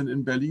Überlebenden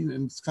in Berlin,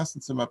 ins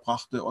Klassenzimmer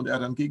brachte und er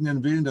dann gegen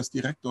den Willen des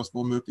Direktors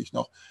womöglich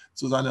noch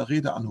zu seiner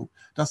Rede anhob.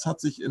 Das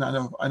hat sich in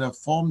einer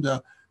Form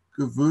der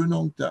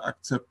Gewöhnung, der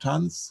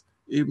Akzeptanz,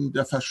 eben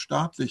der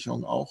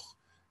Verstaatlichung auch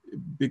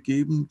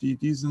begeben, die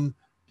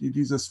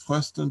dieses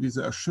Frösteln,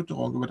 diese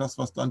Erschütterung über das,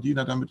 was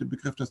Dandiner dann mit dem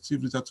Begriff des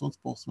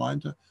Zivilisationsbruchs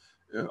meinte,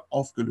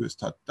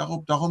 aufgelöst hat.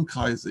 Darum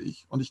kreise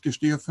ich. Und ich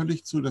gestehe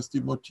völlig zu, dass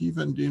die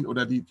Motive,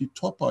 die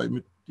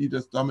Topoi, die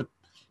das damit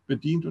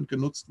bedient und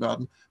genutzt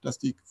werden, dass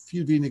die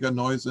viel weniger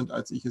neu sind,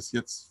 als ich es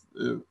jetzt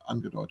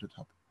angedeutet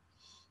habe.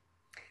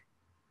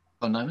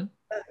 Frau Neumann?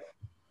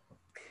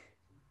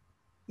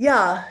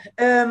 Ja,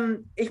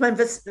 ich meine,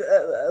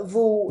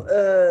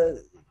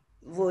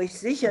 wo ich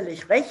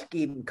sicherlich recht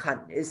geben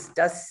kann, ist,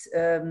 dass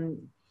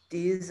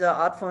diese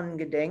Art von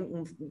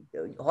Gedenken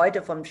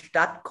heute vom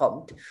Stadt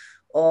kommt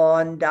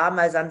und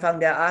damals Anfang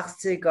der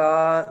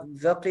 80er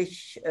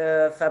wirklich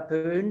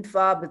verpönt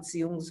war,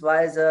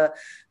 beziehungsweise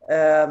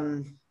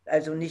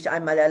also nicht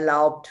einmal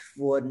erlaubt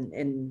wurden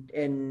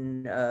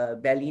in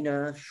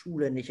Berliner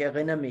Schulen. Ich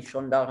erinnere mich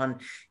schon daran.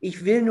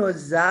 Ich will nur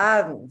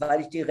sagen,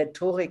 weil ich die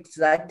Rhetorik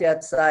seit der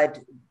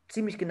Zeit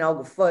ziemlich genau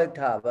gefolgt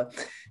habe,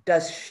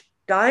 dass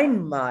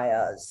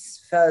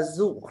Steinmeiers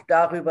Versuch,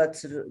 darüber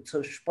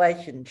zu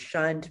sprechen,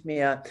 scheint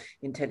mir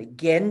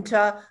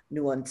intelligenter,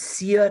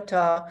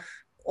 nuancierter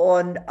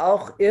und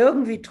auch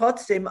irgendwie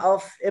trotzdem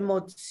auf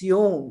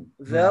Emotion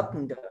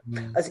wirkender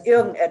als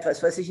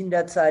irgendetwas, was ich in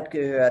der Zeit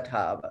gehört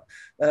habe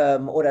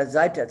oder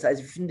seit der Zeit.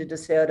 Also ich finde,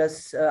 dass er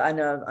das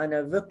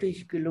eine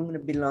wirklich gelungene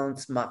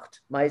Bilanz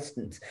macht,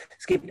 meistens.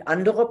 Es gibt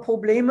andere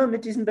Probleme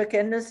mit diesem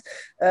Bekenntnis,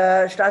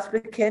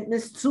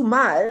 Staatsbekenntnis,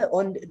 zumal,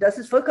 und das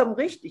ist vollkommen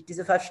richtig,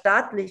 diese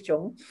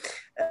Verstaatlichung,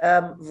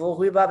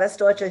 worüber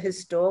westdeutsche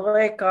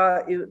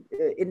Historiker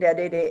in der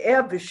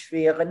DDR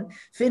beschweren,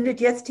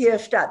 findet jetzt hier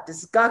statt. Das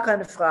ist gar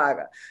keine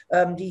Frage.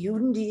 Die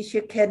Juden, die ich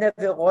hier kenne,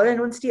 wir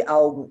rollen uns die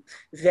Augen,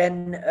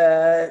 wenn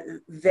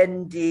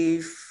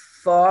die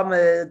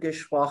Formel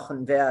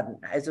gesprochen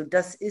werden. Also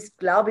das ist,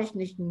 glaube ich,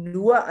 nicht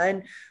nur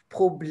ein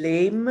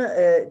Problem,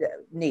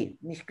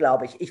 nicht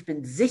glaube ich, ich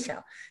bin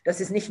sicher, das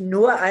ist nicht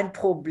nur ein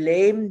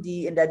Problem,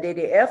 die in der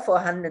DDR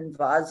vorhanden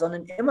war,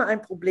 sondern immer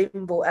ein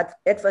Problem, wo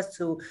etwas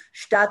zu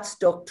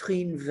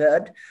Staatsdoktrin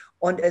wird.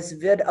 Und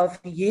es wird auf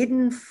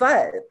jeden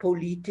Fall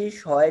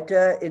politisch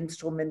heute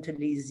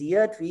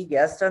instrumentalisiert, wie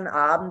gestern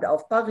Abend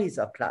auf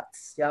Pariser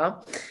Platz,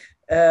 ja.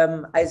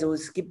 Also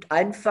es gibt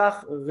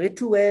einfach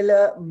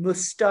rituelle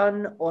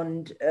Mustern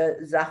und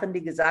Sachen,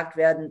 die gesagt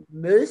werden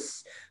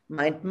müssen,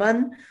 meint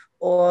man,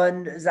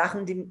 und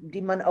Sachen,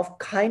 die man auf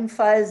keinen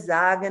Fall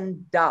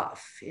sagen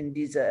darf in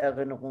dieser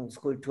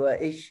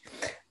Erinnerungskultur. Ich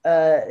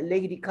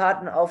lege die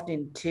Karten auf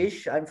den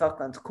Tisch, einfach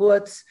ganz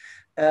kurz.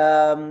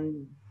 Der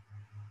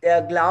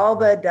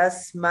Glaube,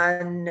 dass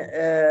man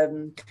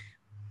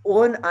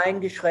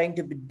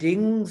uneingeschränkte,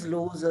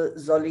 bedingungslose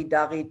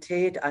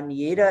Solidarität an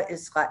jeder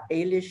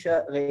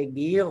israelische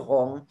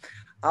Regierung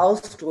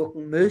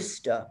ausdrücken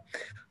müsste,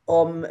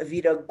 um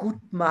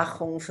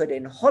Wiedergutmachung für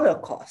den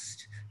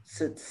Holocaust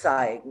zu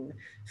zeigen,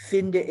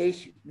 finde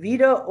ich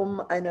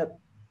wiederum eine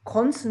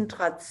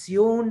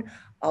Konzentration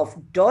auf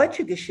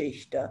deutsche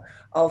Geschichte,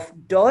 auf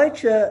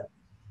deutsche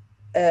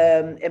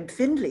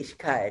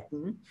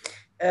Empfindlichkeiten,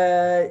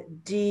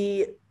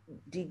 die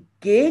die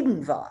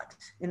Gegenwart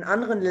in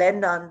anderen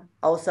Ländern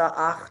außer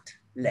Acht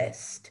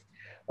lässt.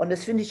 Und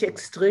das finde ich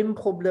extrem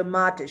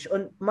problematisch.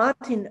 Und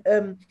Martin,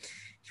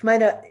 ich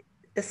meine,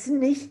 es sind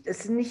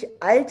nicht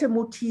alte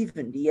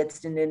Motive, die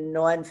jetzt in den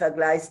neuen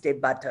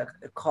Vergleichsdebatte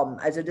kommen.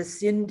 Also das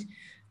sind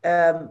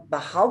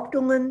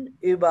Behauptungen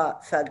über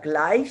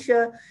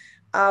Vergleiche,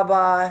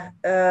 aber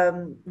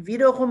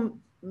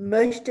wiederum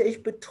möchte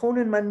ich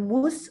betonen, man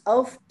muss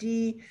auf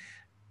den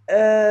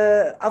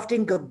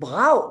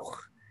Gebrauch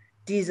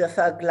dieser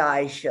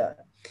Vergleiche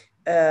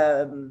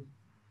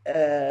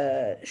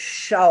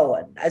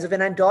schauen. Also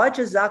wenn ein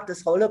Deutscher sagt,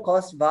 das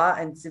Holocaust war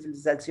ein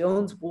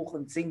Zivilisationsbruch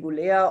und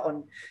singulär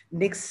und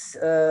nichts,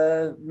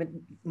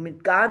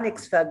 mit gar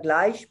nichts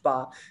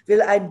vergleichbar,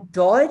 will ein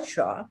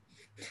Deutscher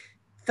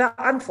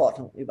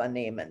Verantwortung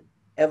übernehmen.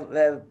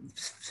 Er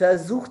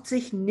versucht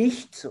sich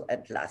nicht zu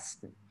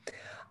entlasten.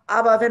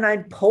 Aber wenn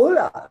ein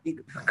Poler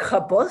wie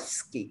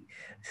Grabowski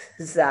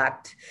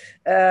sagt,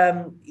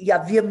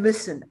 ja, wir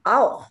müssen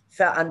auch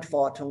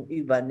Verantwortung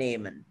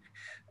übernehmen,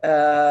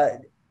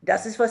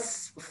 das ist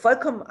was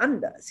vollkommen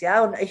anderes.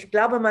 Ja? Und ich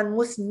glaube, man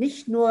muss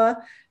nicht nur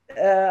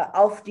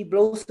auf die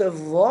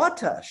bloßen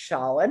Worte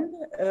schauen,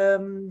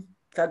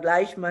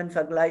 vergleicht man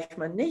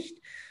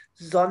nicht,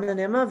 sondern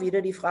immer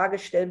wieder die Frage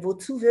stellen,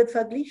 wozu wird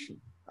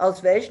verglichen?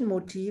 Aus welchen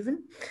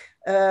Motiven?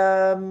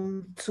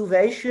 Zu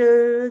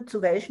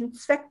welchen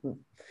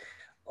Zwecken?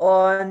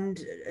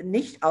 Und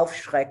nicht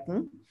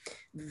aufschrecken,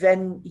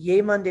 wenn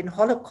jemand den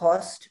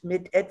Holocaust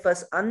mit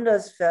etwas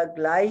anders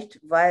vergleicht,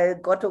 weil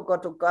Gott, oh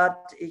Gott, oh Gott,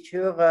 ich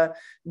höre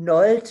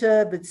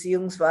Nolte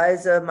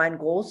beziehungsweise mein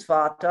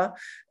Großvater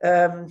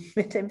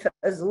mit dem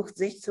Versuch,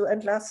 sich zu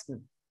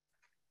entlasten.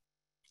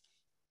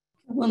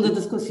 Unsere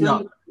Diskussion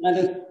geht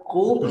gerade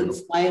grob in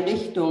zwei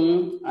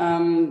Richtungen,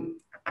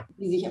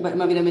 die sich aber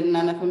immer wieder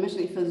miteinander vermischen.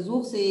 Ich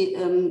versuche sie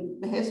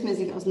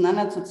behelfsmäßig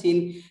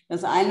auseinanderzuziehen.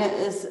 Das eine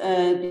ist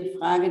die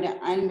Frage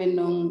der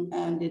Einbindung,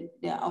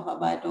 der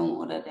Aufarbeitung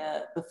oder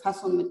der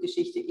Befassung mit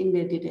Geschichte in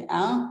der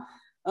DDR.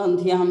 Und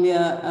hier haben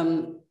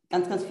wir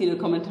ganz, ganz viele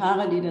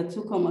Kommentare, die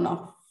dazukommen und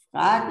auch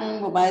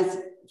Fragen, wobei es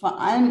vor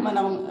allem immer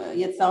darum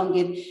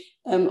geht,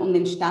 um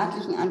den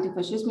staatlichen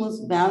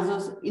Antifaschismus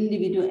versus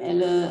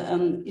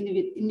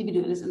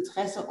individuelles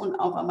Interesse und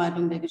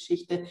Aufarbeitung der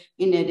Geschichte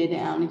in der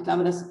DDR. Und ich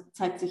glaube, das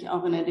zeigt sich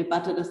auch in der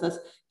Debatte, dass das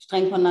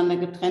streng voneinander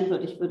getrennt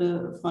wird. Ich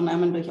würde Frau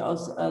Neumann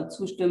durchaus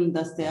zustimmen,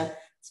 dass der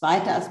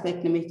zweite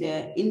Aspekt, nämlich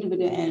der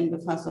individuellen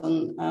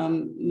Befassung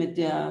mit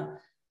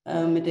der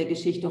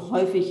Geschichte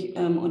häufig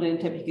unter den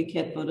Teppich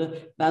gekehrt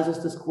wurde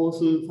versus des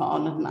großen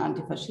verordneten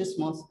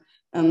Antifaschismus.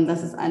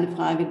 Das ist eine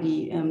Frage,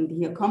 die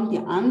hier kommt. Die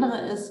andere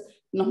ist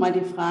nochmal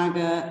die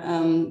Frage,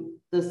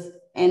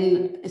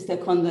 ist der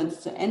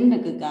Konsens zu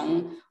Ende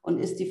gegangen und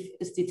ist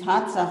die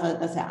Tatsache,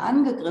 dass er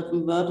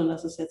angegriffen wird, und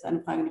das ist jetzt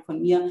eine Frage, die von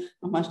mir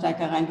nochmal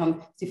stärker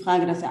reinkommt, ist die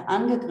Frage, dass er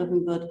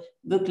angegriffen wird,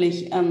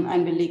 wirklich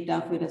ein Beleg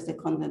dafür, dass der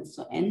Konsens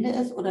zu Ende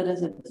ist oder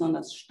dass er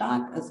besonders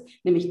stark ist,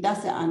 nämlich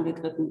dass er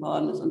angegriffen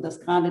worden ist und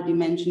dass gerade die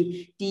Menschen,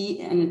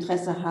 die ein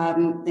Interesse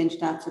haben, den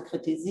Staat zu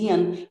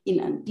kritisieren,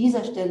 ihn an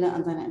dieser Stelle,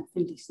 an seiner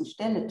empfindlichsten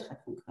Stelle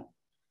treffen können.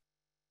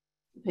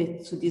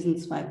 Vielleicht zu diesen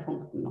zwei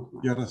Punkten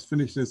nochmal. Ja, das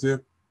finde ich eine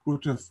sehr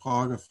gute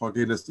Frage, Frau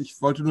Gehnest.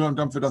 Ich wollte nur,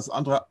 damit wir das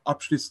andere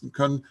abschließen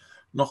können,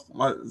 noch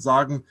mal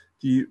sagen,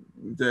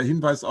 der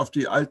Hinweis auf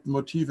die alten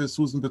Motive,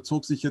 Susan,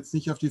 bezog sich jetzt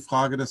nicht auf die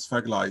Frage des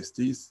Vergleichs.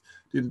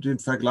 Den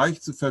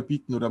Vergleich zu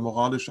verbieten oder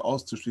moralisch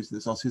auszuschließen,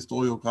 ist aus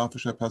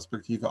historiografischer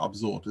Perspektive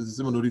absurd. Es ist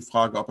immer nur die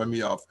Frage, ob er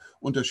mehr auf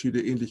Unterschiede,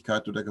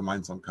 Ähnlichkeiten oder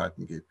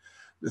Gemeinsamkeiten geht.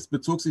 Es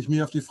bezog sich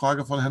mehr auf die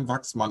Frage von Herrn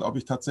Wachsmann, ob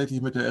ich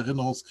tatsächlich mit der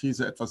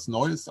Erinnerungskrise etwas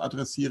Neues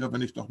adressiere,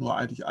 wenn ich doch nur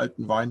eigentlich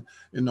alten Wein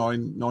in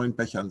neuen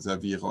Bechern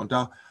serviere. Und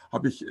da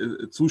habe ich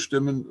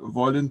zustimmen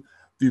wollen,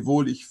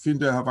 wiewohl ich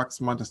finde, Herr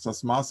Wachsmann, dass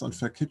das Maß an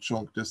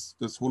Verkitschung des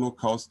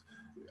Holocaust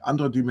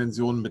andere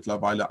Dimensionen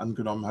mittlerweile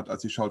angenommen hat,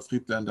 als die Schaul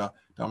Friedländer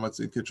damals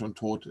in Kitsch und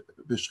Tod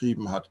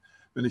beschrieben hat.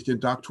 Wenn ich den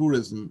Dark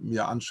Tourism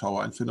mir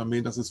anschaue, ein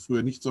Phänomen, das es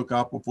früher nicht so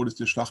gab, obwohl es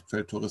den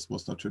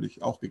Schlachtfeldtourismus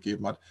natürlich auch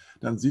gegeben hat,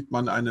 dann sieht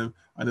man eine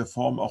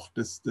Form auch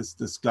des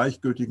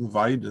gleichgültigen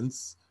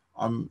Weidens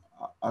am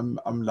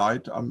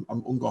Leid, am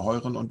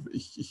Ungeheuren. Und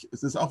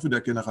es ist auch wieder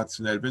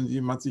generationell. Wenn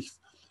jemand sich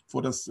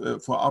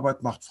vor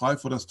Arbeit macht, frei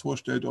vor das Tor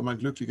stellt, um ein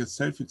glückliches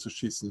Selfie zu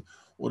schießen.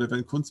 Oder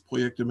wenn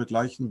Kunstprojekte mit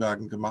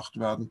Leichenbergen gemacht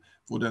werden,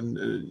 wo dann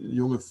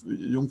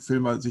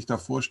Jungfilmer sich da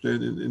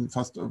vorstellen in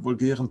fast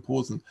vulgären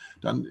Posen,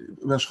 dann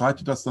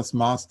überschreitet das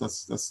Maß,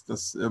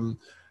 das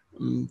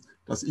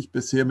ich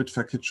bisher mit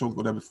Verkitschung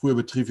oder früher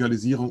mit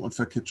Trivialisierung und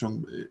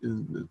Verkitschung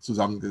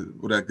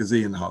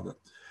gesehen habe.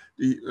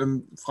 Die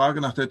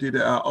Frage nach der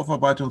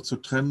DDR-Aufarbeitung zu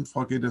trennen,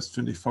 Frau Gehnest,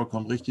 finde ich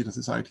vollkommen richtig. Das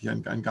ist eigentlich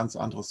ein ganz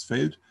anderes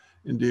Feld,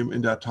 in dem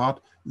in der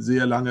Tat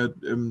sehr lange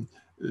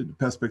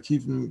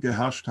Perspektiven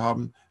geherrscht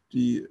haben,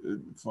 die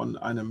von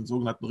einem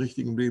sogenannten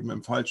richtigen Leben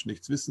im Falschen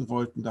nichts wissen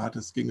wollten. Da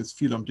ging es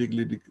viel um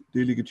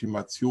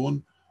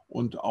Delegitimation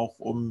und auch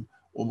um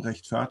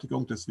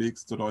Rechtfertigung des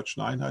Wegs zur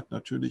deutschen Einheit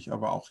natürlich.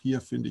 Aber auch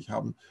hier, finde ich,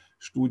 haben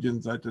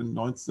Studien seit den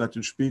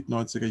späten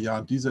 90er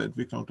Jahren diese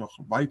Entwicklung doch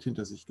weit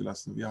hinter sich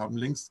gelassen. Wir haben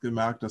längst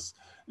gemerkt, dass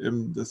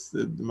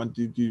man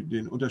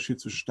den Unterschied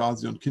zwischen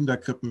Stasi und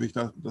Kinderkrippen, wie ich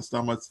das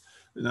damals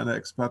in einer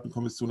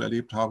Expertenkommission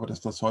erlebt habe, dass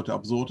das heute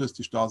absurd ist.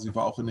 Die Stasi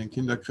war auch in den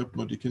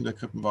Kinderkrippen und die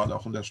Kinderkrippen waren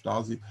auch in der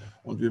Stasi.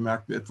 Und wir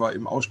merkten etwa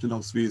im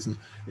Ausstellungswesen,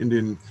 in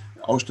den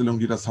Ausstellungen,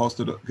 die das Haus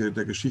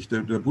der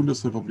Geschichte der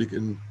Bundesrepublik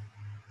in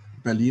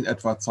Berlin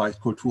etwa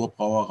zeigt,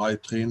 Kulturbrauerei,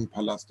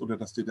 Tränenpalast oder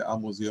das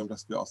DDR-Museum,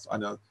 dass wir aus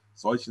einer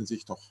solchen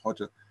Sicht doch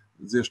heute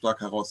sehr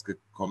stark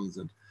herausgekommen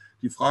sind.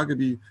 Die Frage,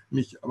 die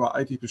mich aber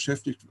eigentlich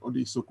beschäftigt und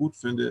die ich so gut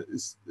finde,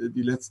 ist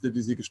die letzte,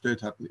 die Sie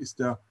gestellt hatten. Ist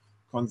der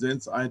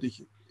Konsens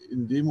eigentlich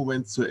in dem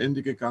Moment zu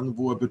Ende gegangen,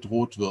 wo er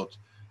bedroht wird?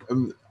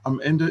 Am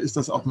Ende ist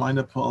das auch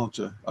meine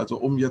Pointe. Also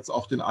um jetzt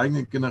auch den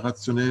eigenen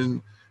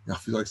generationellen, ja,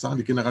 wie soll ich sagen,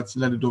 die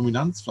generationelle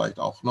Dominanz vielleicht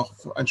auch noch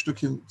ein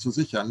Stückchen zu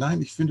sichern.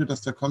 Nein, ich finde,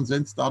 dass der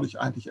Konsens dadurch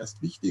eigentlich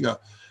erst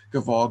wichtiger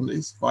geworden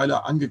ist, weil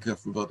er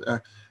angegriffen wird.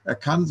 Er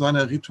kann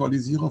seiner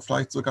Ritualisierung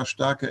vielleicht sogar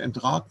stärker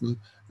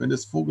entraten, wenn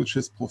es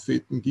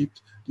Vogelschiss-Propheten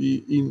gibt, die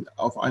ihn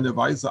auf eine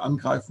Weise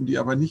angreifen, die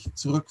aber nicht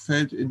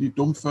zurückfällt in die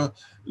dumpfe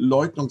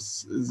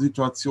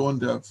Leugnungssituation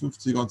der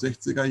 50er und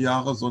 60er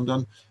Jahre,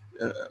 sondern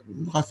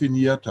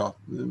raffinierter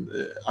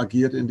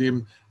agiert,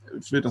 indem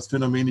wird das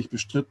Phänomen nicht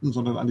bestritten,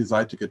 sondern an die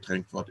Seite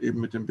gedrängt wird, eben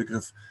mit dem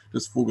Begriff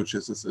des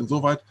Vogelschisses.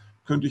 Insoweit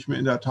könnte ich mir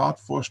in der Tat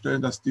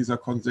vorstellen, dass dieser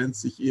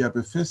Konsens sich eher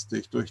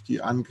befestigt durch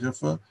die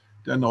Angriffe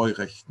der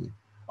Neurechten.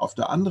 Auf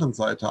der anderen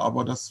Seite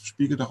aber, das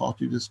spiegelt doch auch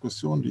die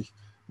Diskussion, die ich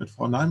mit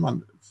Frau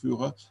Neimann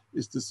führe,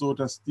 ist es so,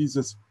 dass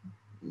dieses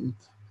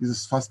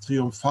fast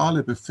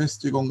triumphale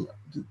Befestigen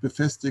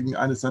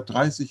eines seit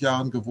 30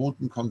 Jahren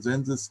gewohnten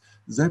Konsenses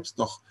selbst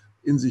doch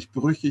in sich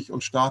brüchig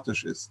und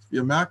statisch ist.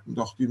 Wir merken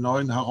doch die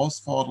neuen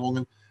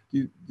Herausforderungen,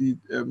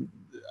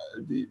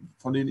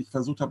 von denen ich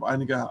versucht habe,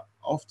 einige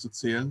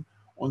aufzuzählen.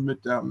 Und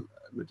mit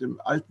dem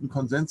alten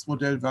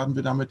Konsensmodell werden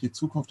wir damit die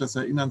Zukunft des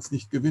Erinnerns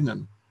nicht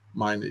gewinnen,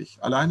 meine ich.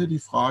 Alleine die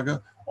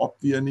Frage, ob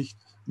wir nicht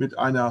mit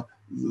einer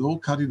so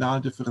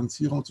kardinalen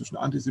Differenzierung zwischen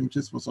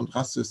Antisemitismus und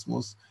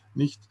Rassismus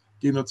nicht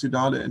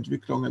genozidale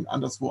Entwicklungen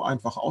anderswo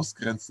einfach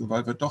ausgrenzen,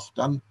 weil wir doch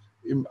dann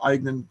im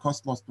eigenen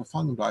Kosmos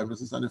befangen bleiben.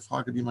 Das ist eine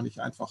Frage, die man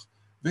nicht einfach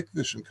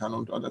wegwischen kann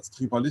und als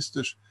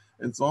tribalistisch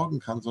entsorgen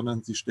kann,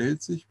 sondern sie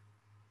stellt sich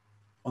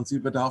und sie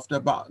bedarf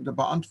der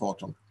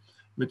Beantwortung.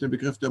 Mit dem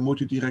Begriff der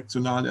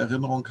multidirektionalen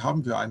Erinnerung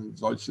haben wir eine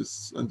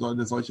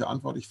solche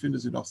Antwort. Ich finde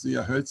sie noch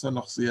sehr hölzern,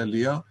 noch sehr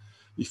leer.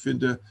 Ich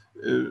finde,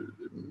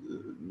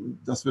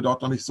 dass wir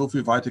dort noch nicht so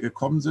viel weiter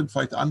gekommen sind,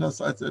 vielleicht anders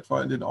als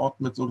etwa in den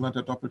Orten mit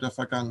sogenannter doppelter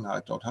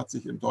Vergangenheit. Dort hat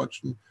sich im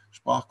deutschen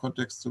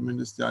Sprachkontext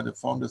zumindest ja eine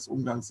Form des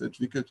Umgangs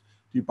entwickelt,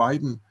 die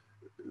beiden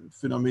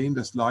Phänomenen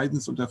des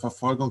Leidens und der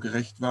Verfolgung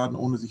gerecht werden,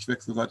 ohne sich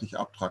wechselseitig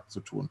abtrakt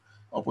zu tun.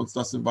 Ob uns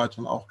das im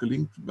Weiteren auch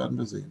gelingt, werden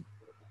wir sehen.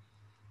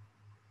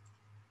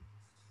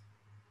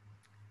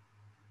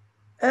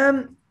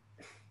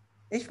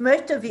 Ich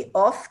möchte wie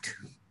oft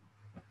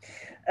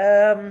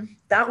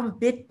darum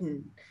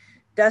bitten,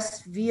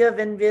 dass wir,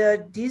 wenn wir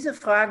diese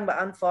Fragen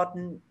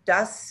beantworten,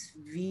 dass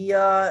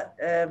wir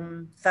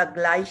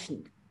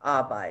vergleichend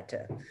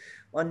arbeiten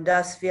und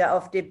dass wir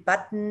auf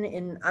Debatten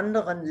in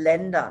anderen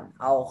Ländern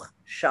auch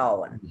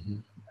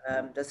schauen.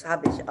 Das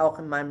habe ich auch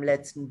in meinem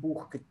letzten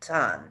Buch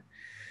getan.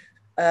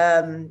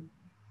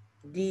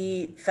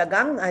 Die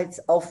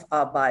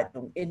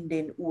Vergangenheitsaufarbeitung in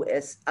den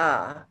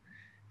USA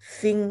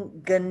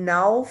fing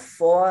genau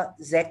vor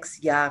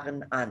 6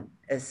 Jahren an.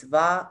 Es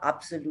war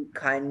absolut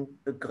kein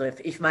Begriff.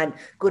 Ich meine,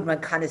 gut,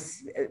 man kann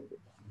es,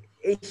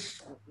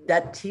 ich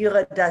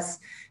datiere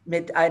das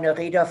mit einer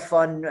Rede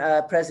von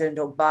Präsident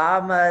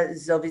Obama,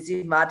 so wie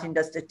Sie, Martin,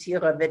 das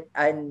datiere mit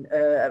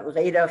einer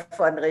Rede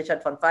von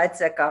Richard von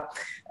Weizsäcker.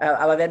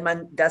 Aber wenn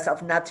man das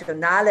auf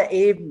nationaler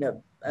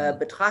Ebene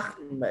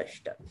betrachten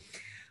möchte,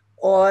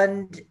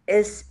 und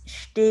es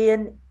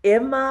stehen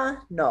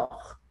immer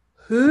noch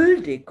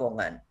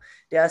Huldigungen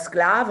der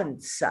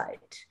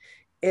Sklavenzeit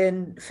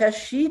in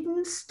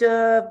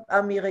verschiedenste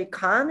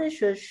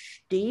amerikanische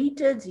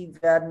Städte. Sie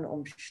werden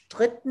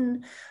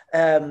umstritten,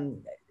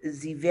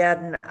 sie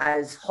werden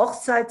als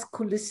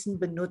Hochzeitskulissen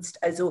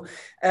benutzt. Also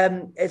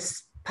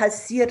es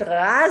passiert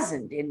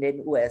rasend in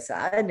den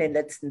USA in den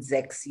letzten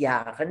 6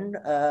 Jahren.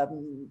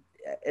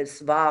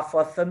 Es war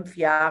vor 5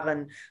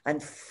 Jahren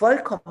eine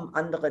vollkommen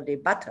andere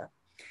Debatte.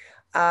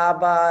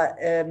 Aber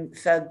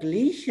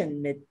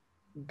verglichen mit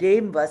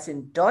dem, was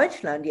in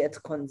Deutschland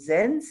jetzt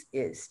Konsens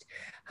ist,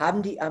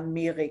 haben die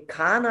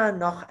Amerikaner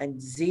noch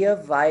einen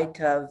sehr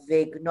weiter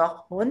Weg.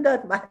 Noch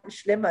 100-mal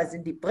schlimmer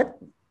sind die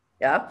Briten.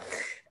 Ja?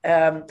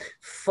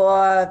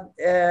 Vor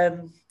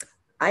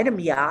einem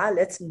Jahr,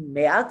 letzten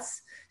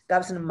März,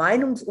 gab es eine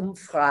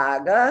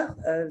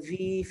Meinungsumfrage,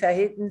 wie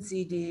verhielten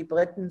sie die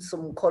Briten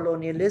zum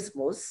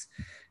Kolonialismus.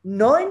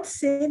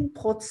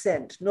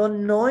 19%, nur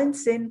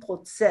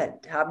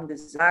 19% haben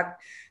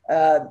gesagt,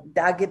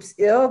 da gibt es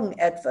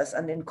irgendetwas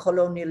an den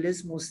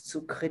Kolonialismus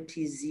zu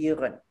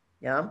kritisieren.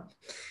 Ja?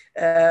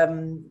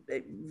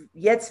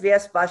 Jetzt wäre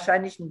es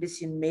wahrscheinlich ein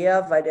bisschen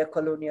mehr, weil der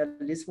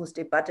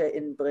Kolonialismusdebatte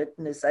in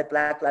Briten ist seit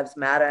Black Lives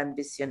Matter ein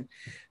bisschen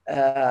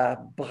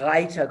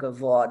breiter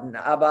geworden.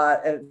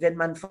 Aber wenn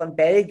man von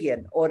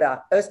Belgien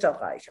oder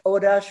Österreich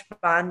oder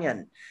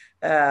Spanien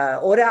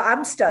oder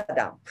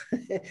Amsterdam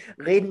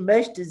reden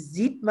möchte,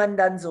 sieht man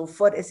dann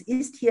sofort, es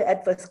ist hier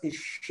etwas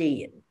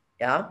geschehen.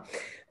 Ja?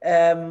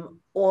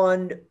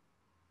 Und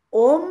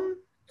um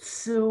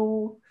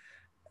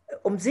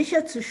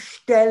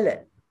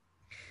sicherzustellen,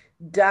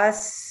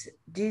 dass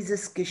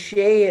dieses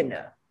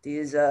Geschehene,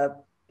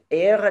 diese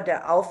Ära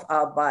der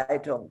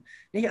Aufarbeitung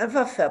nicht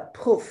einfach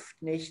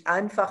verpufft, nicht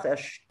einfach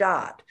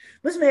erstarrt,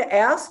 müssen wir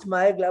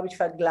erstmal, glaube ich,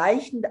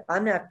 vergleichend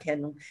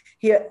anerkennen,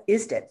 hier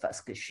ist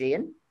etwas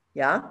geschehen,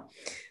 ja,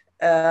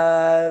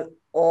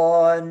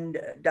 und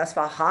das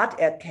war hart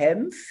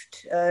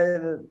erkämpft.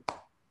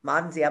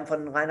 Sie haben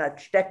von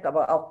Reinhard Steck,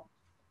 aber auch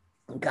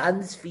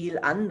ganz viel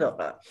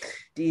andere,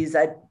 die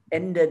seit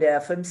Ende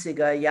der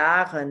 50er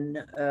Jahren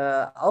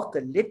auch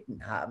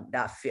gelitten haben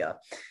dafür,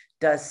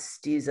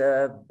 dass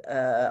diese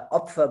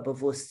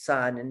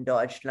Opferbewusstsein in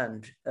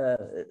Deutschland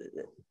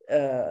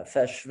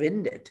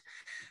verschwindet.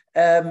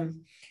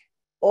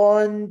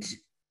 Und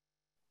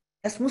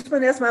das muss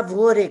man erstmal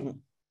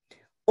würdigen,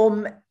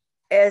 um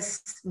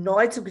es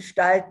neu zu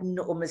gestalten,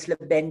 um es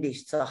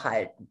lebendig zu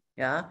halten.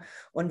 Ja?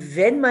 Und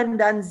wenn man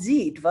dann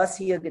sieht, was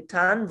hier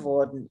getan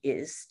worden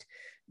ist,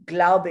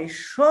 glaube ich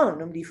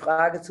schon, um die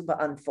Frage zu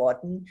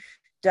beantworten,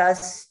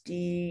 dass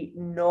die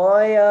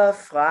neue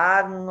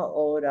Fragen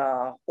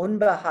oder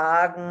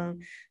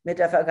Unbehagen mit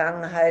der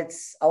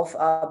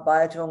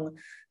Vergangenheitsaufarbeitung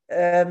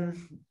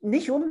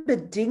nicht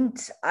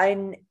unbedingt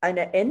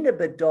eine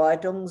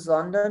Endebedeutung,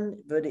 sondern,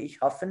 würde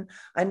ich hoffen,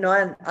 einen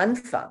neuen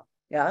Anfang.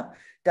 Ja?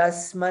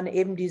 Dass man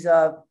eben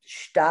dieser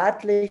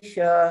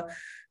staatliche,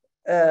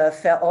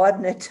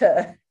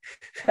 verordnete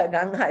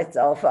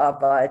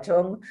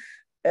Vergangenheitsaufarbeitung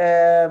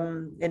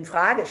in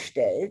Frage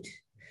stellt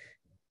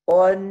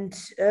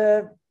und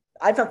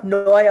einfach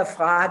neue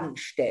Fragen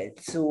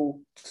stellt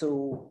zu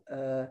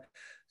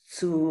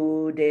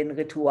den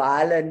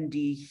Ritualen,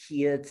 die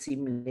hier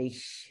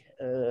ziemlich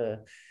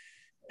in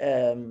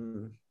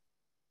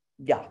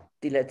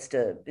die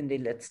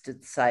letzte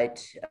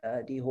Zeit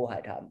die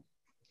Hoheit haben.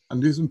 An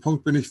diesem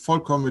Punkt bin ich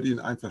vollkommen mit Ihnen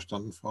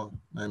einverstanden, Frau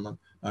Neiman.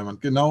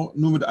 Genau,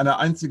 nur mit einer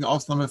einzigen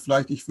Ausnahme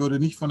vielleicht. Ich würde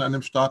nicht von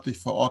einem staatlich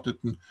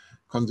verorteten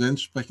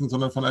Konsens sprechen,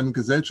 sondern von einem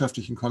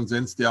gesellschaftlichen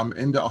Konsens, der am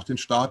Ende auch den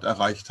Staat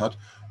erreicht hat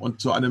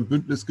und zu einem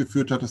Bündnis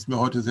geführt hat, das mir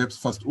heute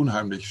selbst fast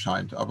unheimlich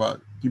scheint. Aber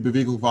die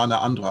Bewegung war eine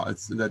andere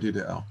als in der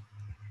DDR.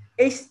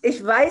 Ich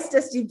weiß,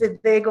 dass die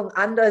Bewegung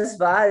anders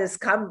war. Das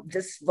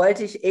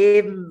wollte ich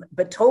eben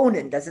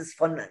betonen, dass es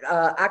von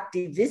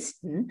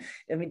Aktivisten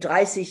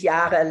 30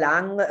 Jahre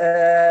lang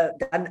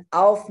dann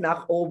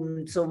nach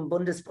oben zum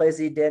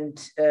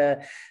Bundespräsident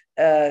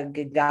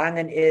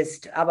gegangen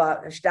ist.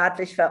 Aber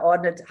staatlich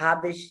verordnet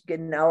habe ich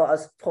genau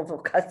aus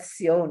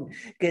Provokation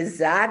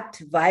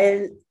gesagt,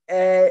 weil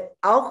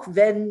auch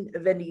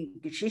wenn die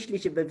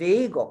geschichtliche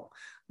Bewegung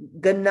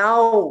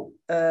genau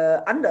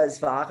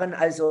anders waren,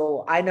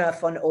 also einer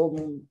von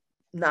oben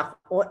nach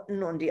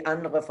unten und die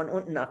andere von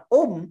unten nach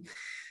oben,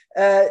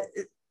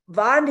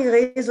 waren die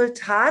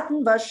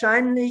Resultaten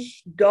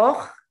wahrscheinlich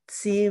doch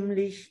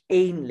ziemlich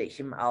ähnlich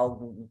im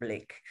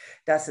Augenblick.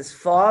 Dass es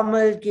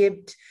Formel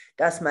gibt,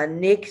 dass man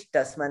nickt,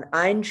 dass man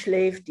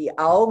einschläft, die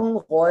Augen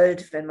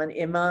rollt, wenn man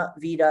immer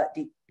wieder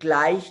die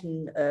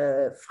gleichen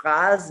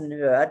Phrasen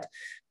hört.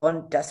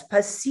 Und das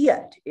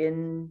passiert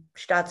in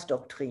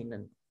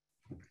Staatsdoktrinen.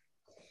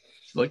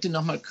 Ich wollte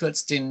noch mal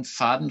kurz den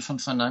Faden von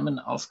Frau Neiman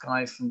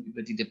aufgreifen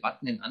über die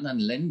Debatten in anderen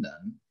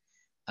Ländern.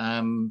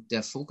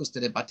 Der Fokus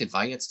der Debatte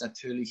war jetzt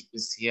natürlich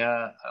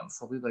bisher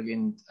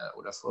vorübergehend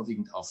oder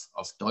vorwiegend auf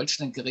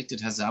Deutschland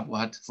gerichtet. Herr Sabo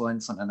hat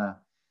vorhin von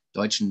einer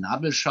deutschen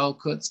Nabelschau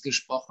kurz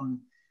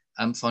gesprochen.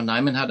 Frau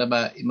Neiman hat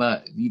aber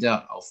immer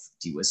wieder auf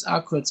die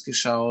USA kurz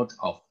geschaut,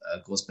 auch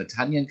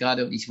Großbritannien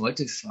gerade. Und ich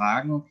wollte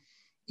fragen,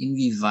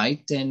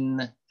 inwieweit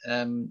denn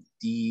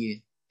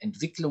die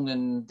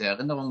Entwicklungen der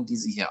Erinnerungen, die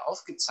Sie hier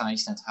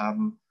aufgezeichnet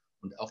haben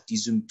und auch die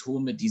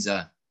Symptome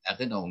dieser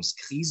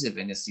Erinnerungskrise,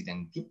 wenn es sie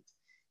denn gibt,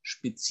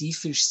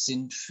 spezifisch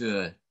sind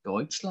für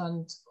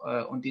Deutschland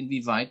und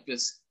inwieweit wir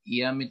es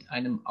eher mit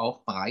einem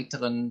auch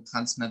breiteren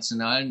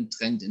transnationalen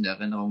Trend in der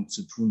Erinnerung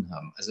zu tun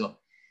haben. Also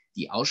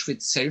die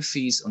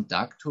Auschwitz-Selfies und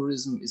Dark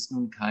Tourism ist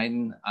nun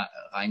kein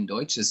rein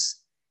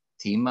deutsches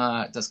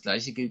Thema. Das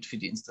Gleiche gilt für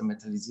die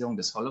Instrumentalisierung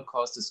des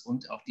Holocaustes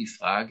und auch die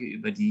Frage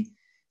über die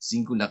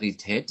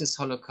Singularität des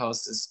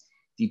Holocaustes.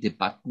 Die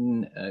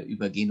Debatten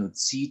über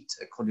Genozid,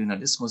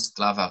 Kolonialismus,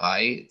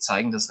 Sklaverei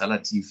zeigen das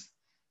relativ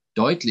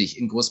deutlich.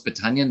 In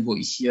Großbritannien, wo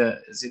ich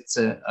hier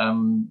sitze,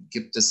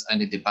 gibt es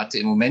eine Debatte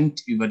im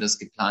Moment über das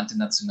geplante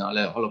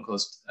nationale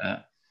Holocaust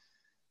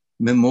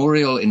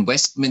Memorial in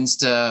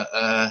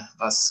Westminster,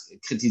 was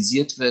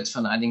kritisiert wird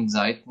von einigen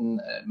Seiten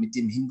mit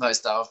dem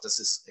Hinweis darauf, dass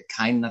es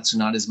kein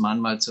nationales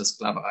Mahnmal zur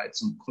Sklaverei,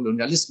 zum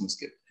Kolonialismus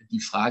gibt. Die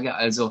Frage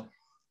also,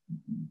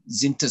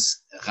 sind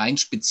das rein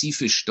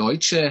spezifisch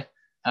deutsche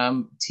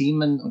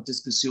Themen und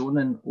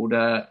Diskussionen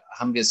oder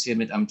haben wir es hier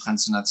mit einem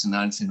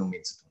transnationalen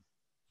Phänomen zu tun?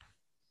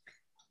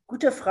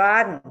 Gute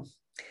Fragen.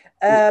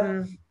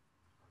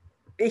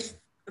 Ich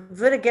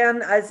würde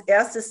gern als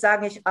erstes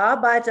sagen, ich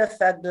arbeite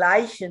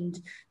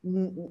vergleichend,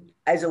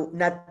 also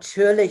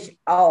natürlich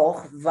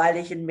auch, weil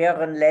ich in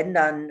mehreren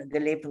Ländern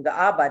gelebt und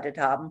gearbeitet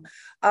habe,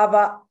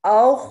 aber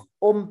auch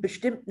um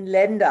bestimmten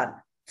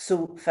Ländern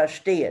zu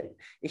verstehen.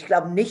 Ich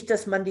glaube nicht,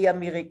 dass man die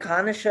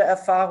amerikanische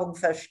Erfahrung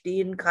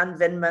verstehen kann,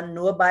 wenn man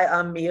nur bei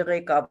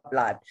Amerika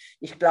bleibt.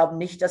 Ich glaube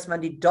nicht, dass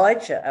man die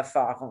deutsche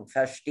Erfahrung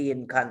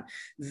verstehen kann,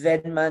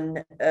 wenn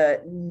man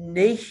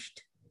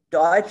nicht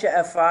deutsche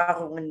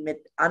Erfahrungen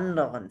mit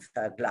anderen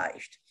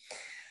vergleicht.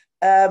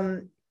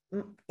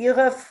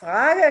 Ihre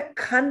Frage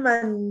kann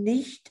man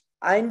nicht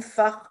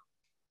einfach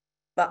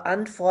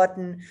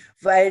beantworten,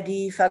 weil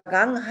die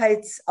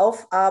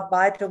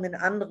Vergangenheitsaufarbeitung in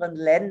anderen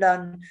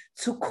Ländern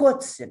zu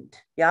kurz sind.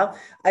 Ja,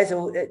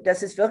 also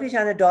das ist wirklich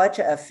eine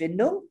deutsche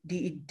Erfindung.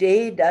 Die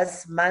Idee,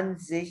 dass man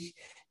sich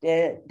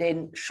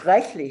den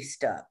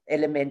schrecklichsten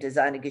Elemente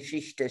seiner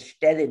Geschichte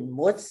stellen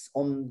muss,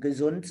 um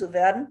gesund zu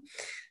werden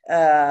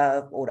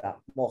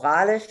oder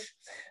moralisch.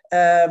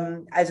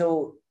 Wir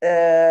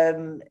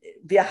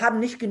haben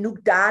nicht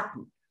genug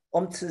Daten,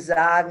 um zu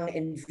sagen,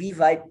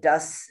 inwieweit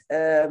das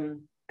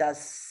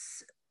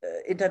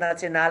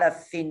internationale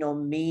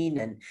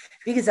Phänomenen.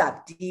 Wie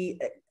gesagt, die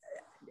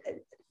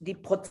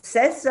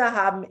Prozesse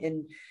haben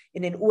in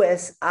den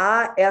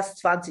USA erst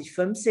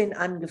 2015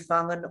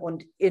 angefangen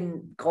und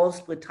in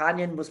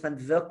Großbritannien muss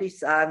man wirklich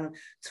sagen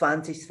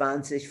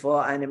 2020,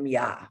 vor einem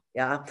Jahr,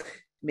 ja,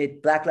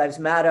 mit Black Lives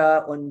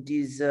Matter und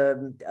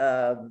diese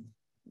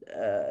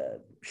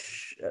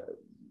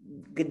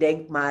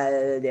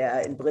Gedenkmal,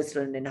 der in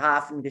Brüssel in den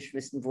Hafen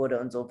geschmissen wurde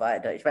und so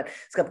weiter. Ich meine,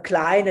 es gab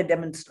kleine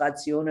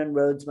Demonstrationen,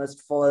 Rhodes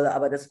Must Fall,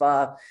 aber das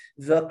war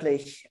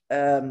wirklich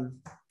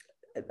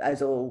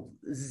also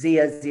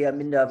sehr, sehr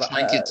minder.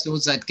 Scheint jetzt so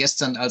seit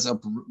gestern, als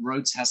ob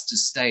Rhodes has to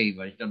stay,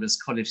 weil ich glaube, das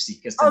College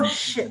sich gestern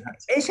shit. Hat.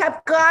 Ich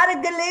habe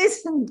gerade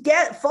gelesen,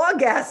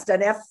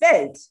 vorgestern, er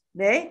fällt.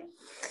 Ne?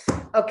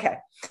 Okay.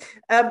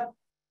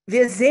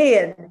 Wir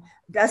sehen,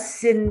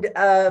 das sind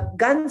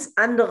ganz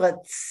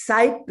andere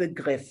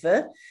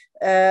Zeitbegriffe,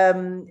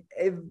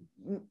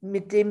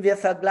 mit denen wir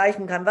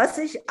vergleichen können. Was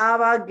ich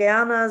aber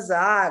gerne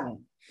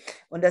sagen,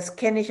 und das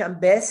kenne ich am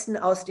besten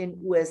aus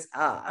den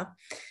USA,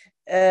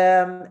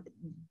 der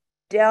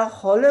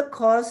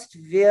Holocaust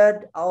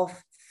wird auf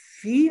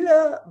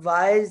viele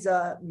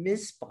Weise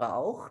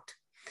missbraucht,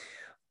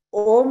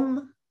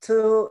 um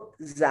zu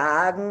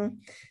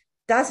sagen,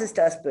 das ist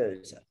das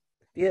Böse.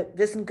 Wir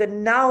wissen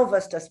genau,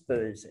 was das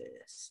Böse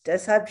ist.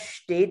 Deshalb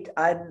steht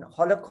ein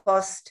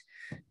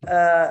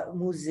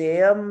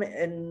Holocaust-Museum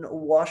in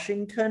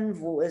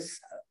Washington, wo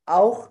es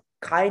auch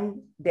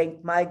kein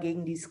Denkmal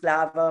gegen die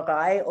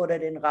Sklaverei oder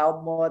den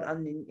Raubmord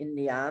an den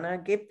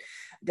Indianern gibt.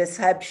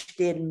 Deshalb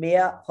stehen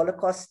mehr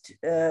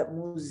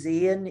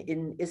Holocaust-Museen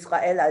in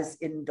Israel als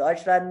in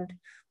Deutschland,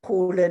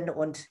 Polen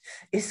und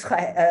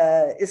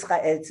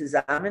Israel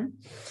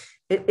zusammen.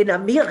 In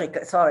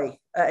Amerika, sorry,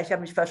 ich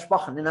habe mich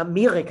versprochen, in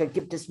Amerika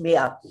gibt es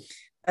mehr.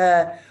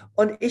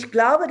 Und ich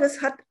glaube,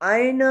 das hat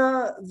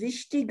eine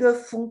wichtige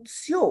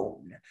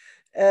Funktion,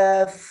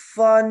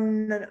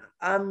 von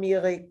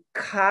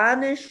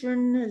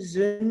amerikanischen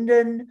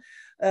Sünden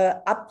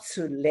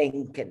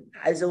abzulenken.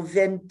 Also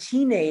wenn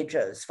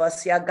Teenagers,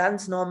 was ja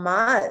ganz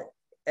normal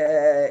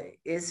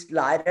ist,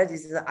 leider,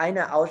 dieses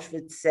eine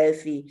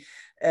Auschwitz-Selfie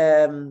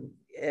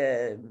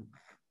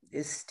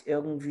ist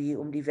irgendwie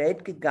um die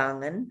Welt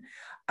gegangen,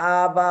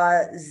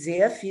 aber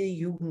sehr viele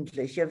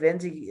Jugendliche, wenn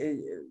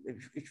sie,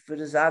 ich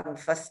würde sagen,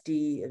 es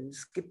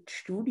gibt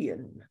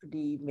Studien,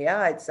 die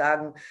Mehrheit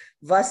sagen,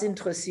 was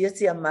interessiert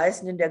sie am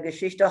meisten in der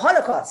Geschichte?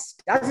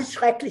 Holocaust, das ist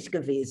schrecklich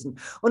gewesen.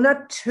 Und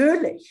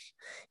natürlich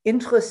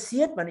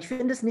interessiert man, ich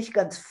finde es nicht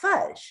ganz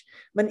falsch,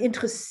 man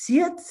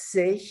interessiert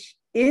sich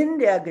in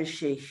der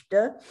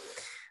Geschichte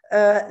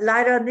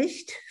leider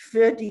nicht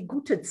für die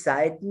guten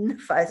Zeiten,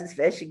 falls es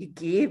welche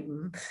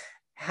gegeben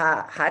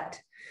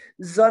hat,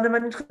 sondern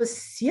man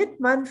interessiert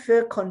man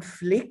für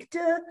Konflikte,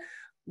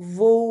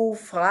 wo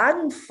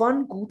Fragen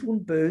von Gut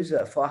und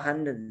Böse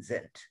vorhanden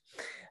sind.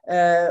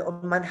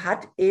 Und man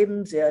hat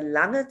eben sehr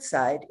lange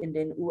Zeit in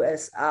den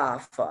USA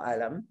vor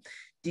allem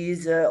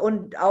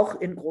und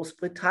auch in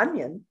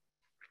Großbritannien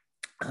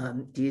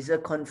diese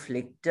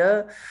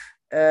Konflikte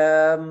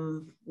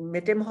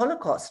mit dem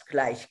Holocaust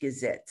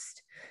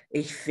gleichgesetzt.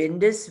 Ich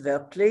finde es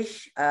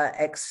wirklich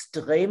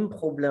extrem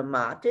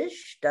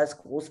problematisch, dass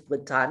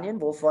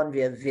Großbritannien, wovon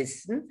wir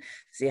wissen,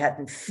 sie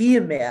hatten viel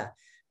mehr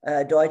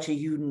deutsche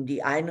Juden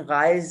die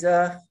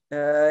Einreise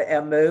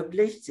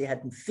ermöglicht, sie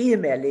hätten viel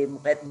mehr Leben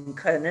retten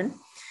können,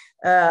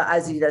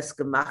 als Sie das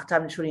gemacht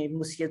haben. Entschuldigung, ich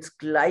muss jetzt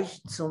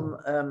gleich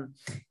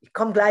ich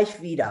komme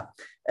gleich wieder.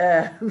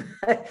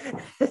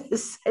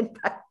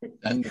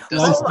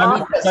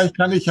 Vielleicht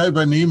kann ich ja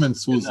übernehmen,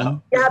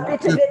 Susan. Genau. Ja,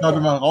 bitte, ich bitte. Gerade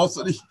mal raus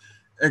und ich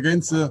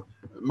ergänze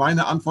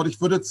meine Antwort.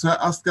 Ich würde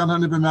zuerst gerne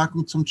eine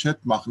Bemerkung zum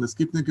Chat machen. Es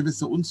gibt eine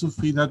gewisse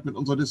Unzufriedenheit mit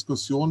unserer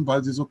Diskussion,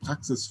 weil sie so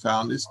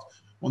praxisfern ist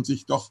und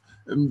sich doch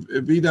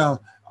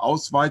weder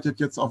ausweitet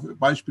jetzt auf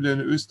Beispiele in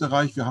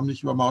Österreich. Wir haben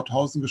nicht über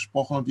Mauthausen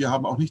gesprochen und wir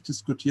haben auch nicht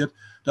diskutiert,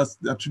 dass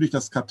natürlich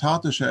das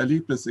kathartische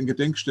Erlebnis in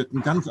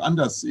Gedenkstätten ganz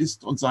anders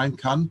ist und sein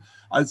kann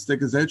als der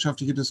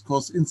gesellschaftliche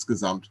Diskurs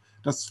insgesamt.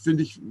 Das,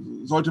 finde ich,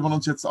 sollte man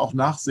uns jetzt auch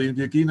nachsehen.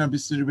 Wir gehen ein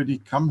bisschen über die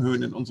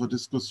Kammhöhen in unserer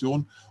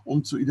Diskussion,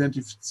 um zu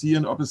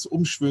identifizieren, ob es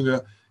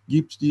Umschwünge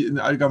gibt, die in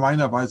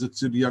allgemeiner Weise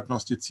zu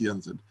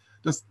diagnostizieren sind.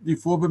 Die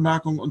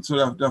Vorbemerkung und zu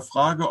der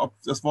Frage, ob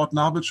das Wort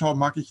Nabelschau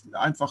mag ich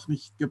einfach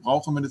nicht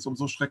gebrauchen, wenn es um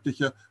so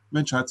schreckliche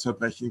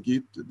Menschheitsverbrechen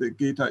geht.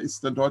 Da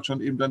ist dann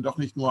Deutschland eben dann doch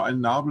nicht nur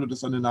ein Nabel und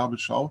ist eine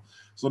Nabelschau,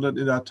 sondern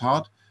in der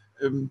Tat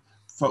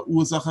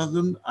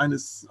Verursacherin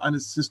eines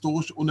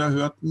historisch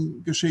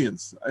unerhörten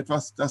Geschehens.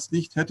 Etwas, das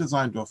nicht hätte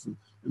sein dürfen,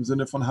 im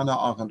Sinne von Hannah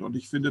Arendt. Und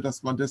ich finde,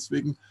 dass man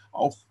deswegen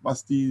auch,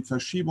 was die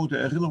Verschiebung der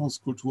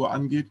Erinnerungskultur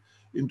angeht,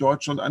 in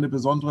Deutschland eine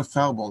besondere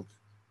Färbung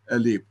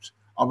erlebt.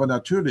 Aber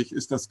natürlich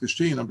ist das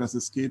Geschehen, um das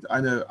es geht,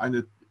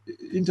 eine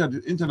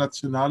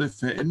internationale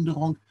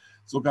Veränderung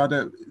sogar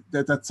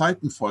der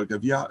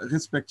Zeitenfolge. Wir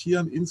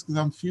respektieren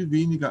insgesamt viel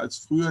weniger als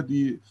früher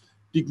die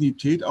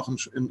Dignität, auch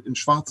in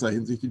schwarzer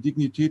Hinsicht, die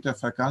Dignität der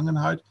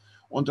Vergangenheit.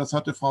 Und das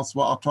hatte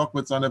François Hartog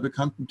mit seiner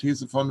bekannten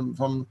These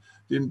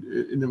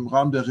in dem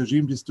Rahmen der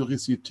Regime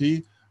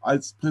d'Historicité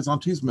als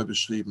Präsentisme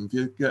beschrieben.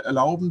 Wir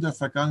erlauben der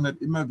Vergangenheit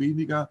immer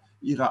weniger,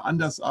 ihre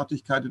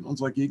Andersartigkeit in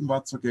unserer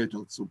Gegenwart zur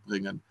Geltung zu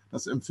bringen.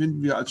 Das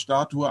empfinden wir als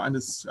Statue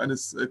eines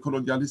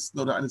Kolonialisten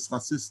oder eines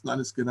Rassisten,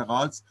 eines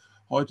Generals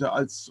heute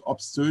als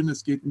obszön.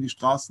 Es geht in die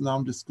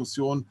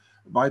Straßennamendiskussion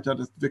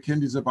weiter. Wir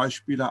kennen diese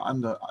Beispiele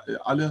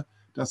alle,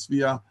 dass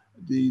wir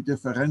die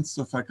Differenz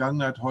zur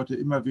Vergangenheit heute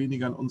immer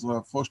weniger in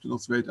unserer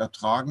Vorstellungswelt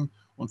ertragen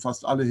und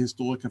fast alle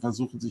Historiker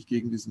versuchen, sich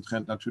gegen diesen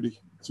Trend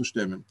natürlich zu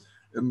stemmen.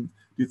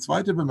 Die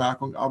zweite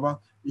Bemerkung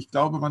aber, ich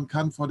glaube, man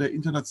kann von der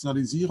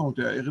Internationalisierung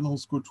der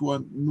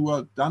Erinnerungskultur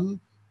nur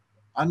dann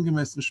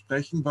angemessen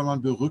sprechen, wenn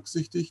man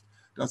berücksichtigt,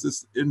 dass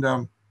es in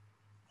der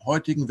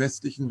heutigen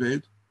westlichen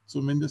Welt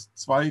zumindest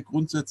zwei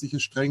grundsätzliche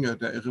Stränge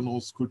der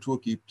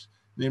Erinnerungskultur gibt,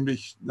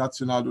 nämlich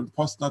national und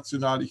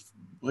postnational. Ich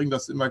bringe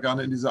das immer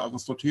gerne in diese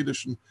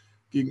aristotelischen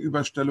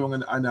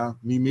Gegenüberstellungen einer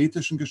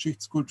mimetischen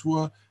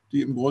Geschichtskultur,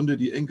 die im Grunde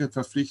die Enkel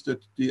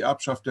verpflichtet, die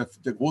Erbschaft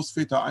der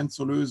Großväter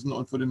einzulösen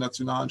und für den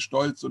nationalen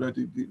Stolz oder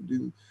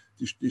die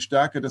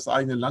Stärke des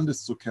eigenen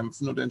Landes zu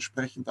kämpfen und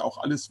entsprechend auch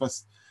alles,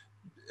 was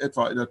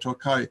etwa in der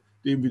Türkei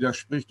dem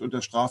widerspricht,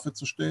 unter Strafe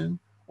zu stellen.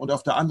 Und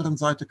auf der anderen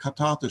Seite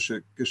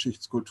kathartische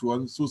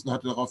Geschichtskulturen. Susan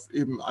hatte darauf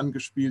eben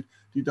angespielt,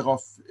 die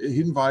darauf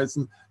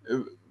hinweisen,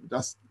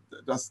 dass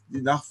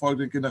die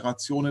nachfolgenden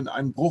Generationen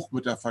einen Bruch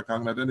mit der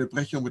Vergangenheit, eine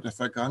Brechung mit der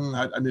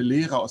Vergangenheit, eine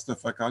Lehre aus der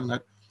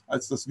Vergangenheit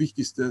als das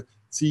Wichtigste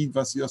ziehen,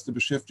 was sie aus der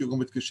Beschäftigung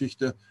mit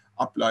Geschichte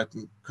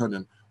ableiten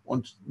können.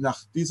 Und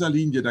nach dieser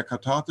Linie der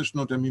kathartischen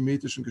und der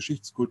mimetischen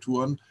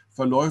Geschichtskulturen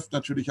verläuft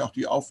natürlich auch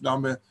die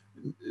Aufnahme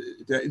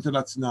der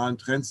internationalen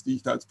Trends, die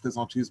ich da als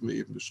Präsentisme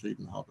eben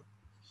beschrieben habe.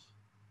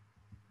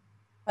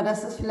 Aber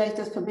das ist vielleicht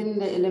das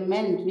verbindende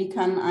Element. Wie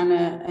kann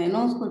eine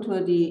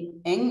Erinnerungskultur,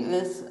 die eng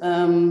ist,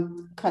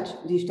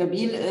 die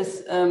stabil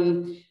ist,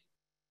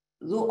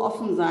 so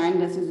offen sein,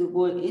 dass sie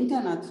sowohl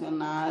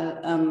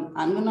international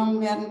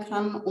angenommen werden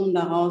kann, um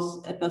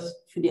daraus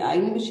etwas für die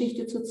eigene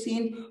Geschichte zu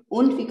ziehen?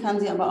 Und wie kann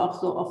sie aber auch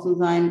so offen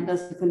sein,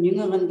 dass sie von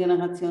jüngeren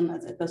Generationen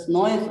als etwas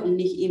Neues und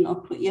nicht ihnen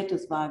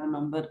oktroyiertes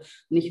wahrgenommen wird?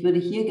 Und ich würde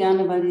hier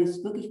gerne, weil die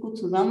es wirklich gut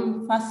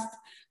zusammenfasst,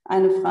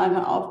 eine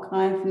Frage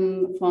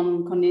aufgreifen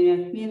von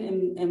Cornelia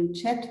Schmiel im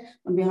Chat.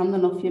 Und wir haben nur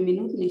noch 4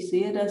 Minuten, ich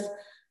sehe das,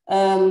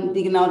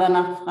 die genau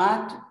danach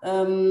fragt.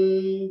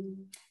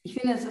 Ich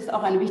finde, es ist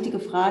auch eine wichtige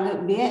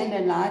Frage, wer in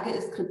der Lage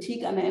ist,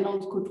 Kritik an der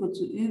Erinnerungskultur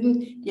zu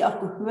üben, die auch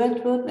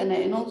gehört wird, wenn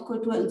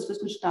Erinnerungskultur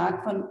inzwischen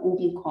stark von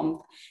oben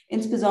kommt.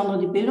 Insbesondere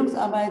die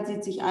Bildungsarbeit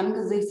sieht sich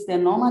angesichts der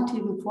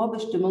normativen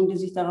Vorbestimmung, die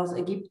sich daraus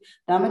ergibt,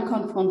 damit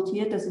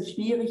konfrontiert, dass es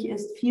schwierig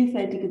ist,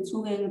 vielfältige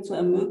Zugänge zu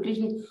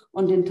ermöglichen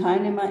und den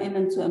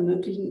TeilnehmerInnen zu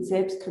ermöglichen,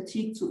 selbst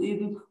Kritik zu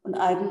üben und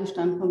eigene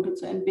Standpunkte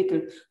zu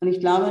entwickeln. Und ich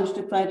glaube, ein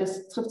Stück weit,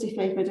 das trifft sich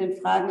vielleicht mit den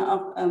Fragen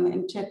auch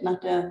im Chat nach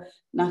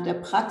der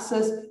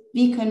Praxis.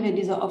 Wie können wir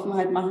diese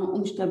Offenheit machen,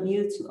 um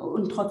stabil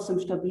und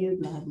trotzdem stabil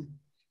bleiben?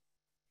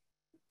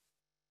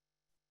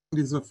 Ich kann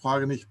diese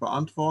Frage nicht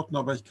beantworten,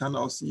 aber ich kann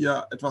aus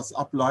ihr etwas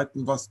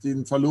ableiten, was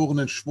den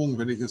verlorenen Schwung,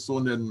 wenn ich es so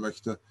nennen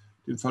möchte,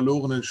 den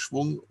verlorenen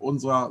Schwung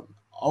unserer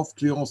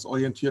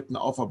aufklärungsorientierten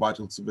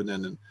Aufarbeitung zu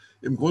benennen.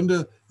 Im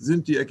Grunde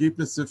sind die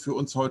Ergebnisse für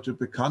uns heute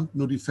bekannt,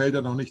 nur die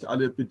Felder noch nicht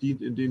alle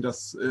bedient, in denen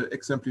das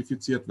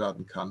exemplifiziert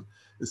werden kann.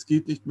 Es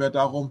geht nicht mehr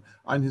darum,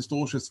 ein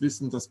historisches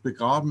Wissen, das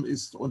begraben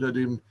ist, unter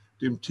dem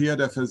Teer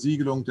der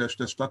Versiegelung des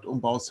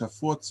Stadtumbaus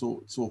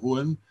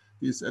hervorzuholen,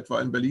 wie es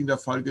etwa in Berlin der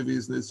Fall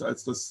gewesen ist,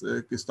 als das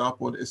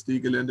Gestapo- und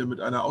SD-Gelände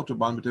mit einer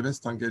Autobahn mit der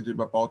Westtangente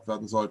überbaut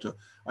werden sollte,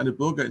 eine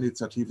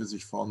Bürgerinitiative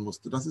sich formen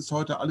musste. Das ist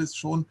heute alles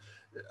schon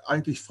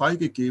eigentlich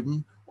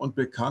freigegeben und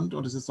bekannt,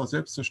 und es ist doch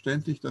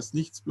selbstverständlich, dass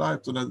nichts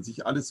bleibt, sondern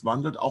sich alles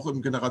wandelt, auch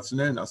im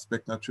generationellen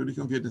Aspekt natürlich,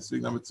 und wir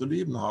deswegen damit zu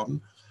leben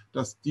haben,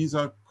 dass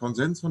dieser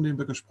Konsens, von dem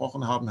wir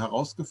gesprochen haben,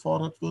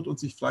 herausgefordert wird und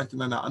sich vielleicht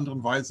in einer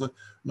anderen Weise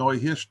neu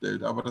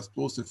herstellt. Aber das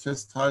bloße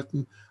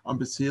Festhalten am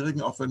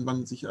bisherigen, auch wenn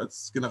man sich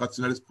als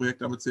generationelles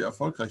Projekt damit sehr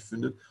erfolgreich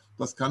findet,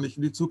 das kann nicht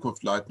in die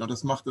Zukunft leiten. Und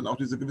das macht dann auch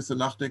diese gewisse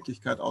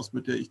Nachdenklichkeit aus,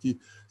 mit der ich die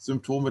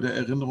Symptome der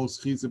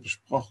Erinnerungskrise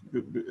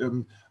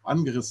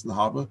angerissen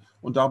habe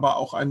und dabei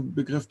auch einen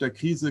Begriff der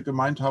Krise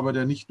gemeint habe,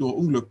 der nicht nur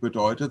Unglück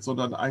bedeutet,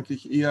 sondern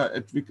eigentlich eher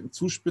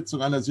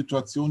Zuspitzung einer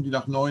Situation, die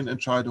nach neuen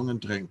Entscheidungen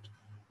drängt.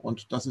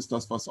 Und das ist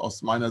das, was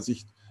aus meiner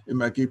Sicht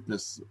im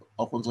Ergebnis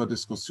auch unserer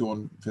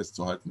Diskussion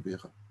festzuhalten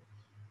wäre.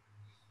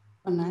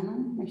 Frau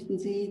Neumann, möchten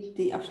Sie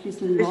die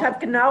abschließenden Worte? Ich habe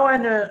genau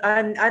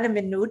eine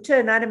Minute.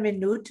 In einer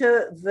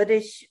Minute würde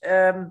ich,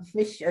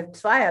 nicht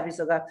zwei habe ich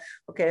sogar,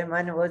 okay,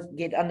 meine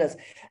geht anders.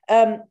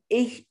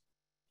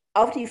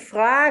 Auf die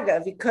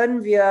Frage, wie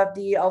können wir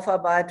die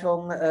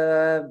Aufarbeitung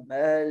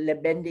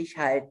lebendig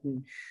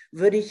halten,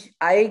 würde ich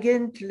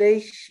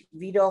eigentlich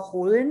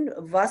wiederholen,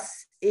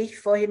 was ich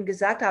vorhin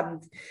gesagt habe.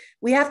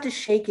 We have to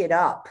shake it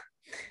up.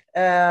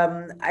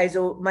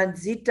 Also man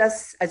sieht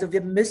das, also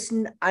wir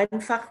müssen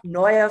einfach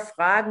neue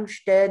Fragen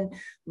stellen.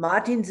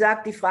 Martin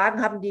sagt, die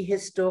Fragen haben die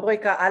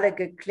Historiker alle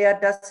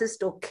geklärt, das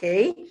ist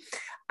okay.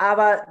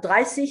 Aber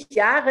 30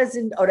 Jahre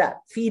sind,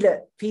 oder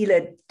viele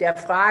der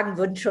Fragen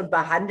wurden schon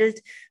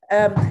behandelt.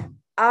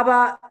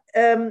 Aber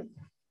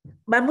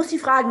man muss die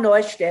Fragen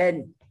neu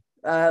stellen,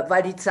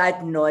 weil die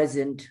Zeiten neu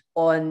sind.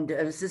 Und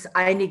es ist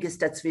einiges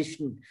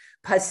dazwischen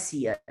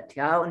passiert.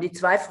 Ja? Und die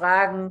zwei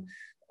Fragen,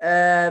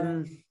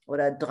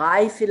 oder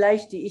drei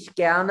vielleicht, die ich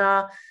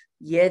gerne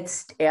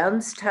jetzt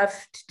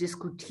ernsthaft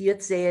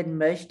diskutiert sehen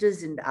möchte,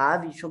 sind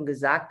A, wie ich schon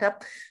gesagt habe,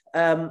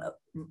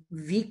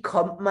 wie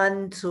kommt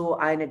man zu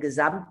einer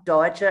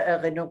gesamtdeutschen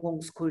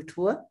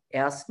Erinnerungskultur?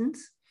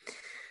 Erstens.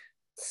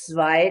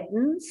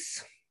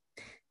 Zweitens,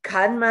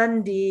 kann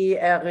man die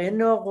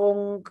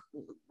Erinnerung,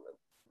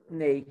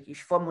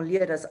 ich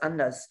formuliere das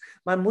anders.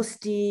 Man muss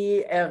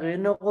die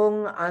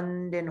Erinnerung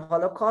an den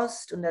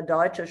Holocaust und der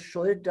deutsche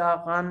Schuld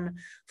daran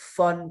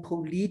von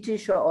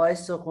politischen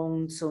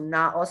Äußerungen zum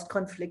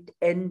Nahostkonflikt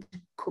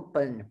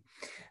entkuppeln.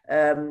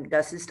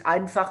 Das ist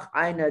einfach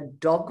eine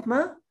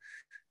Dogma,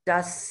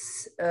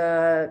 das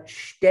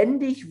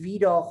ständig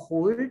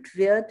wiederholt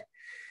wird,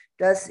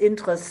 das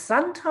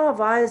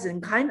interessanterweise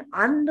in kein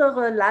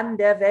anderes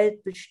Land der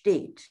Welt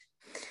besteht.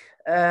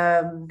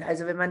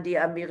 Also wenn man die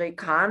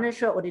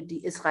amerikanische oder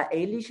die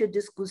israelische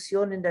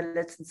Diskussion in den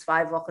letzten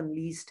 2 Wochen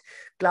liest,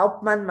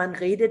 glaubt man, man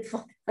redet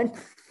von einer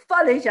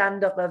völlig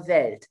anderen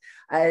Welt,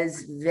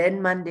 als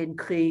wenn man den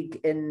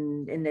Krieg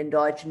in den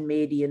deutschen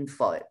Medien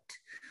folgt.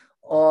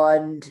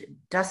 Und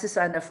das ist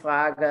eine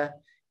Frage,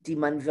 die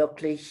man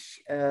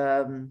wirklich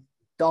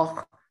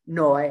doch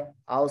neu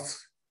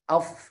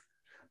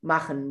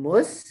aufmachen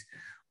muss.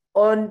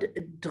 Und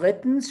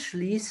drittens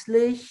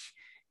schließlich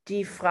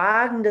die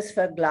Fragen des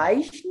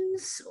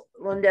Vergleichens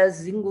und der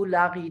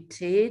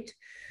Singularität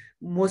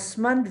muss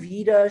man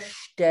wieder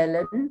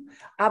stellen,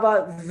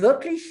 aber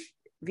wirklich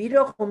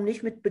wiederum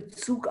nicht mit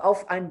Bezug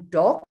auf ein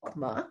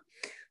Dogma,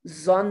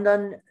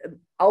 sondern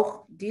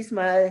auch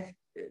diesmal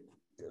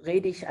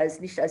rede ich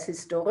nicht als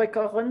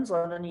Historikerin,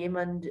 sondern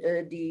jemand,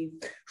 die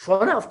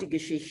schon auf die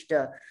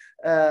Geschichte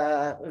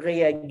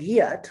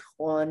reagiert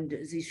und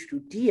sie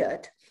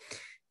studiert.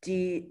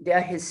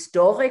 Der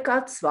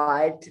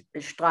Historikerstreit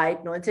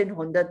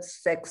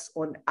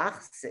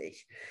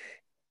 1986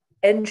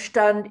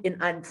 entstand in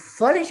einem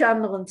völlig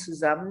anderen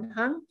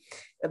Zusammenhang,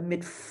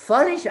 mit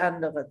völlig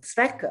anderen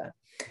Zwecken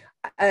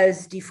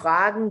als die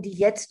Fragen, die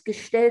jetzt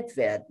gestellt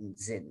werden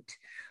sind.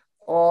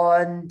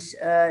 Und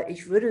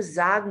ich würde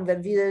sagen,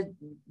 wenn wir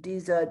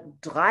diese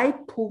 3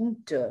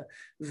 Punkte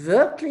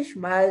wirklich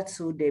mal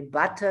zur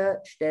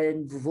Debatte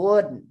stellen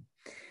würden,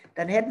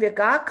 dann hätten wir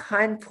gar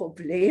kein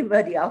Problem,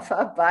 die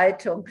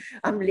Aufarbeitung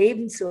am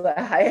Leben zu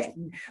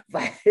erhalten,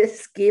 weil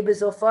es gäbe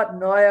sofort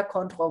neue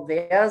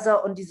Kontroverse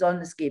und die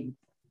sollen es geben.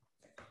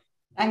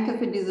 Danke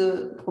für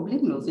diese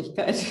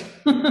Problemlosigkeit,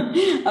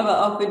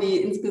 aber auch für die,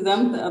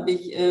 insgesamt habe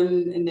ich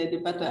in der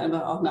Debatte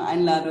einfach auch eine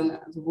Einladung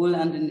sowohl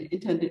an den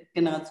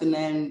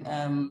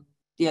intergenerationellen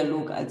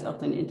Dialog als auch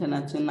den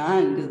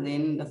internationalen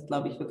gesehen, das,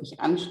 glaube ich, wirklich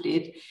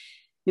ansteht.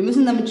 Wir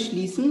müssen damit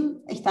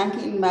schließen. Ich danke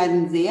Ihnen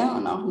beiden sehr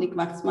und auch Nick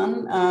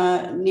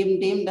Waxman.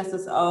 Neben dem, dass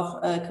es auch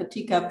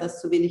Kritik gab,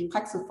 dass zu wenig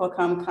Praxis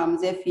vorkam, kam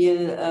sehr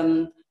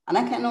viel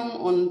Anerkennung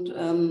und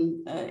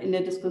in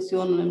der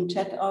Diskussion und im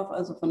Chat auf.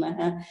 Also von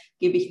daher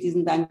gebe ich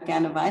diesen Dank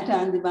gerne weiter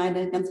an Sie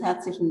beide. Ganz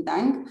herzlichen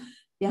Dank.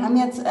 Wir haben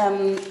jetzt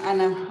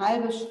eine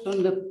halbe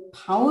Stunde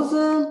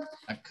Pause.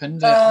 Da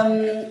können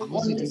wir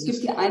und es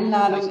gibt die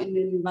Einladung in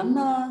den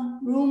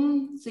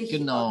Wanderroom.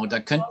 Genau, da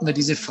könnten wir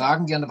diese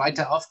Fragen gerne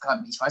weiter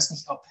aufgreifen. Ich weiß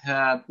nicht, ob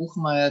Herr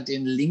Buchmeier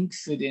den Link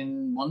für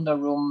den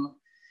Wanderroom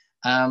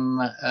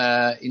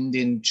in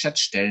den Chat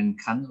stellen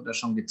kann oder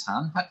schon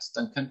getan hat,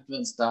 dann könnten wir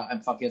uns da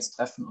einfach jetzt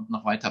treffen und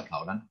noch weiter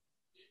plaudern.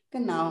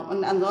 Genau,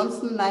 und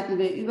ansonsten leiten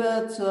wir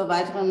über zur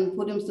weiteren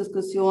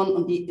Podiumsdiskussion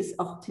und die ist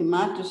auch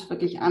thematisch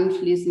wirklich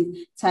anschließend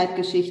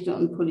Zeitgeschichte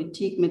und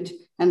Politik mit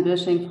Herrn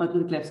Birsching, Frau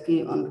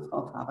Grüglewski und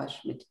Frau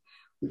Faber-Schmidt.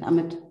 Und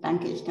damit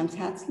danke ich ganz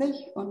herzlich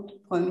und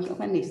freue mich auf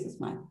ein nächstes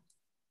Mal.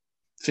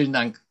 Vielen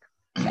Dank.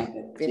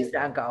 Danke. Vielen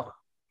Dank auch.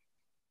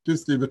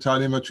 Tschüss, liebe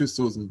Teilnehmer. Tschüss,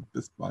 Susan.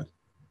 Bis bald.